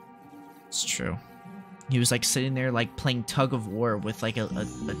 It's true. He was like sitting there like playing tug of war with like a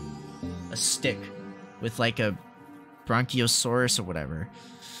stick with like a Bronchiosaurus or whatever.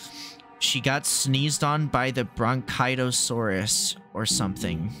 She got sneezed on by the Bronchitosaurus or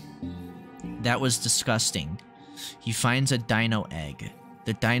something. That was disgusting. He finds a dino egg.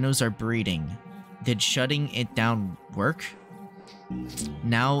 The dinos are breeding. Did shutting it down work?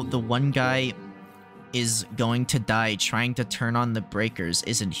 Now the one guy is going to die trying to turn on the breakers,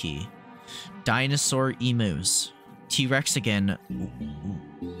 isn't he? Dinosaur emus. T-Rex again,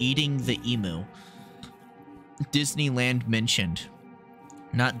 eating the emu. Disneyland mentioned.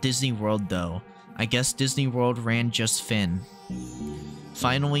 Not Disney World though. I guess Disney World ran just Finn.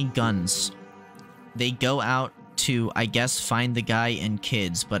 Finally, guns. They go out to, I guess, find the guy and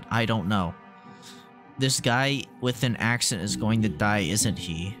kids, but I don't know. This guy with an accent is going to die, isn't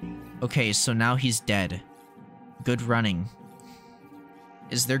he? Okay, so now he's dead. Good running.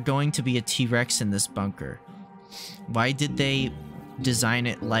 Is there going to be a T-Rex in this bunker? Why did they design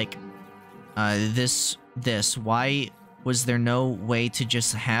it like this? Why was there no way to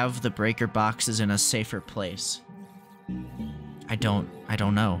just have the breaker boxes in a safer place? I don't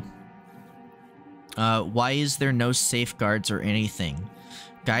know. Why is there no safeguards or anything?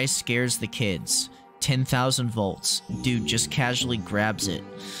 Guy scares the kids. 10,000 volts. Dude just casually grabs it.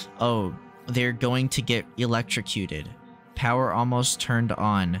 Oh, they're going to get electrocuted. Power almost turned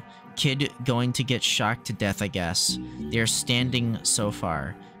on. Kid going to get shocked to death, I guess. They're standing so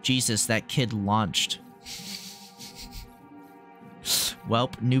far. Jesus, that kid launched.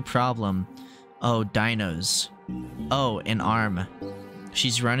 Welp, new problem. Oh, dinos. Oh, an arm.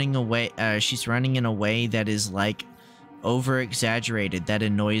 She's running away. She's running in a way that is like over-exaggerated. That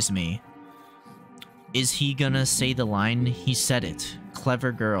annoys me. Is he gonna say the line? He said it.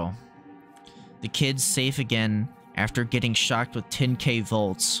 Clever girl. The kid's safe again after getting shocked with 10k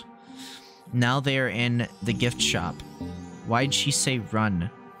volts. Now they are in the gift shop. Why'd she say run?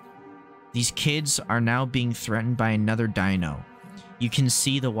 These kids are now being threatened by another dino. You can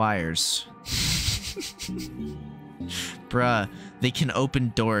see the wires. Bruh, they can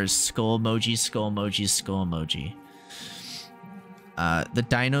open doors. Skull emoji, skull emoji, skull emoji. The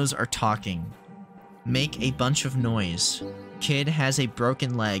dinos are talking. Make a bunch of noise. Kid has a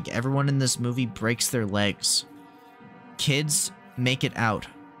broken leg. Everyone in this movie breaks their legs. Kids, make it out.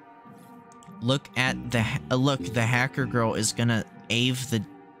 Look at the the hacker girl is gonna ave the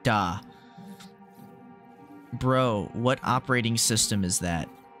da. Bro, what operating system is that?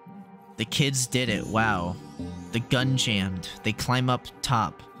 The kids did it. Wow. The gun jammed. They climb up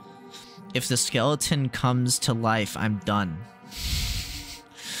top. If the skeleton comes to life, I'm done.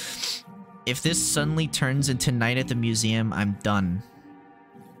 If this suddenly turns into Night at the Museum, I'm done.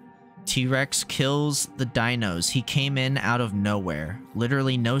 T-Rex kills the dinos. He came in out of nowhere.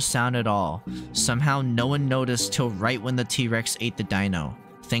 Literally no sound at all. Somehow no one noticed till right when the T-Rex ate the dino.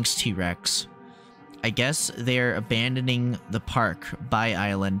 Thanks, T-Rex. I guess they're abandoning the park. Bye,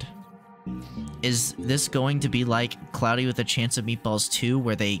 Island. Is this going to be like Cloudy with a Chance of Meatballs 2,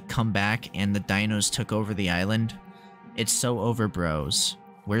 where they come back and the dinos took over the island? It's so over, bros.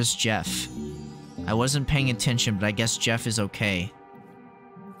 Where's Jeff? I wasn't paying attention, but I guess Jeff is okay.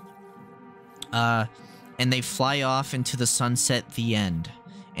 And they fly off into the sunset, the end.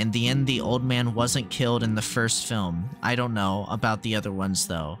 In the end, the old man wasn't killed in the first film. I don't know about the other ones,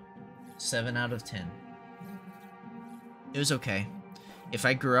 though. 7 out of 10. It was okay. If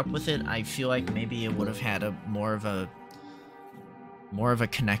I grew up with it, I feel like maybe it would have had a more of a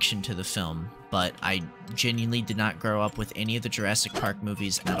connection to the film, but I genuinely did not grow up with any of the Jurassic Park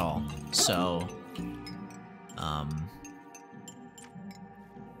movies at all. So,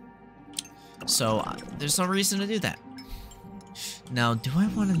 there's no reason to do that. Now, do I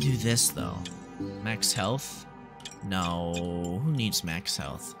want to do this, though? Max health? No, who needs max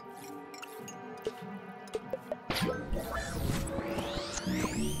health?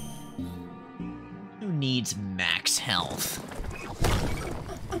 Who needs max health?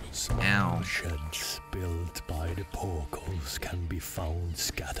 Small sheds built by the porcos can be found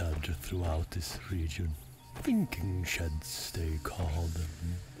scattered throughout this region. Thinking sheds, they call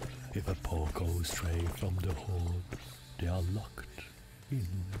them. If a porco stray from the horde, they are locked in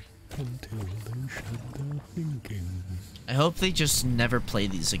until they shed their thinking. I hope they just never play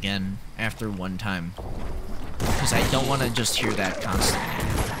these again after one time, because I don't want to just hear that constantly.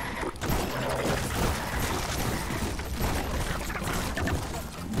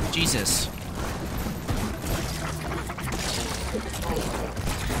 Jesus.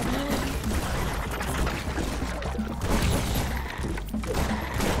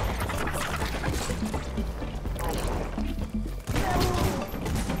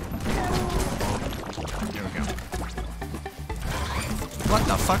 There we go. What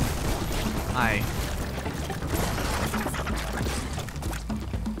the fuck? Hi.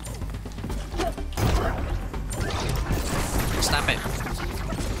 Stop it.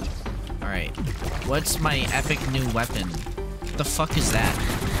 Alright. What's my epic new weapon? What the fuck is that?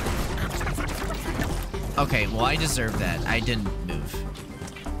 Okay, well I deserve that. I didn't move.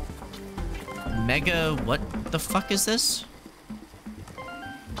 Mega... what the fuck is this?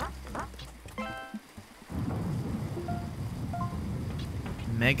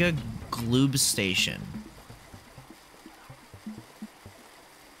 Mega Gloob Station.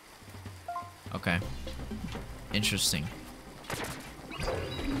 Okay. Interesting.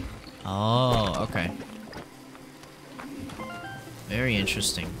 Oh, okay. Very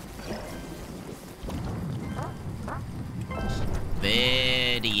interesting.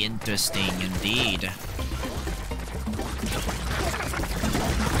 Very interesting indeed.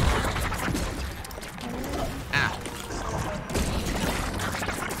 Ah.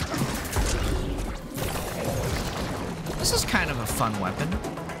 This is kind of a fun weapon.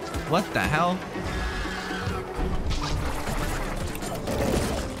 What the hell?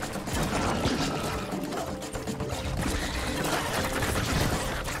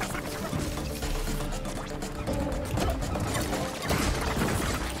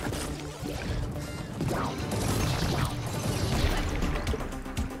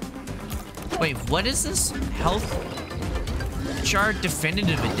 Wait, what is this? Health Jar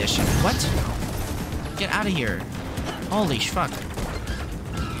Definitive Edition. What? Get out of here. Holy fuck.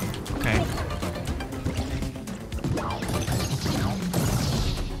 Okay.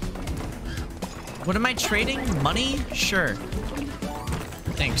 What am I trading? Money? Sure.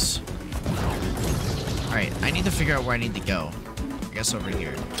 Thanks. Alright, I need to figure out where I need to go. I guess over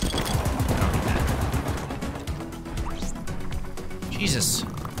here. I don't need that. Jesus.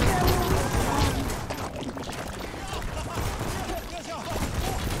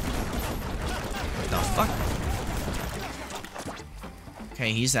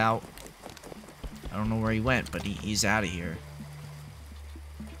 Okay, he's out. I don't know where he went, but he's out of here.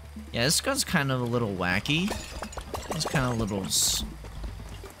 Yeah, this gun's kind of a little wacky. It's kind of a little,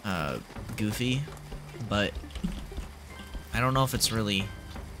 goofy, but I don't know if it's really...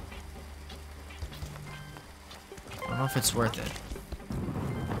 I don't know if it's worth it.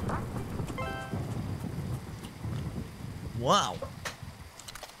 Wow.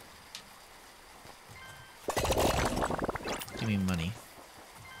 Give me money.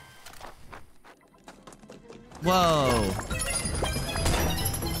 Whoa.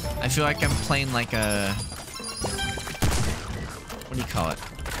 I feel like I'm playing like a... What do you call it?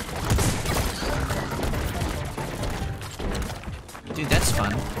 Dude, that's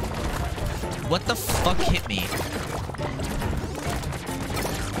fun. What the fuck hit me?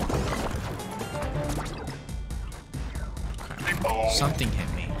 Okay. Something hit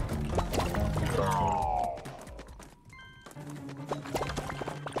me.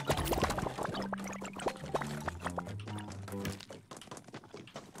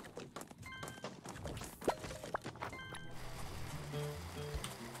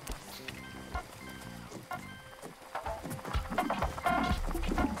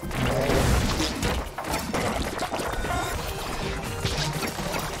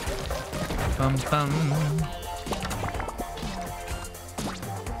 Bum bum.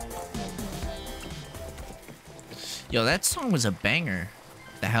 Yo, that song was a banger.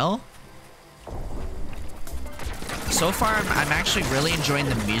 The hell? So far, I'm actually really enjoying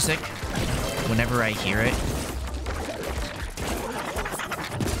the music whenever I hear it.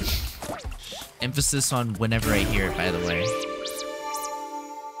 Emphasis on whenever I hear it, by the way.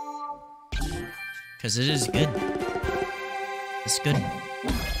 Because it is good. It's good.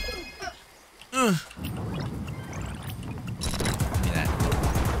 Give me that.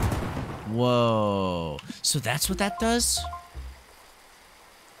 Whoa. So that's what that does?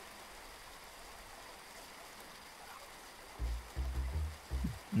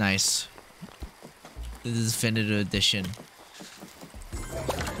 Nice. The definitive edition.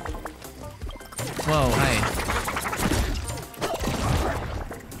 Whoa, hi.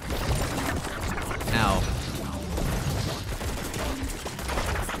 Ow.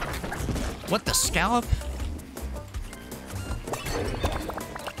 What the scallop?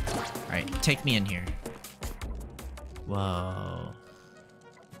 Alright, take me in here. Whoa.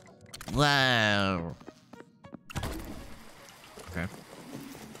 Wow. Okay.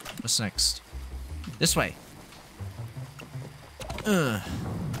 What's next? This way. Ugh.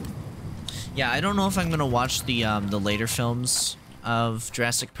 Yeah, I don't know if I'm gonna watch the later films of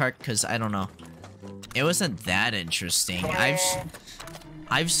Jurassic Park, because I don't know. It wasn't that interesting.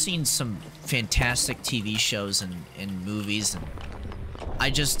 I've seen some fantastic TV shows and movies, and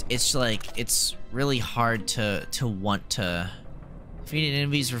it's like, it's really hard to want to... Defeated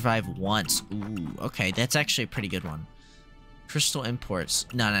enemies revive once. Ooh, okay, that's actually a pretty good one. Crystal imports.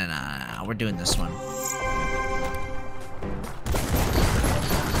 No, we're doing this one.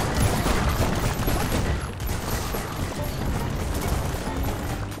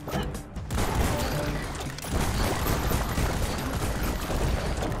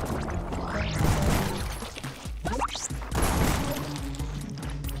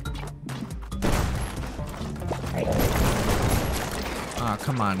 Oh,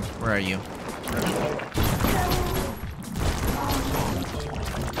 come on. Where are you?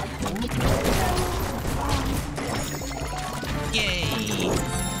 Yay!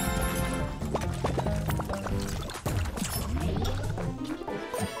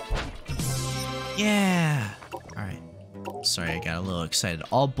 Yeah! Alright. Sorry, I got a little excited.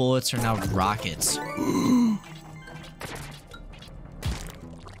 All bullets are now rockets.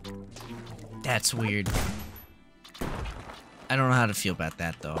 That's weird. I don't know how to feel about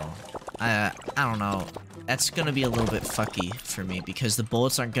that, though. I don't know. That's gonna be a little bit fucky for me, because the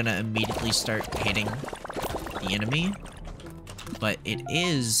bullets aren't gonna immediately start hitting the enemy. But it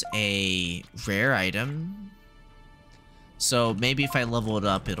is a rare item. So maybe if I level it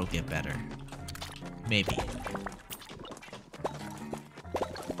up, it'll get better. Maybe.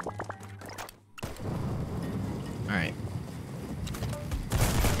 Alright.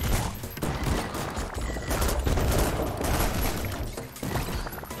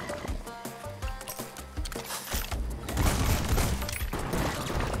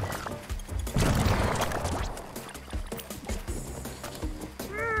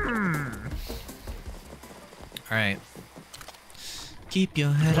 Alright. Keep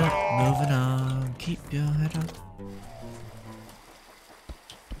your head up, moving on. Keep your head up.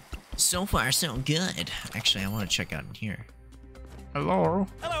 So far, so good. Actually, I want to check out in here. Hello?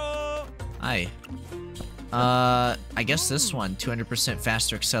 Hello! Hi. I guess this one, 200%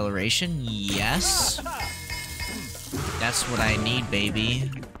 faster acceleration. Yes. That's what I need,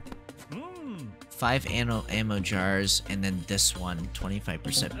 baby. 5 ammo jars, and then this one,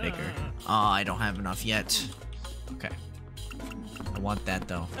 25% bigger. Oh, I don't have enough yet. Okay. I want that,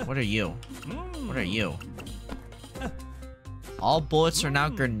 though. What are you? What are you? All bullets are now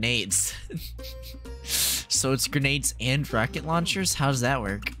grenades. So it's grenades and rocket launchers? How does that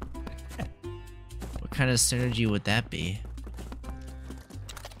work? What kind of synergy would that be?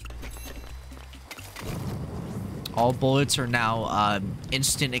 All bullets are now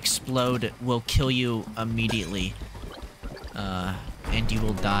instant explode, will kill you immediately. And you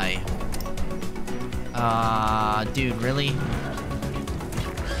will die. Dude, really?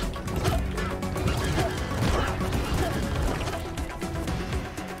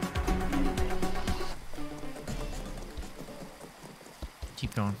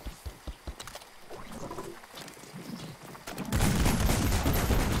 Keep going.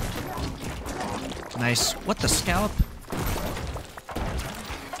 Nice. What the scallop?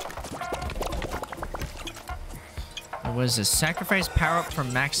 What is this? Sacrifice power up for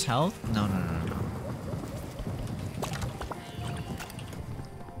max health? No.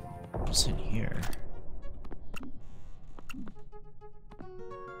 What's in here?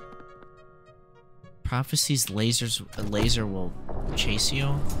 Prophecy's laser will chase you?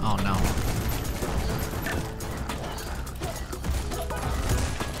 Oh no.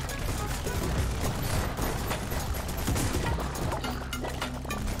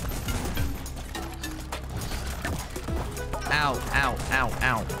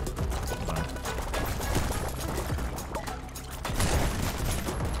 Ow.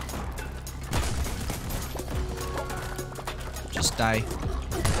 Just die.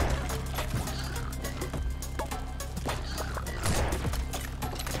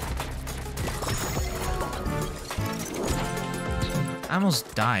 I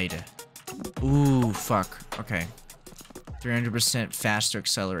almost died. Ooh, fuck. Okay. 300% faster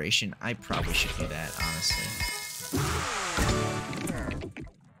acceleration. I probably should do that, honestly.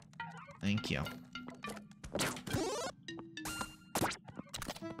 Thank you.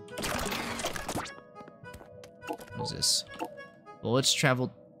 What is this? Bullets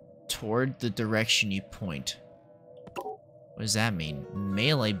travel toward the direction you point. What does that mean?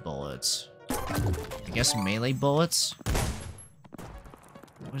 Melee bullets. I guess melee bullets?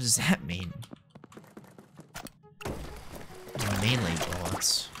 What does that mean? Melee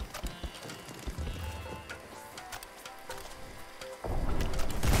bullets.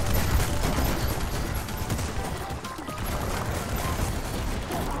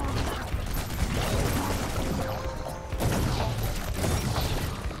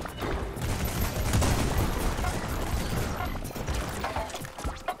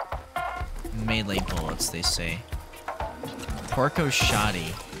 Melee bullets, they say. Porco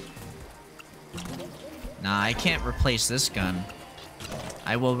Shoddy. Nah, I can't replace this gun.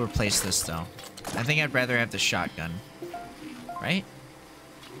 I will replace this, though. I think I'd rather have the shotgun. Right?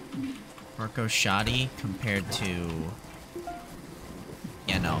 Porco Shoddy compared to...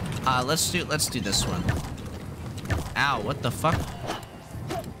 Yeah, no. Let's do this one. Ow, what the fuck?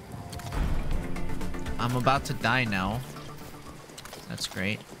 I'm about to die now. That's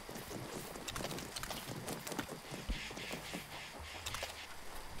great.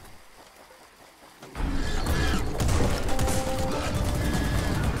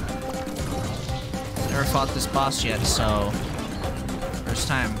 Never fought this boss yet, so first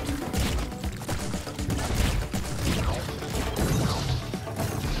time.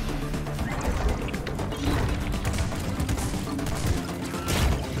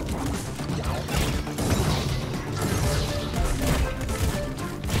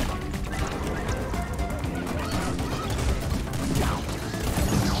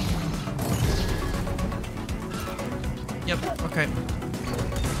 Yep, okay.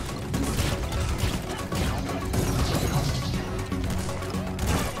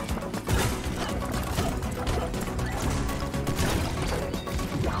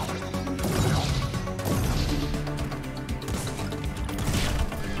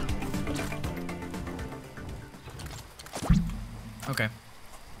 Okay.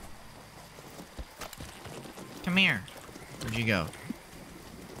 Come here. Where'd you go?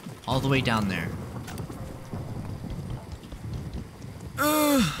 All the way down there.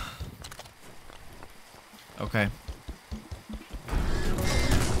 Okay.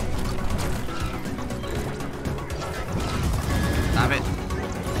 Stop it.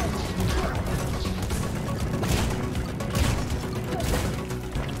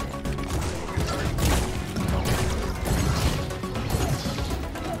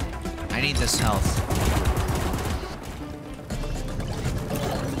 I need this health.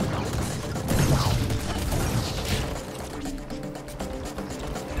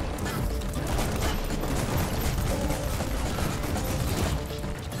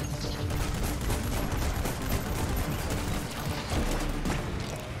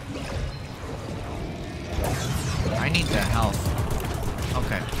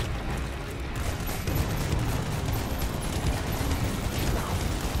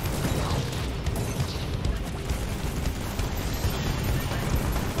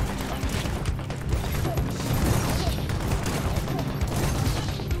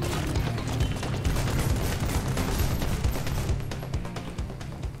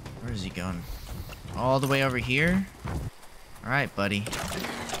 going? All the way over here? Alright, buddy.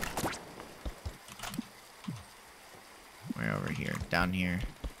 We're over here. Down here.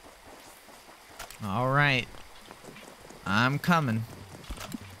 Alright. I'm coming.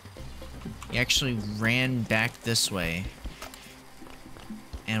 He actually ran back this way.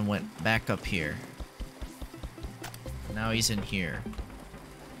 And went back up here. Now he's in here.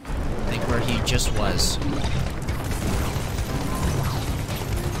 I think where he just was.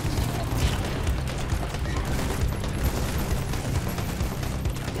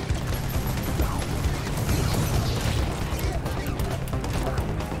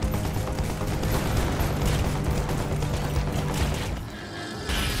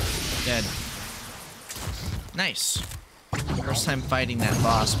 Dead. Nice. First time fighting that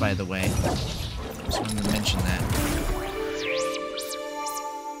boss, by the way. Just wanted to mention that.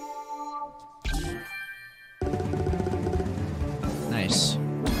 Nice.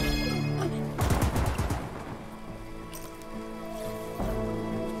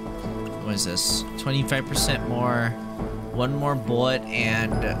 What is this? 25% more, one more bullet,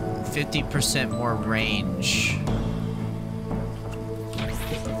 and 50% more range.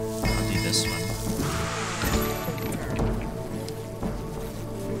 I'll do this one.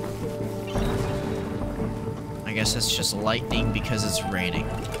 I guess it's just lightning because it's raining.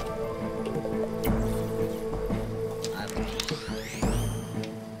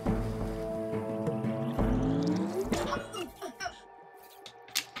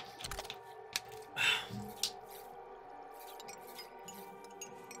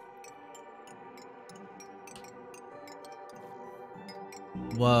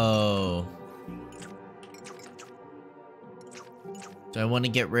 Whoa. Do I want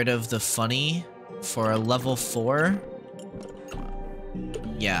to get rid of the funny for a level 4?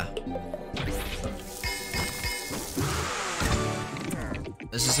 Yeah.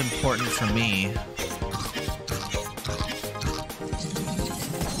 This is important for me.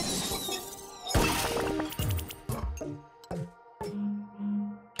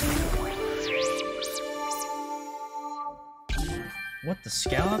 What, the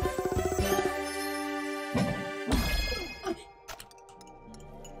scallop?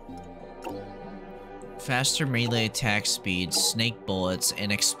 Faster melee attack speed, snake bullets,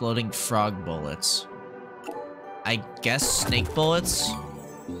 and exploding frog bullets. I guess snake bullets?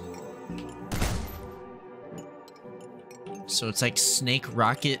 So it's like snake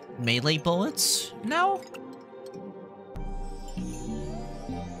rocket melee bullets? No?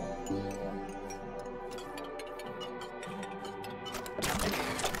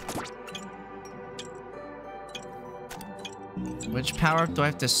 Which power up do I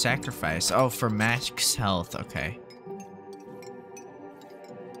have to sacrifice? Oh, for max health. Okay.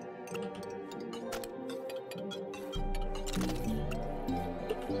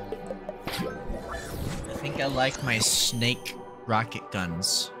 I think I like my snake rocket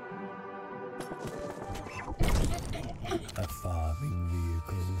guns. A farming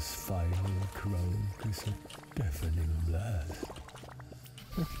vehicle's final croak is a deafening blast.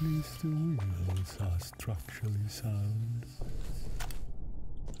 At least the wheels are structurally sound.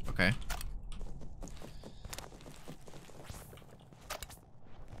 Okay.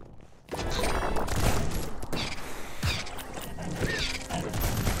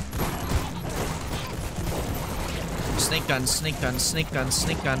 Snake gun, snake gun, snake gun,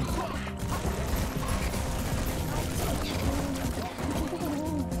 snake gun.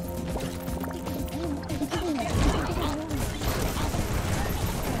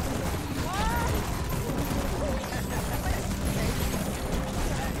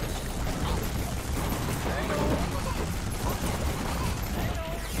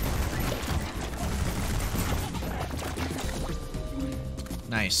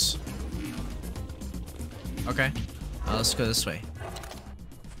 Nice. Okay. Let's go this way.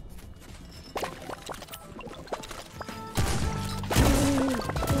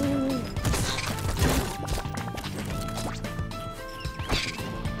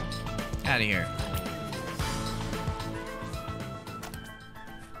 Out of here.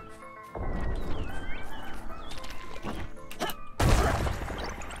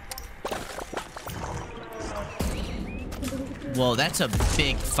 Whoa, that's a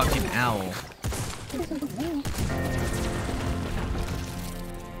big fucking owl.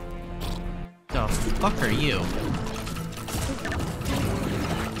 The fuck are you?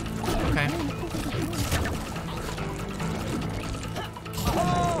 Okay.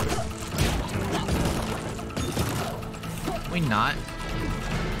 We not.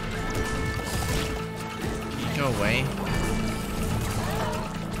 Go away.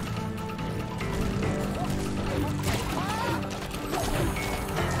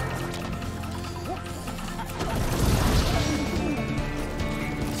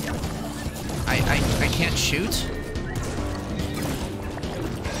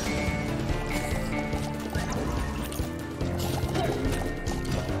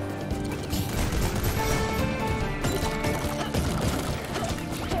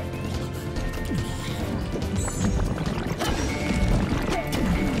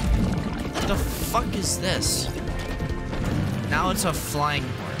 fuck is this? Now it's a flying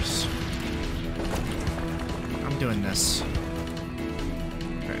horse. I'm doing this.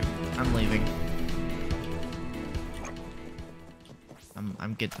 Okay, I'm leaving.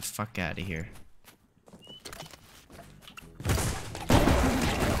 I'm getting the fuck out of here.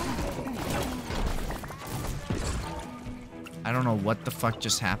 I don't know what the fuck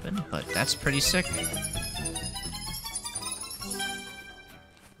just happened, but that's pretty sick.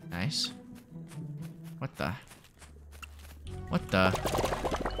 Nice. What the? What the?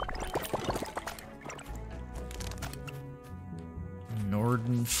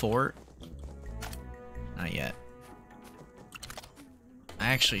 Norden Fort? Not yet. I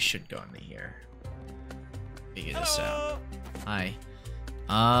actually should go into here. Figure this out. Hi.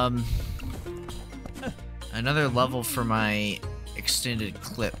 Another level for my extended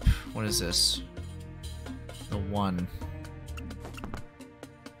clip. What is this? The one.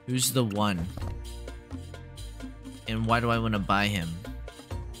 Who's the one? And why do I want to buy him?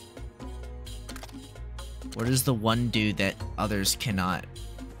 What does the one do that others cannot?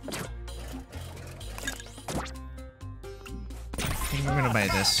 I think I'm gonna buy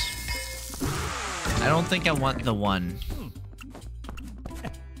this. I don't think I want the one.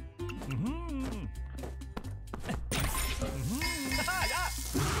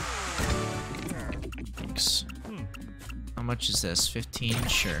 Thanks. How much is this? 15?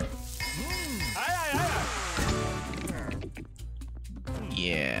 Sure.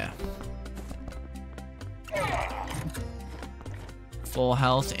 Yeah. Full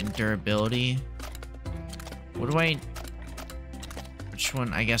health and durability. What do I... Which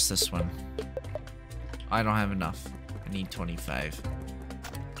one? I guess this one. I don't have enough. I need 25.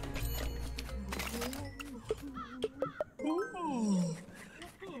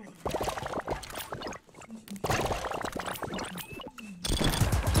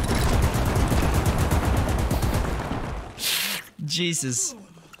 Jesus.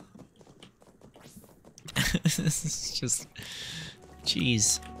 This is just...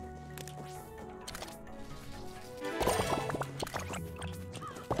 Jeez.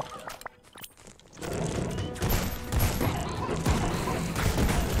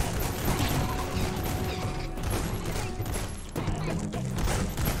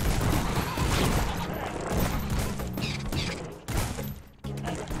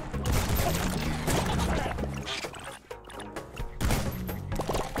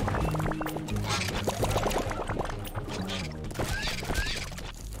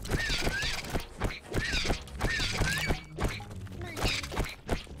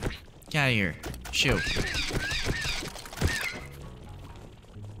 Get out of here. Shoot.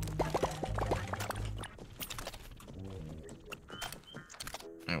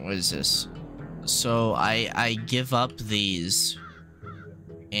 Alright, what is this? So I give up these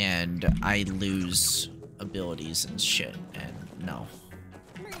and I lose abilities and shit, and no.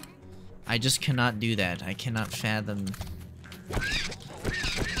 I just cannot do that. I cannot fathom.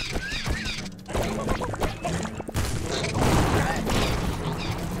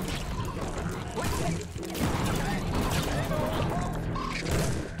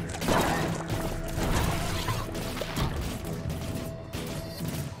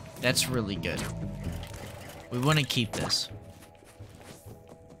 That's really good. We want to keep this.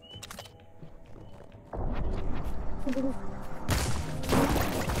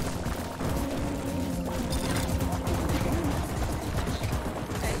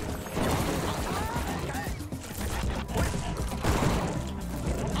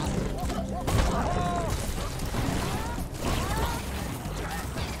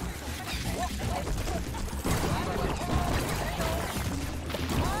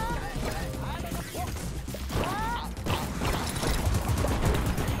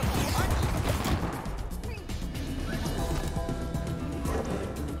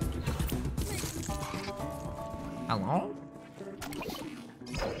 Hello?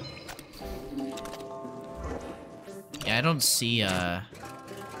 Yeah, I don't see, yeah.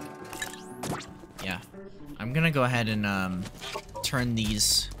 I'm gonna go ahead and, turn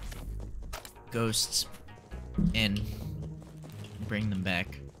these ghosts in. Bring them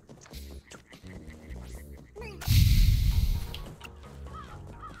back.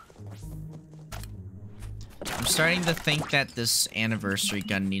 I'm starting to think that this anniversary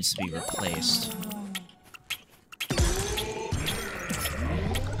gun needs to be replaced.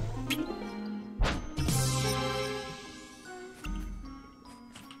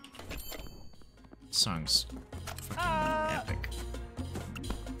 Song's fucking epic.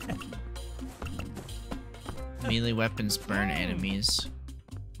 Melee weapons burn enemies.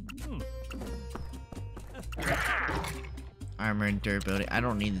 Armor and durability. I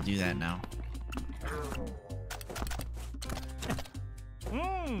don't need to do that now.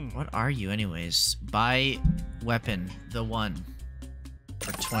 What are you anyways? Buy weapon, the one.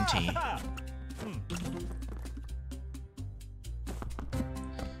 For 20.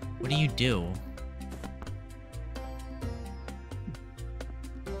 What do you do?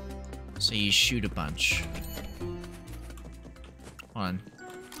 So you shoot a bunch. Hold on.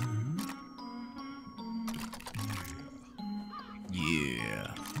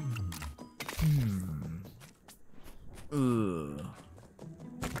 Yeah. Ooh.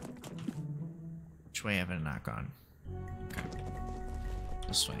 Which way have I not gone? Okay.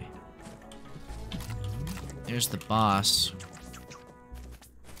 This way. There's the boss.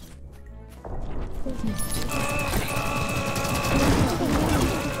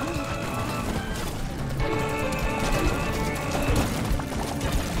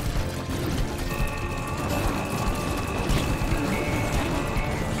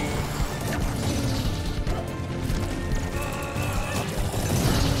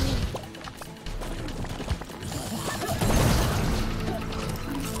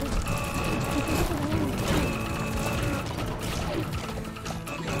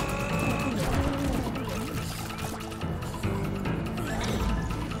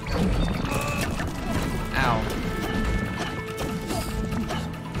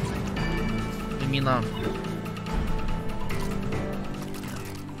 Me alone.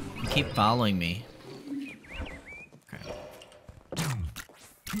 You keep following me. Okay.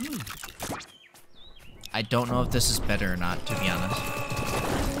 I don't know if this is better or not, to be honest.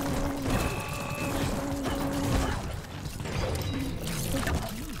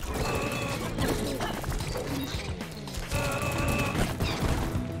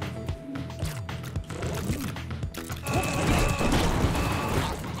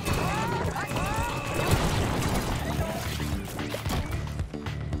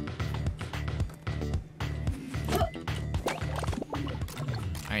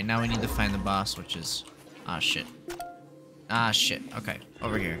 Alright, now we need to find the boss, which is... Ah, shit. Ah, shit. Okay,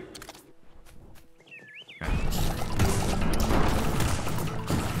 over here. Okay.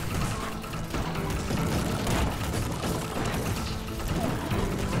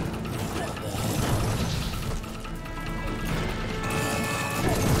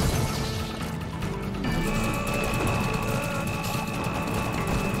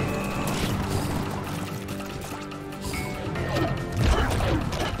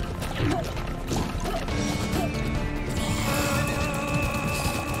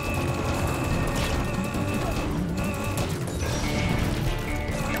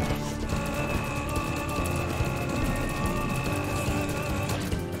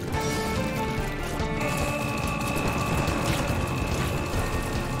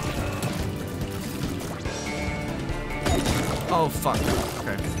 Oh, fuck.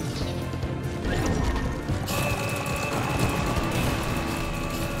 Okay.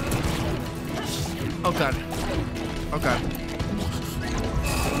 Oh, God. Oh, God.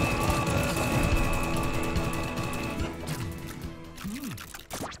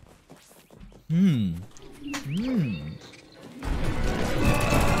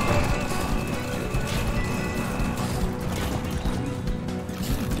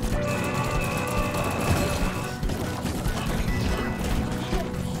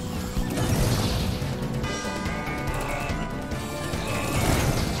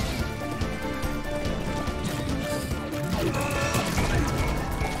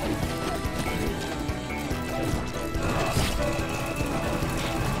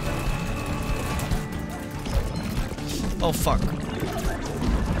 Oh, fuck.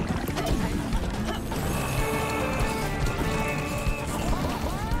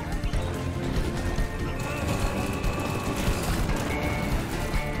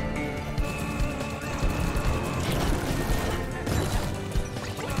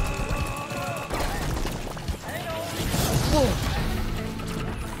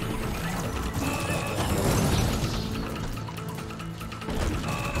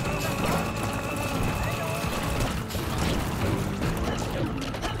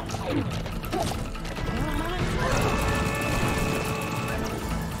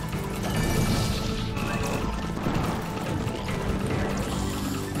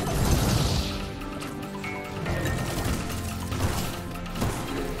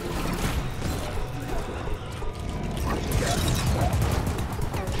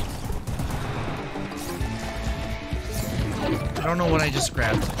 I don't know what I just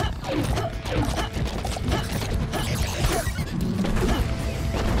grabbed.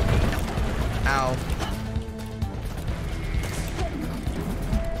 Ow.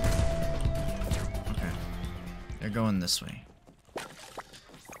 Okay. They're going this way.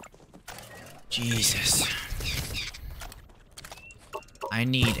 Jesus. I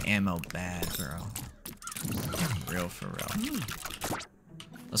need ammo bad, bro. Real for real.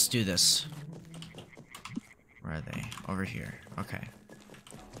 Let's do this. Where are they? Over here. Okay.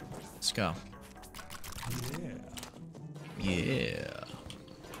 Let's go. Yeah.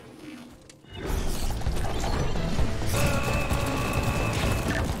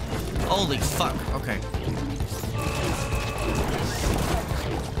 Holy fuck. Okay.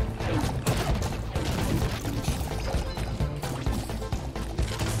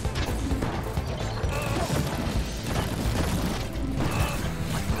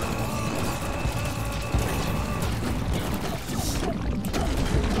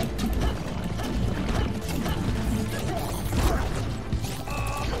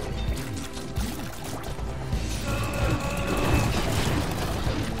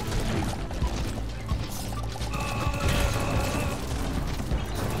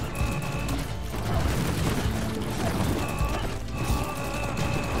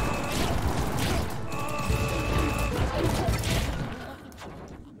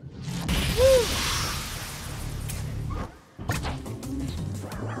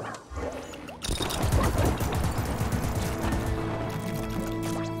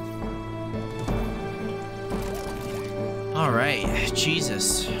 Alright,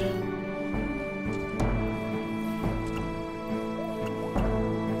 Jesus.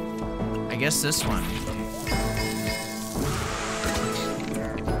 I guess this one.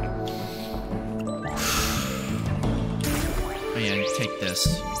 Oh yeah, take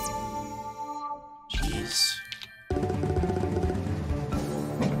this. Jeez.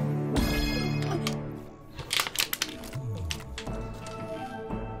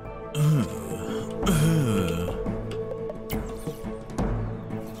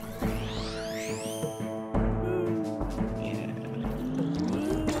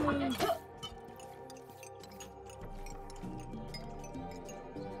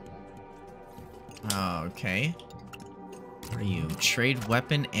 Okay. What are you? Trade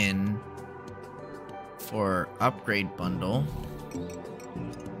weapon in for upgrade bundle.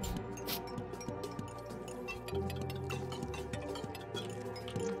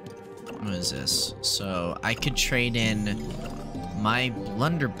 What is this? So I could trade in my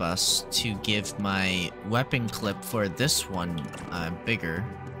blunderbuss to give my weapon clip for this one bigger.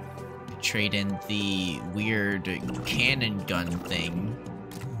 Trade in the weird cannon gun thing.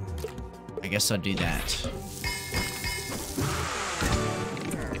 I guess I'll do that.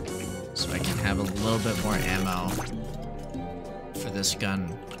 So I can have a little bit more ammo for this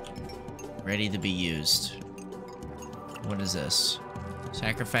gun ready to be used. What is this?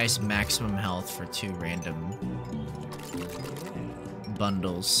 Sacrifice maximum health for 2 random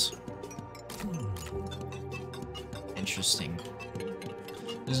bundles. Interesting.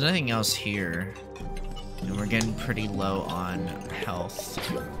 There's nothing else here. And we're getting pretty low on health.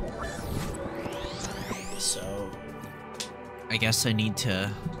 So, I guess I need to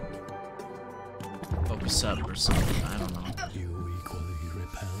focus up or something, I don't know. You equally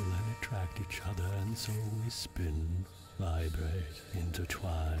repel and attract each other, and so we spin, vibrate,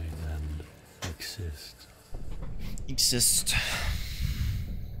 intertwine, and exist. Exist.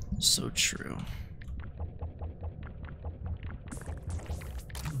 So true.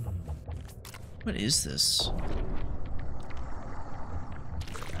 What is this?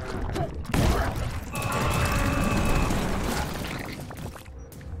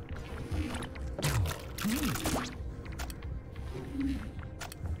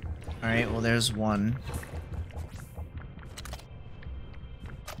 Alright, well there's one.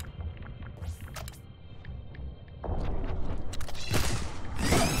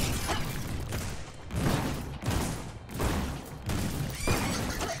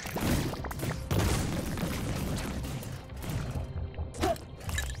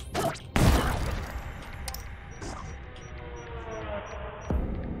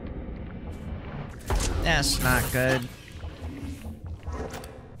 That's not good.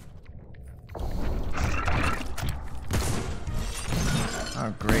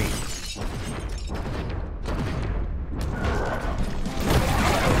 Oh, great.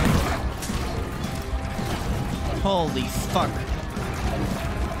 Holy fuck.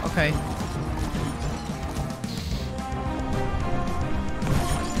 Okay.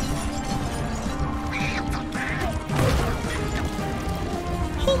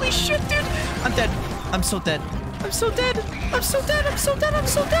 Holy shit, dude! I'm dead. I'm so dead. I'm so dead. I'm so dead. I'm so dead. I'm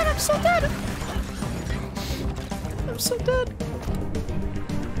so dead. I'm so dead. I'm so dead.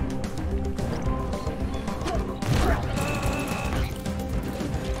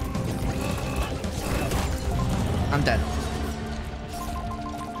 I'm dead.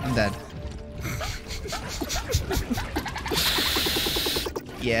 I'm dead.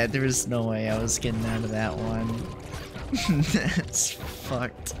 Yeah, there was no way I was getting out of that one. That's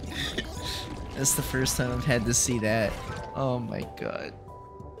fucked. That's the first time I've had to see that. Oh my god.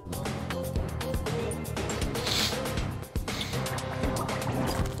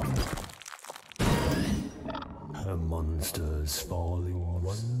 The monsters falling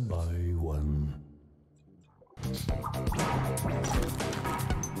one by one.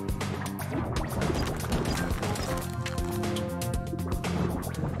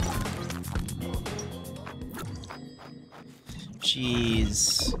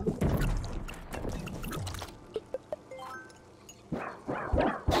 Jeez.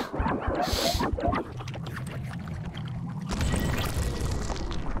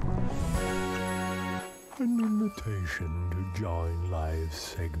 An invitation to join live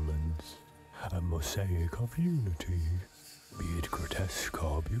segments. A mosaic of unity, be it grotesque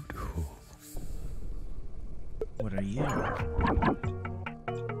or beautiful. What are you?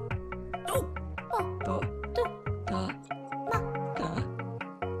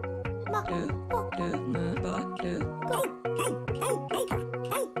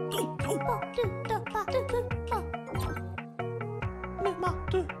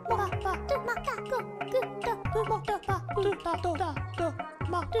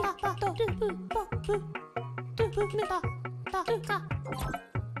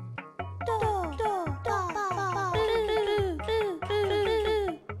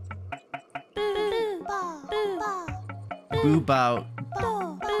 Booba.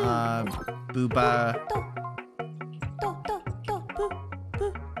 Booba.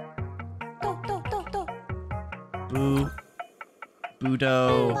 Boo.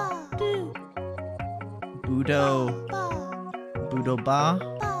 Budo. Budo. Budo ba.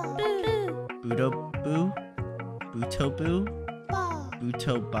 Budo boo. Buto boo.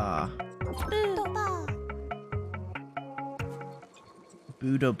 Buto ba.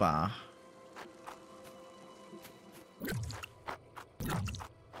 Budo ba.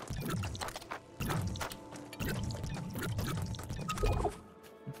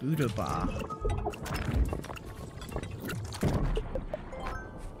 Budo ba.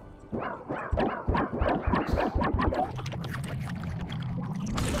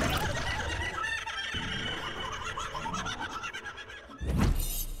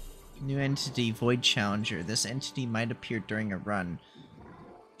 New entity, Void Challenger. This entity might appear during a run.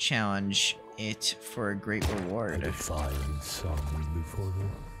 Challenge it for a great reward. Find some before the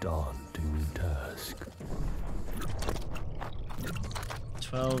daunting task.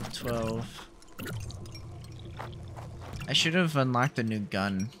 12, 12. I should have unlocked a new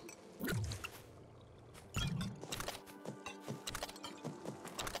gun.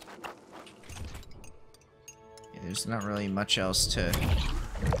 Yeah, there's not really much else to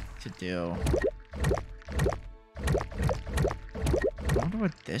do. I wonder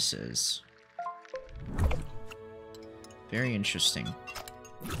what this is. Very interesting.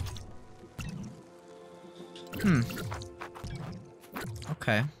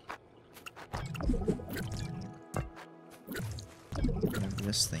 Okay. Whatever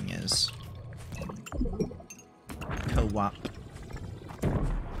this thing is. Co-op.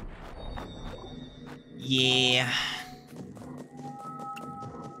 Yeah.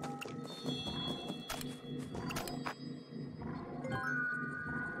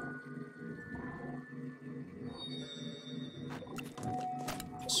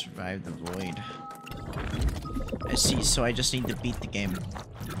 Survive the void. I see, so I just need to beat the game,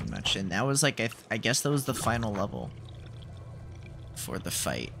 pretty much. And that was like, I guess that was the final level for the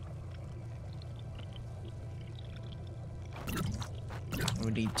fight. I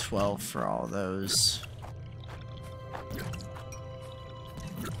would need 12 for all those.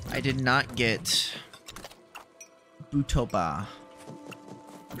 I did not get Butoba.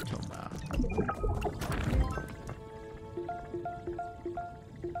 Butoba.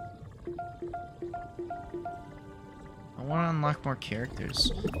 I want to unlock more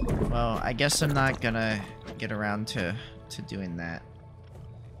characters. Well, I guess I'm not gonna get around to doing that.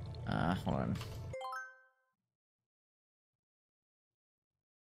 Hold on.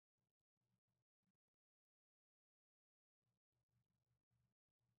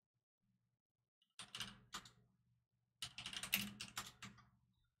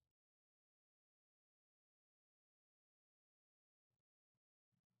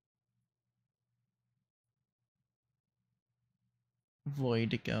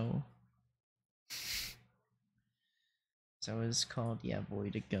 Voidigo. Is that what it's called? Yeah,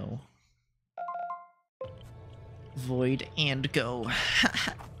 Voidigo. Void and go.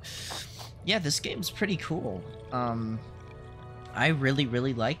 Yeah, this game's pretty cool. I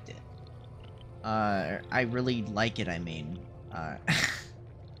really liked it. I really like it, I mean.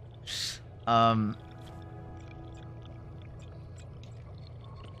 Um...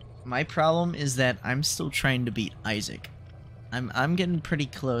 My problem is that I'm still trying to beat Isaac. I'm getting pretty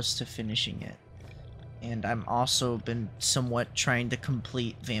close to finishing it. And I'm also been somewhat trying to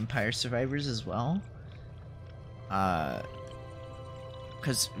complete Vampire Survivors as well.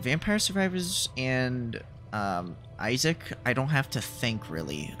 Because Vampire Survivors and Isaac, I don't have to think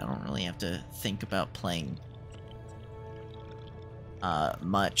really. I don't really have to think about playing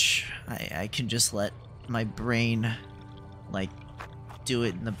much. I can just let my brain like do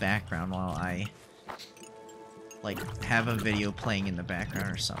it in the background while I like have a video playing in the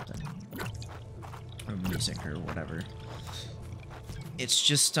background or something, or music or whatever. It's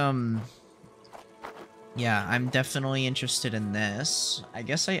just yeah, I'm definitely interested in this. I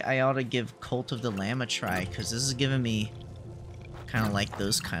guess I ought to give Cult of the Lamb a try, because this is giving me kind of like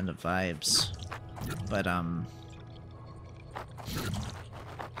those kind of vibes. But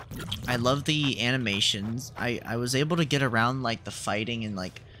I love the animations. I was able to get around like the fighting and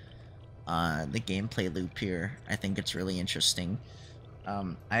like the gameplay loop here. I think it's really interesting.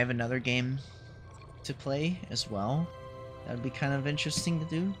 I have another game to play as well. That would be kind of interesting to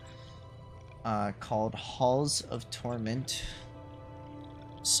do. Called Halls of Torment.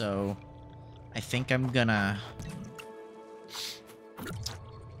 So I think I'm gonna...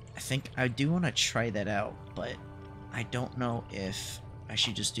 I think I do want to try that out, but I don't know if I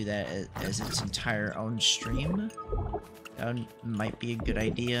should just do that as its entire own stream. That might be a good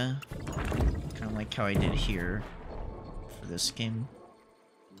idea. Kind of like how I did here for this game.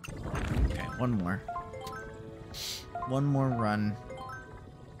 Okay, one more. One more run.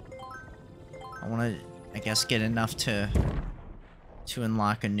 I want to, I guess, get enough to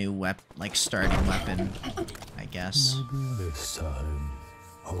unlock a new like starting weapon, I guess. Maybe this time,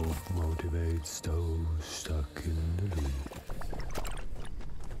 hope motivates those stuck in the loop.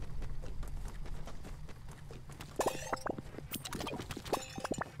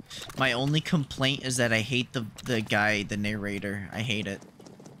 My only complaint is that I hate the guy, the narrator. I hate it.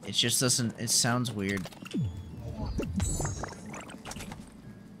 It just doesn't, it sounds weird.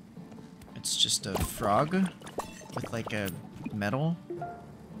 It's just a frog with like a medal.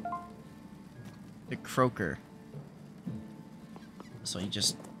 The croaker. So he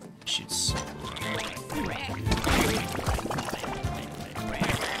just shoots.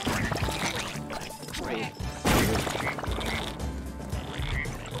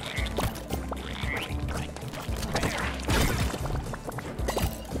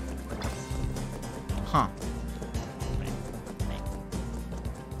 Huh.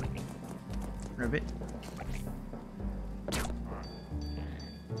 Ribbit.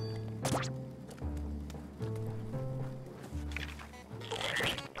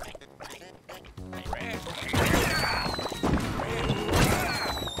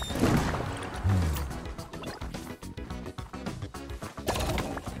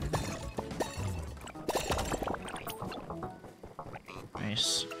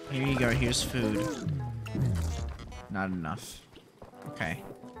 Nice. Here you go, here's food. Not enough. Okay.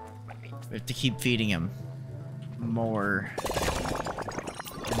 We have to keep feeding him. More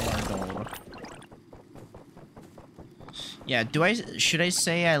gold. Yeah, should I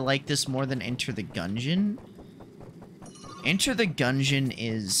say I like this more than Enter the Gungeon? Enter the Gungeon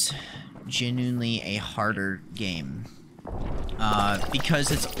is genuinely a harder game.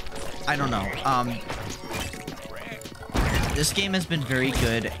 Because it's, I don't know, this game has been very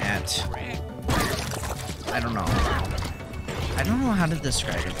good at, I don't know how to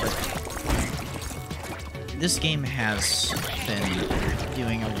describe it, but this game has been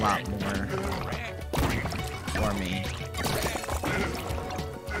doing a lot more for me.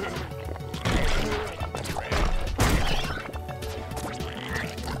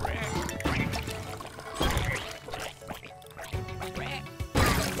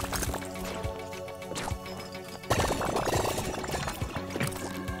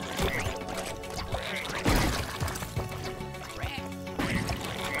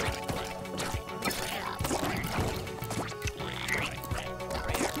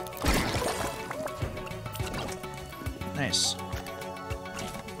 Nice.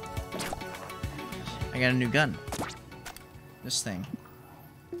 I got a new gun. This thing.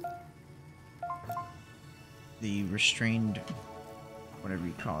 The restrained, whatever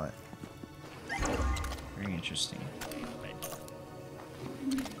you call it. Very interesting.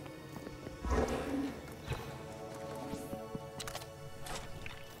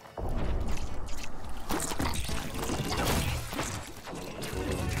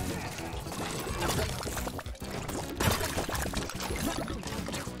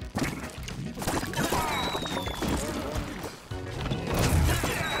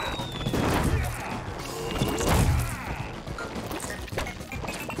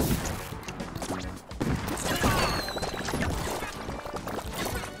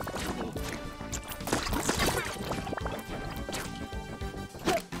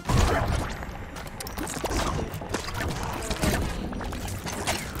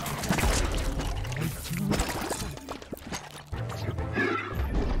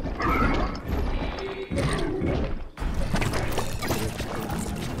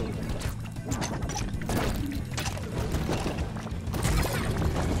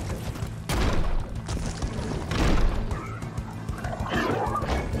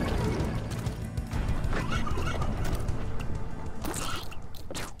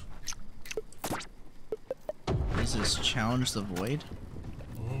 challenge the void?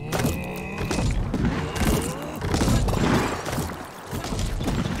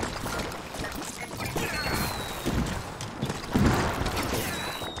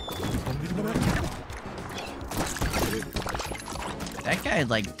 That guy,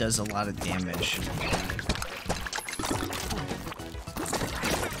 like, does a lot of damage.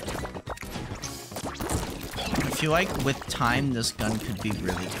 I feel like with time, this gun could be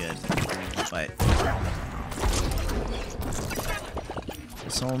really good, but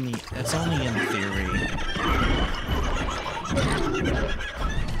it's only in theory.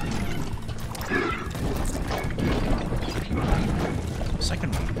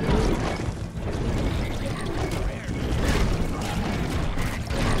 Second one.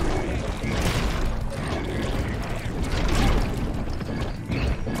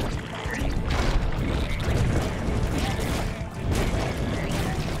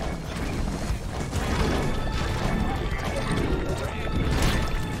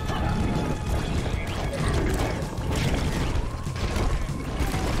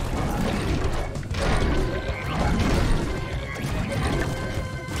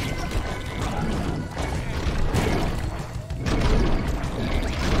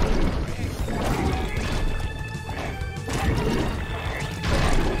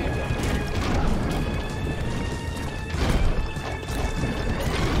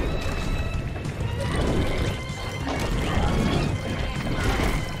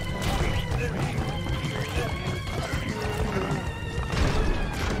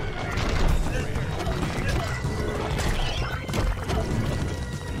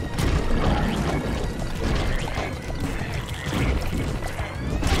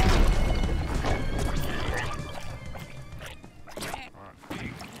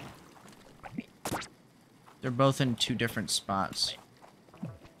 They're both in two different spots.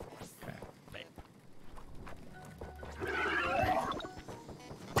 Okay.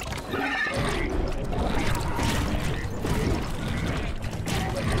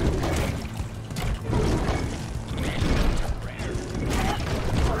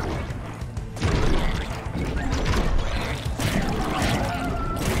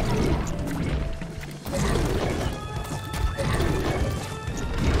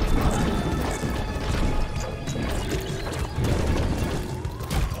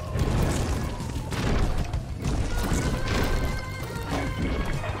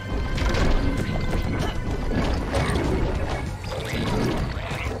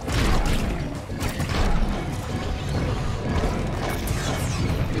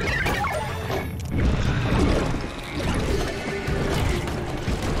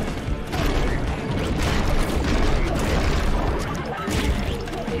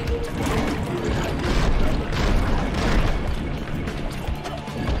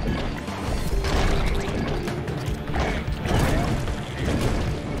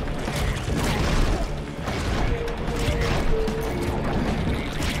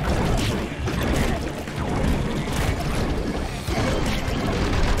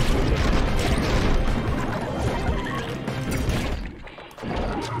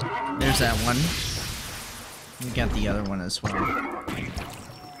 There's that one. We got the other one as well.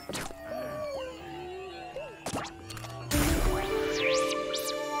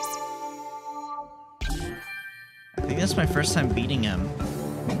 I think that's my first time beating him.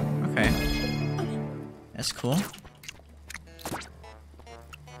 Okay. That's cool.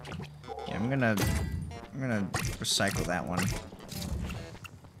 Yeah, I'm gonna recycle that one.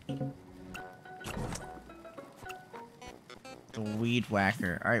 The weed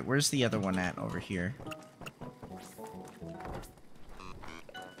whacker. Alright, where's the other one at over here?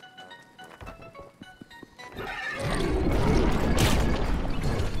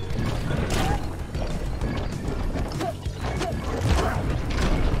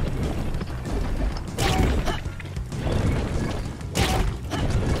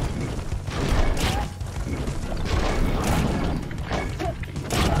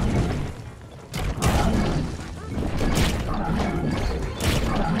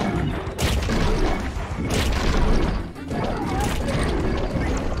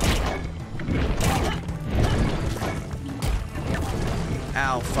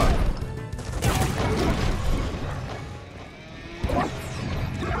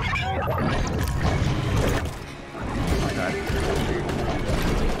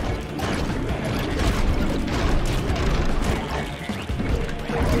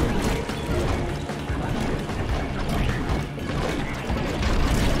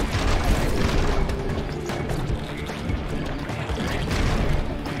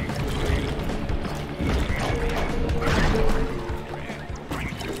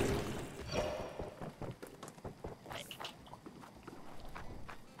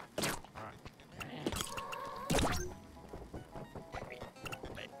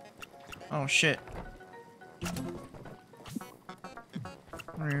 Oh shit.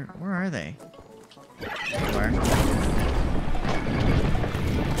 Where are they? Where?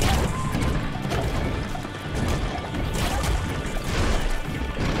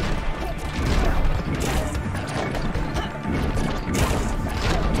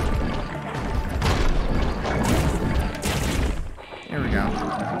 There we go.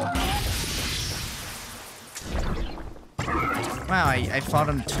 Wow, I fought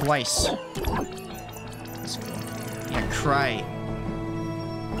him twice. That's cool. Yeah, cry.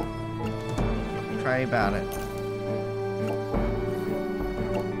 Cry about it.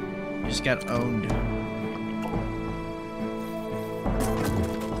 You just got owned.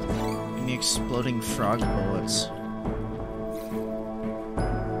 Give me exploding frog bullets.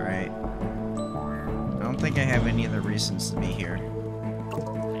 Alright. I don't think I have any other reasons to be here.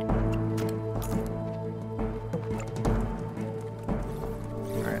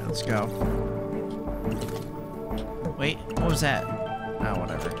 Alright, let's go. Wait, what was that? Oh,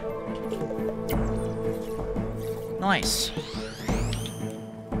 whatever. Nice.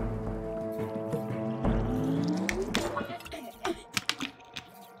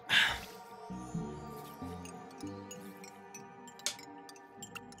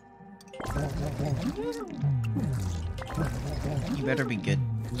 You better be good.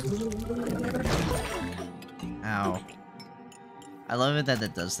 Ow. I love it that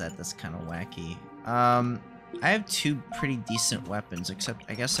it does that. That's kind of wacky. I have two pretty decent weapons, except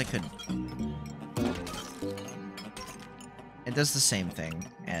I guess I could... It does the same thing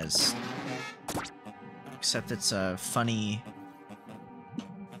as... Except it's a funny...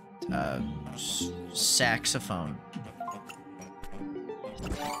 saxophone.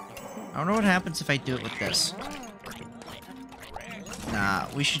 I wonder what happens if I do it with this. Nah,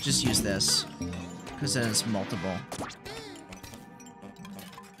 we should just use this. Because then it's multiple.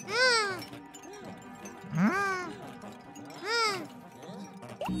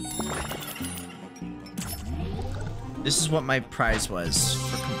 This is what my prize was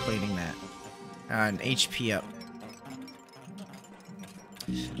for completing that. An HP up.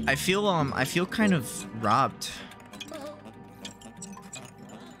 I feel kind of robbed.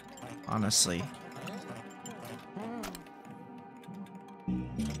 Honestly.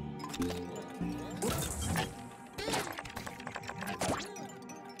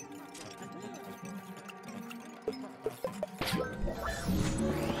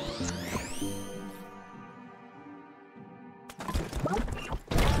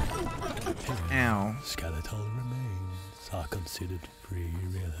 Ow. Skeletal remains are considered free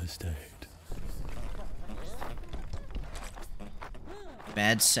real estate.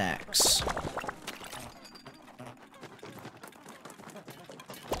 Bad sacks.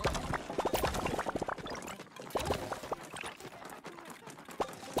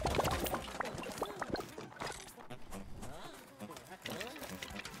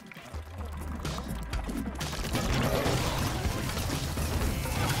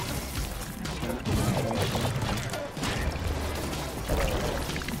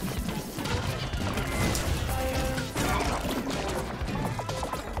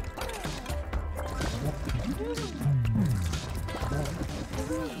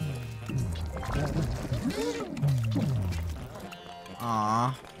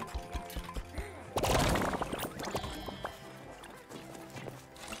 Aww.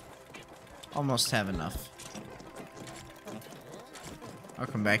 Almost have enough. I'll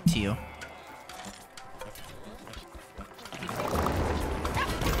come back to you.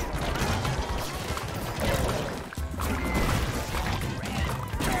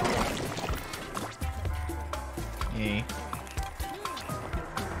 Yay.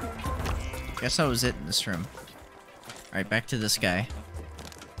 Guess that was it in this room. Alright, back to this guy.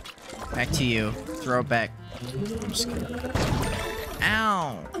 Back to you. Throw it back. I'm just kidding.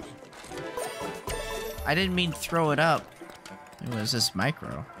 Ow! I didn't mean throw it up. It was this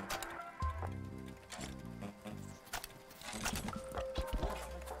micro.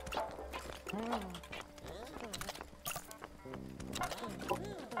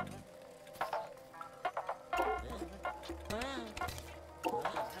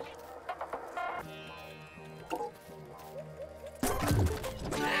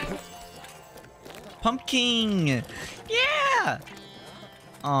 Pumpkin! Yeah!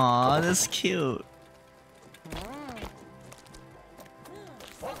 Aw, that's cute.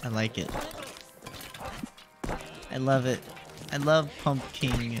 I like it. I love it. I love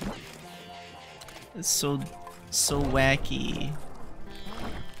pumpkin. It's so wacky.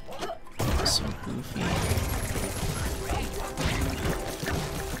 So goofy.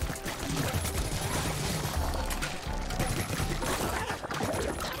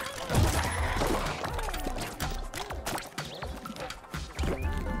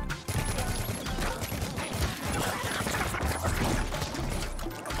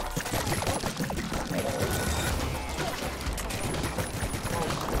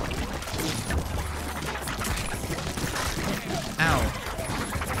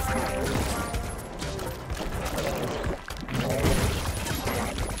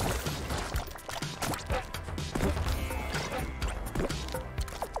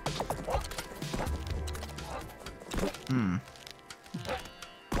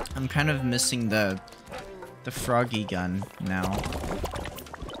 I'm kind of missing the froggy gun now.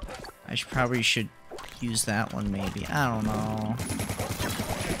 I probably should use that one maybe. I don't know.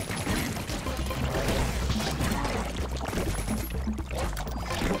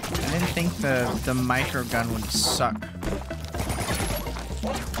 I didn't think the micro gun would suck.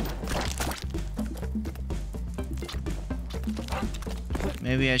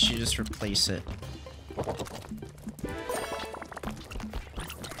 Maybe I should just replace it.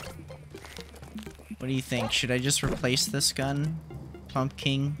 What do you think? Should I just replace this gun,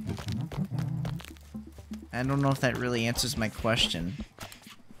 Pumpkin? I don't know if that really answers my question.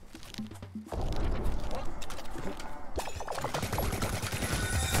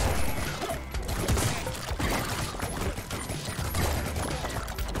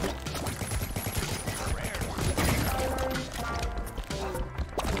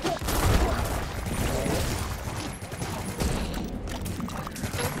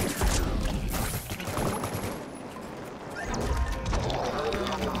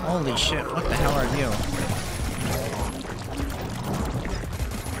 Holy shit, what the hell are you?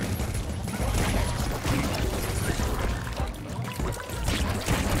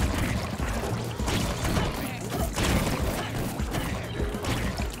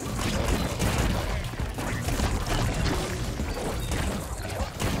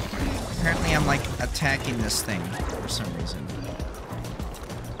 Apparently I'm like attacking this thing for some reason.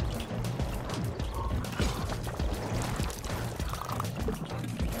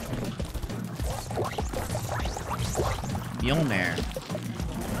 Mjolnir.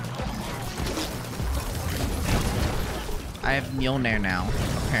 I have Mjolnir now,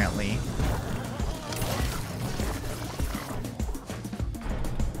 apparently.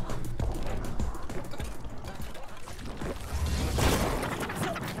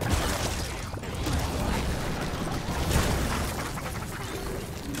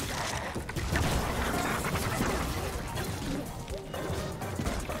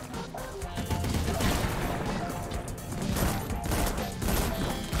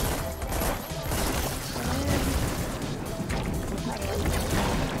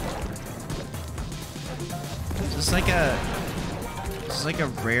 This is like a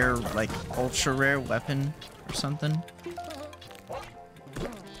rare, like ultra rare weapon or something.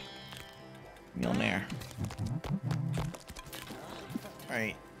 Mjolnir.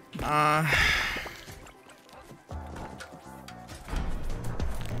 Alright.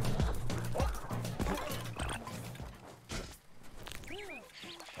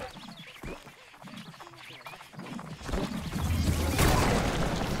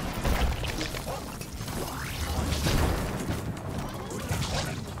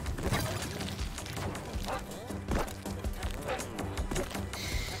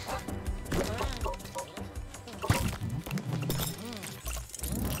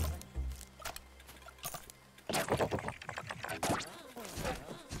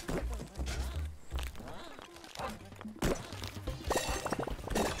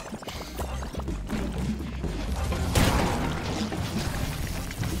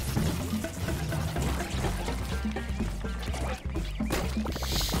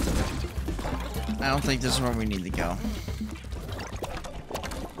 I don't think this is where we need to go.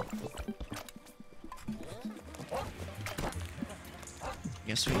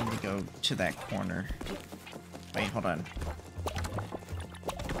 Guess we need to go to that corner. Wait, hold on.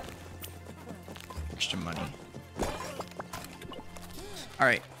 Extra money.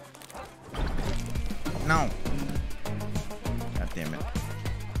 Alright. No. God damn it.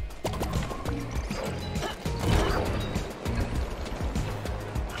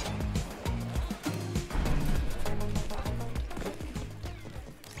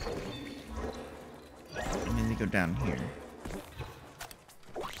 Go down here.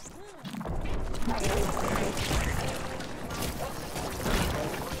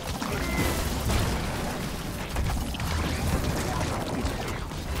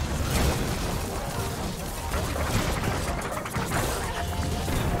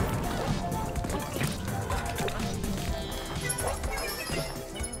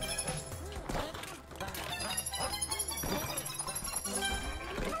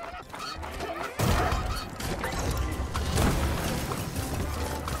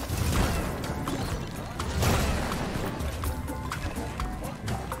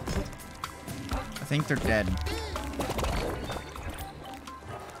 I think they're dead.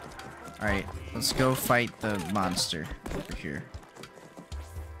 Alright, let's go fight the monster over here.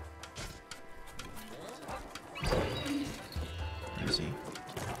 Where is he?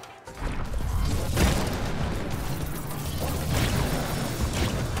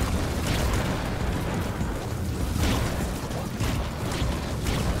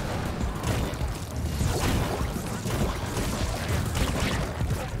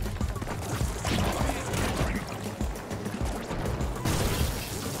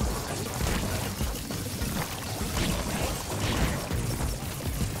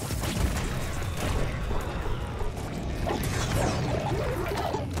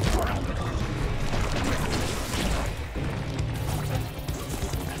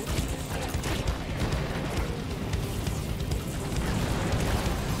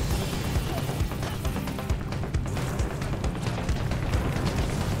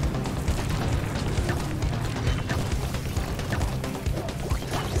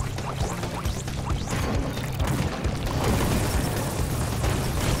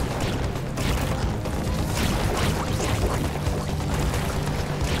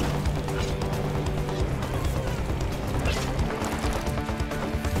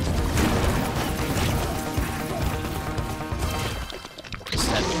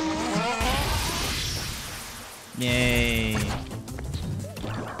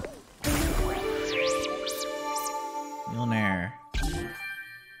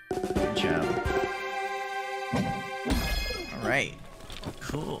 Alright.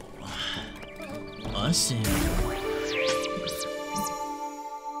 Cool. Awesome.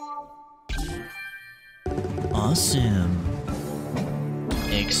 Awesome.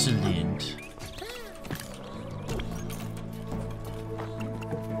 Excellent.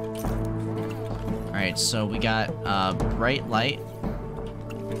 Alright, so we got bright light.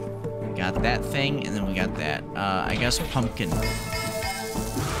 We got that thing, and then we got that. I guess pumpkin.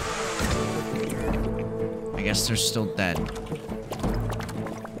 I guess they're still dead.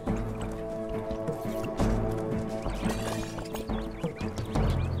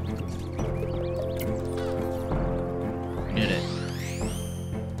 We did it.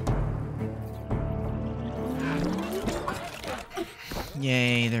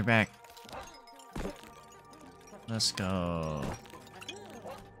 Yay, they're back. Let's go.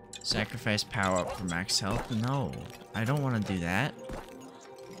 Sacrifice power up for max health? No, I don't want to do that.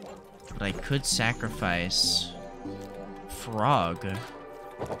 But I could sacrifice frog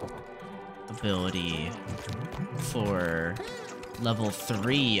ability for level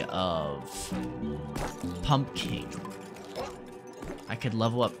 3 of Pumpkin. I could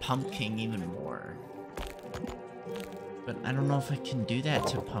level up Pumpkin even more. But I don't know if I can do that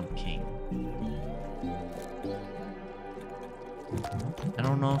to Pumpkin. I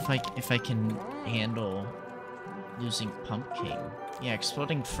don't know if I can handle losing Pumpkin. Yeah,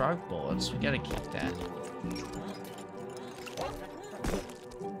 exploding frog bullets. We gotta keep that.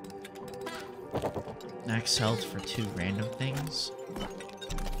 Max health for 2 random things?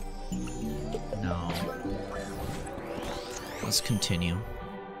 No. Let's continue.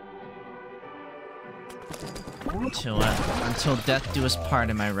 Until death do us part,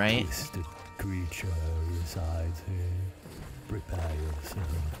 am I right? The creature resides here. Prepare yourself.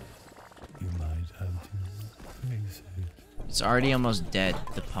 You might have to face it. It's already almost dead,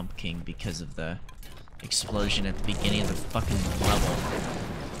 the Pumpkin, because of the explosion at the beginning of the fucking level.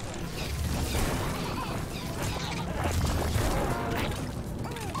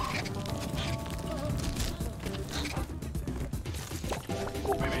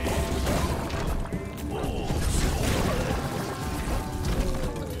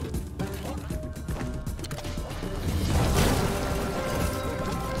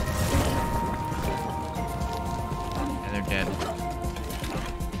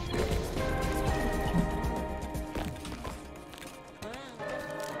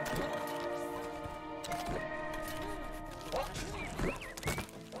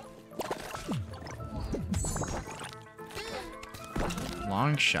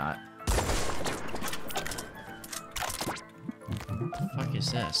 Long shot. What the fuck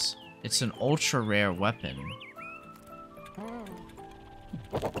is this? It's an ultra rare weapon.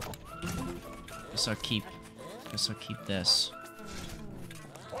 Guess I'll keep this.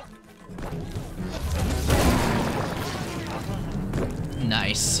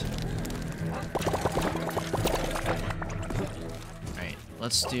 Nice. Alright,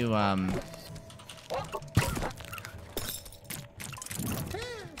 let's do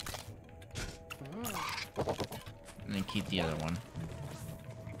and then keep the other one.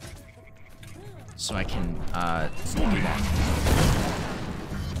 So I can, do that.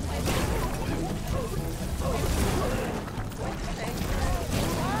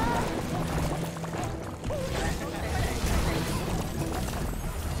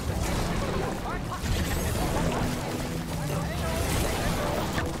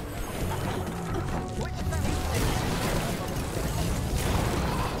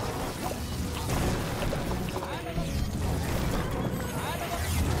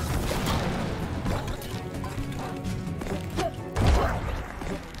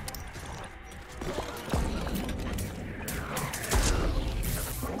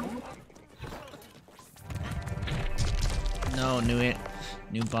 No,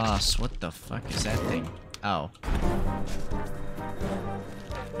 new boss. What the fuck is that thing? Oh.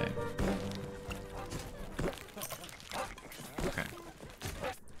 Okay. Okay.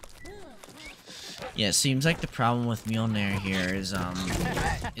 Yeah, it seems like the problem with Mjolnir here is,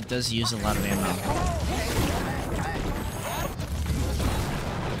 it does use a lot of ammo.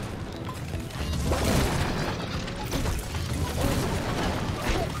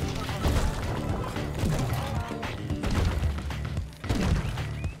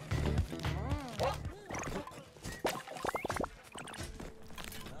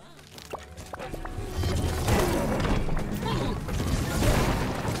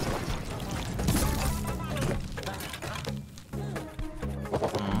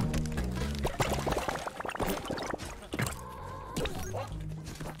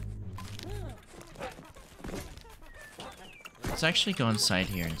 Let's actually go inside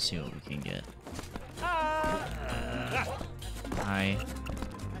here and see what we can get. I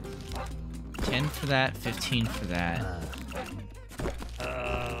 10 for that, 15 for that.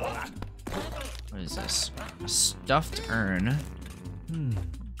 What is this? A stuffed urn.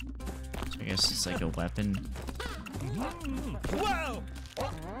 So I guess it's like a weapon. Whoa!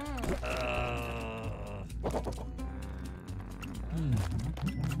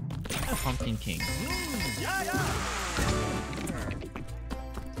 Pumpkin King.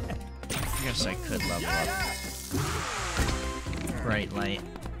 I guess I could level up. Bright light.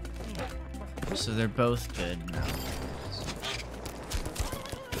 So they're both good now.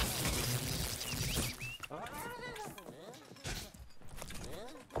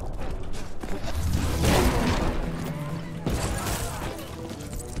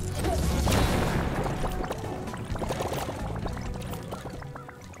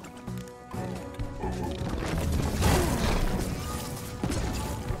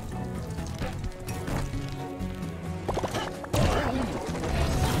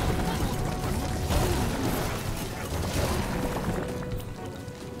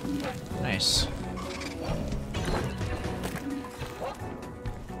 Nice.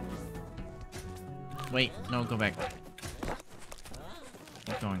 Wait, no, go back.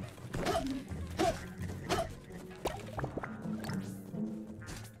 Keep going.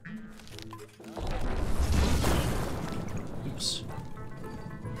 Oops.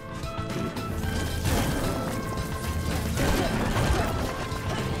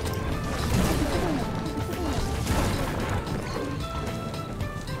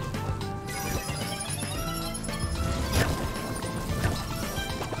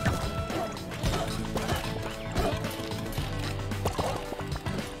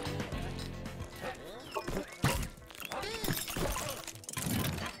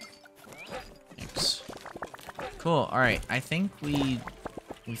 Cool. All right. I think we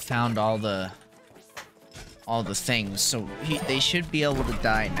found all the things. So they should be able to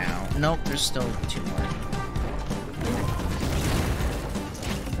die now. Nope. There's still 2 more.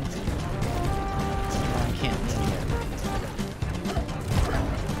 I can't move yet.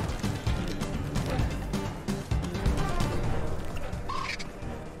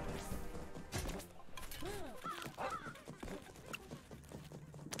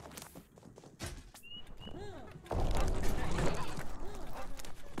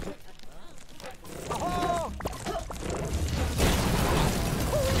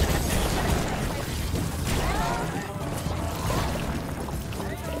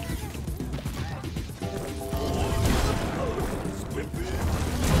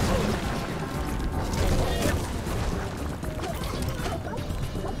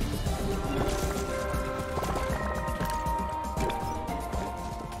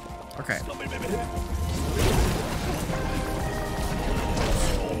 Okay.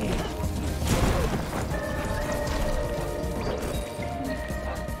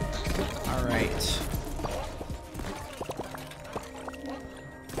 All right.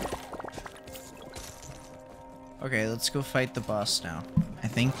 Okay, let's go fight the boss now. I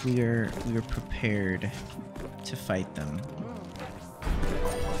think we are prepared to fight them.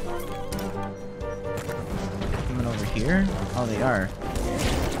 Coming over here? Oh, they are.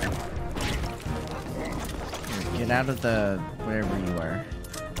 Here, get out of the wherever you are.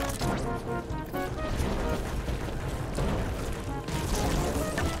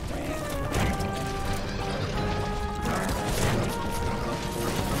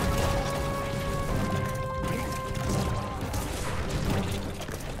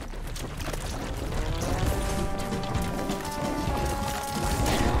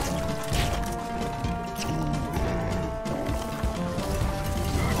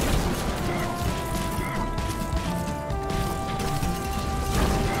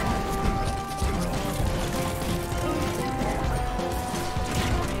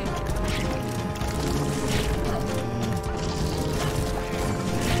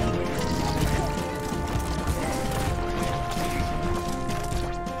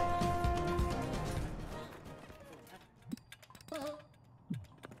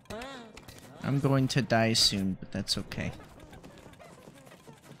 I'm going to die soon, but that's okay.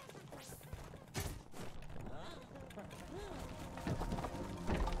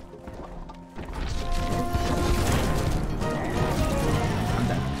 I'm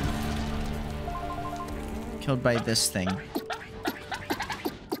dead. Killed by this thing.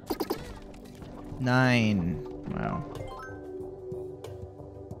 9. Wow.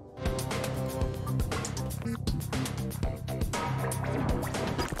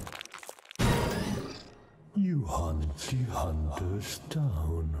 You hunt the hunters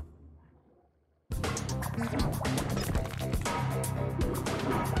down.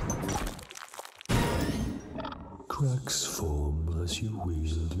 cracks form as you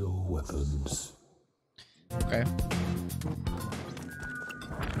wield your weapons. Okay.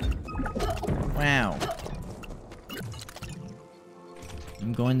 Wow.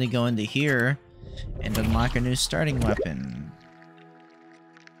 I'm going to go into here and unlock a new starting weapon.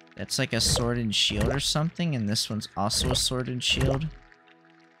 That's like a sword and shield or something, and this one's also a sword and shield.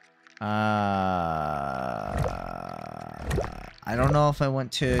 I don't know if I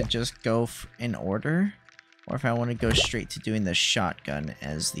want to just go in order, or if I want to go straight to doing the shotgun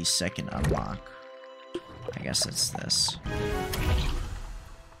as the second unlock. I guess it's this.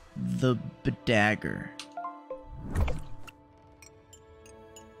 The Dagger.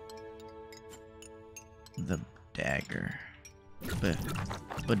 The Dagger.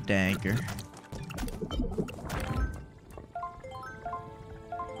 Dagger.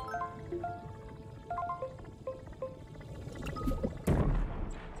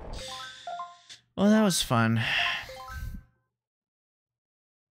 Well, that was fun.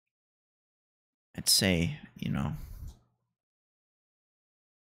 I'd say, you know,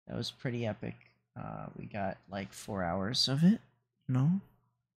 that was pretty epic. We got like 4 hours of it, you know?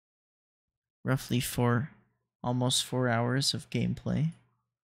 Roughly almost 4 hours of gameplay.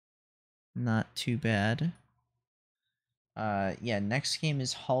 Not too bad. Yeah, next game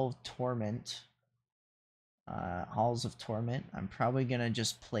is Hall of Torment. Halls of Torment. I'm probably gonna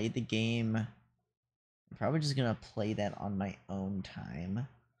just play the game. I'm probably just gonna play that on my own time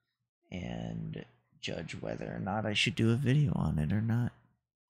and judge whether or not I should do a video on it or not.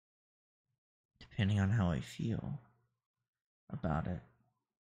 Depending on how I feel about it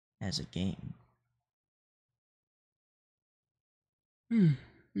as a game.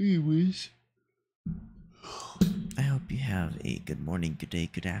 Anyways. I hope you have a good morning, good day,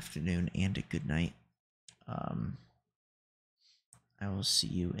 good afternoon, and a good night. I will see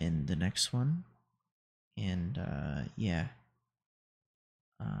you in the next one. And, yeah.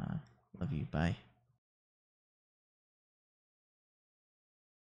 Love you. Bye.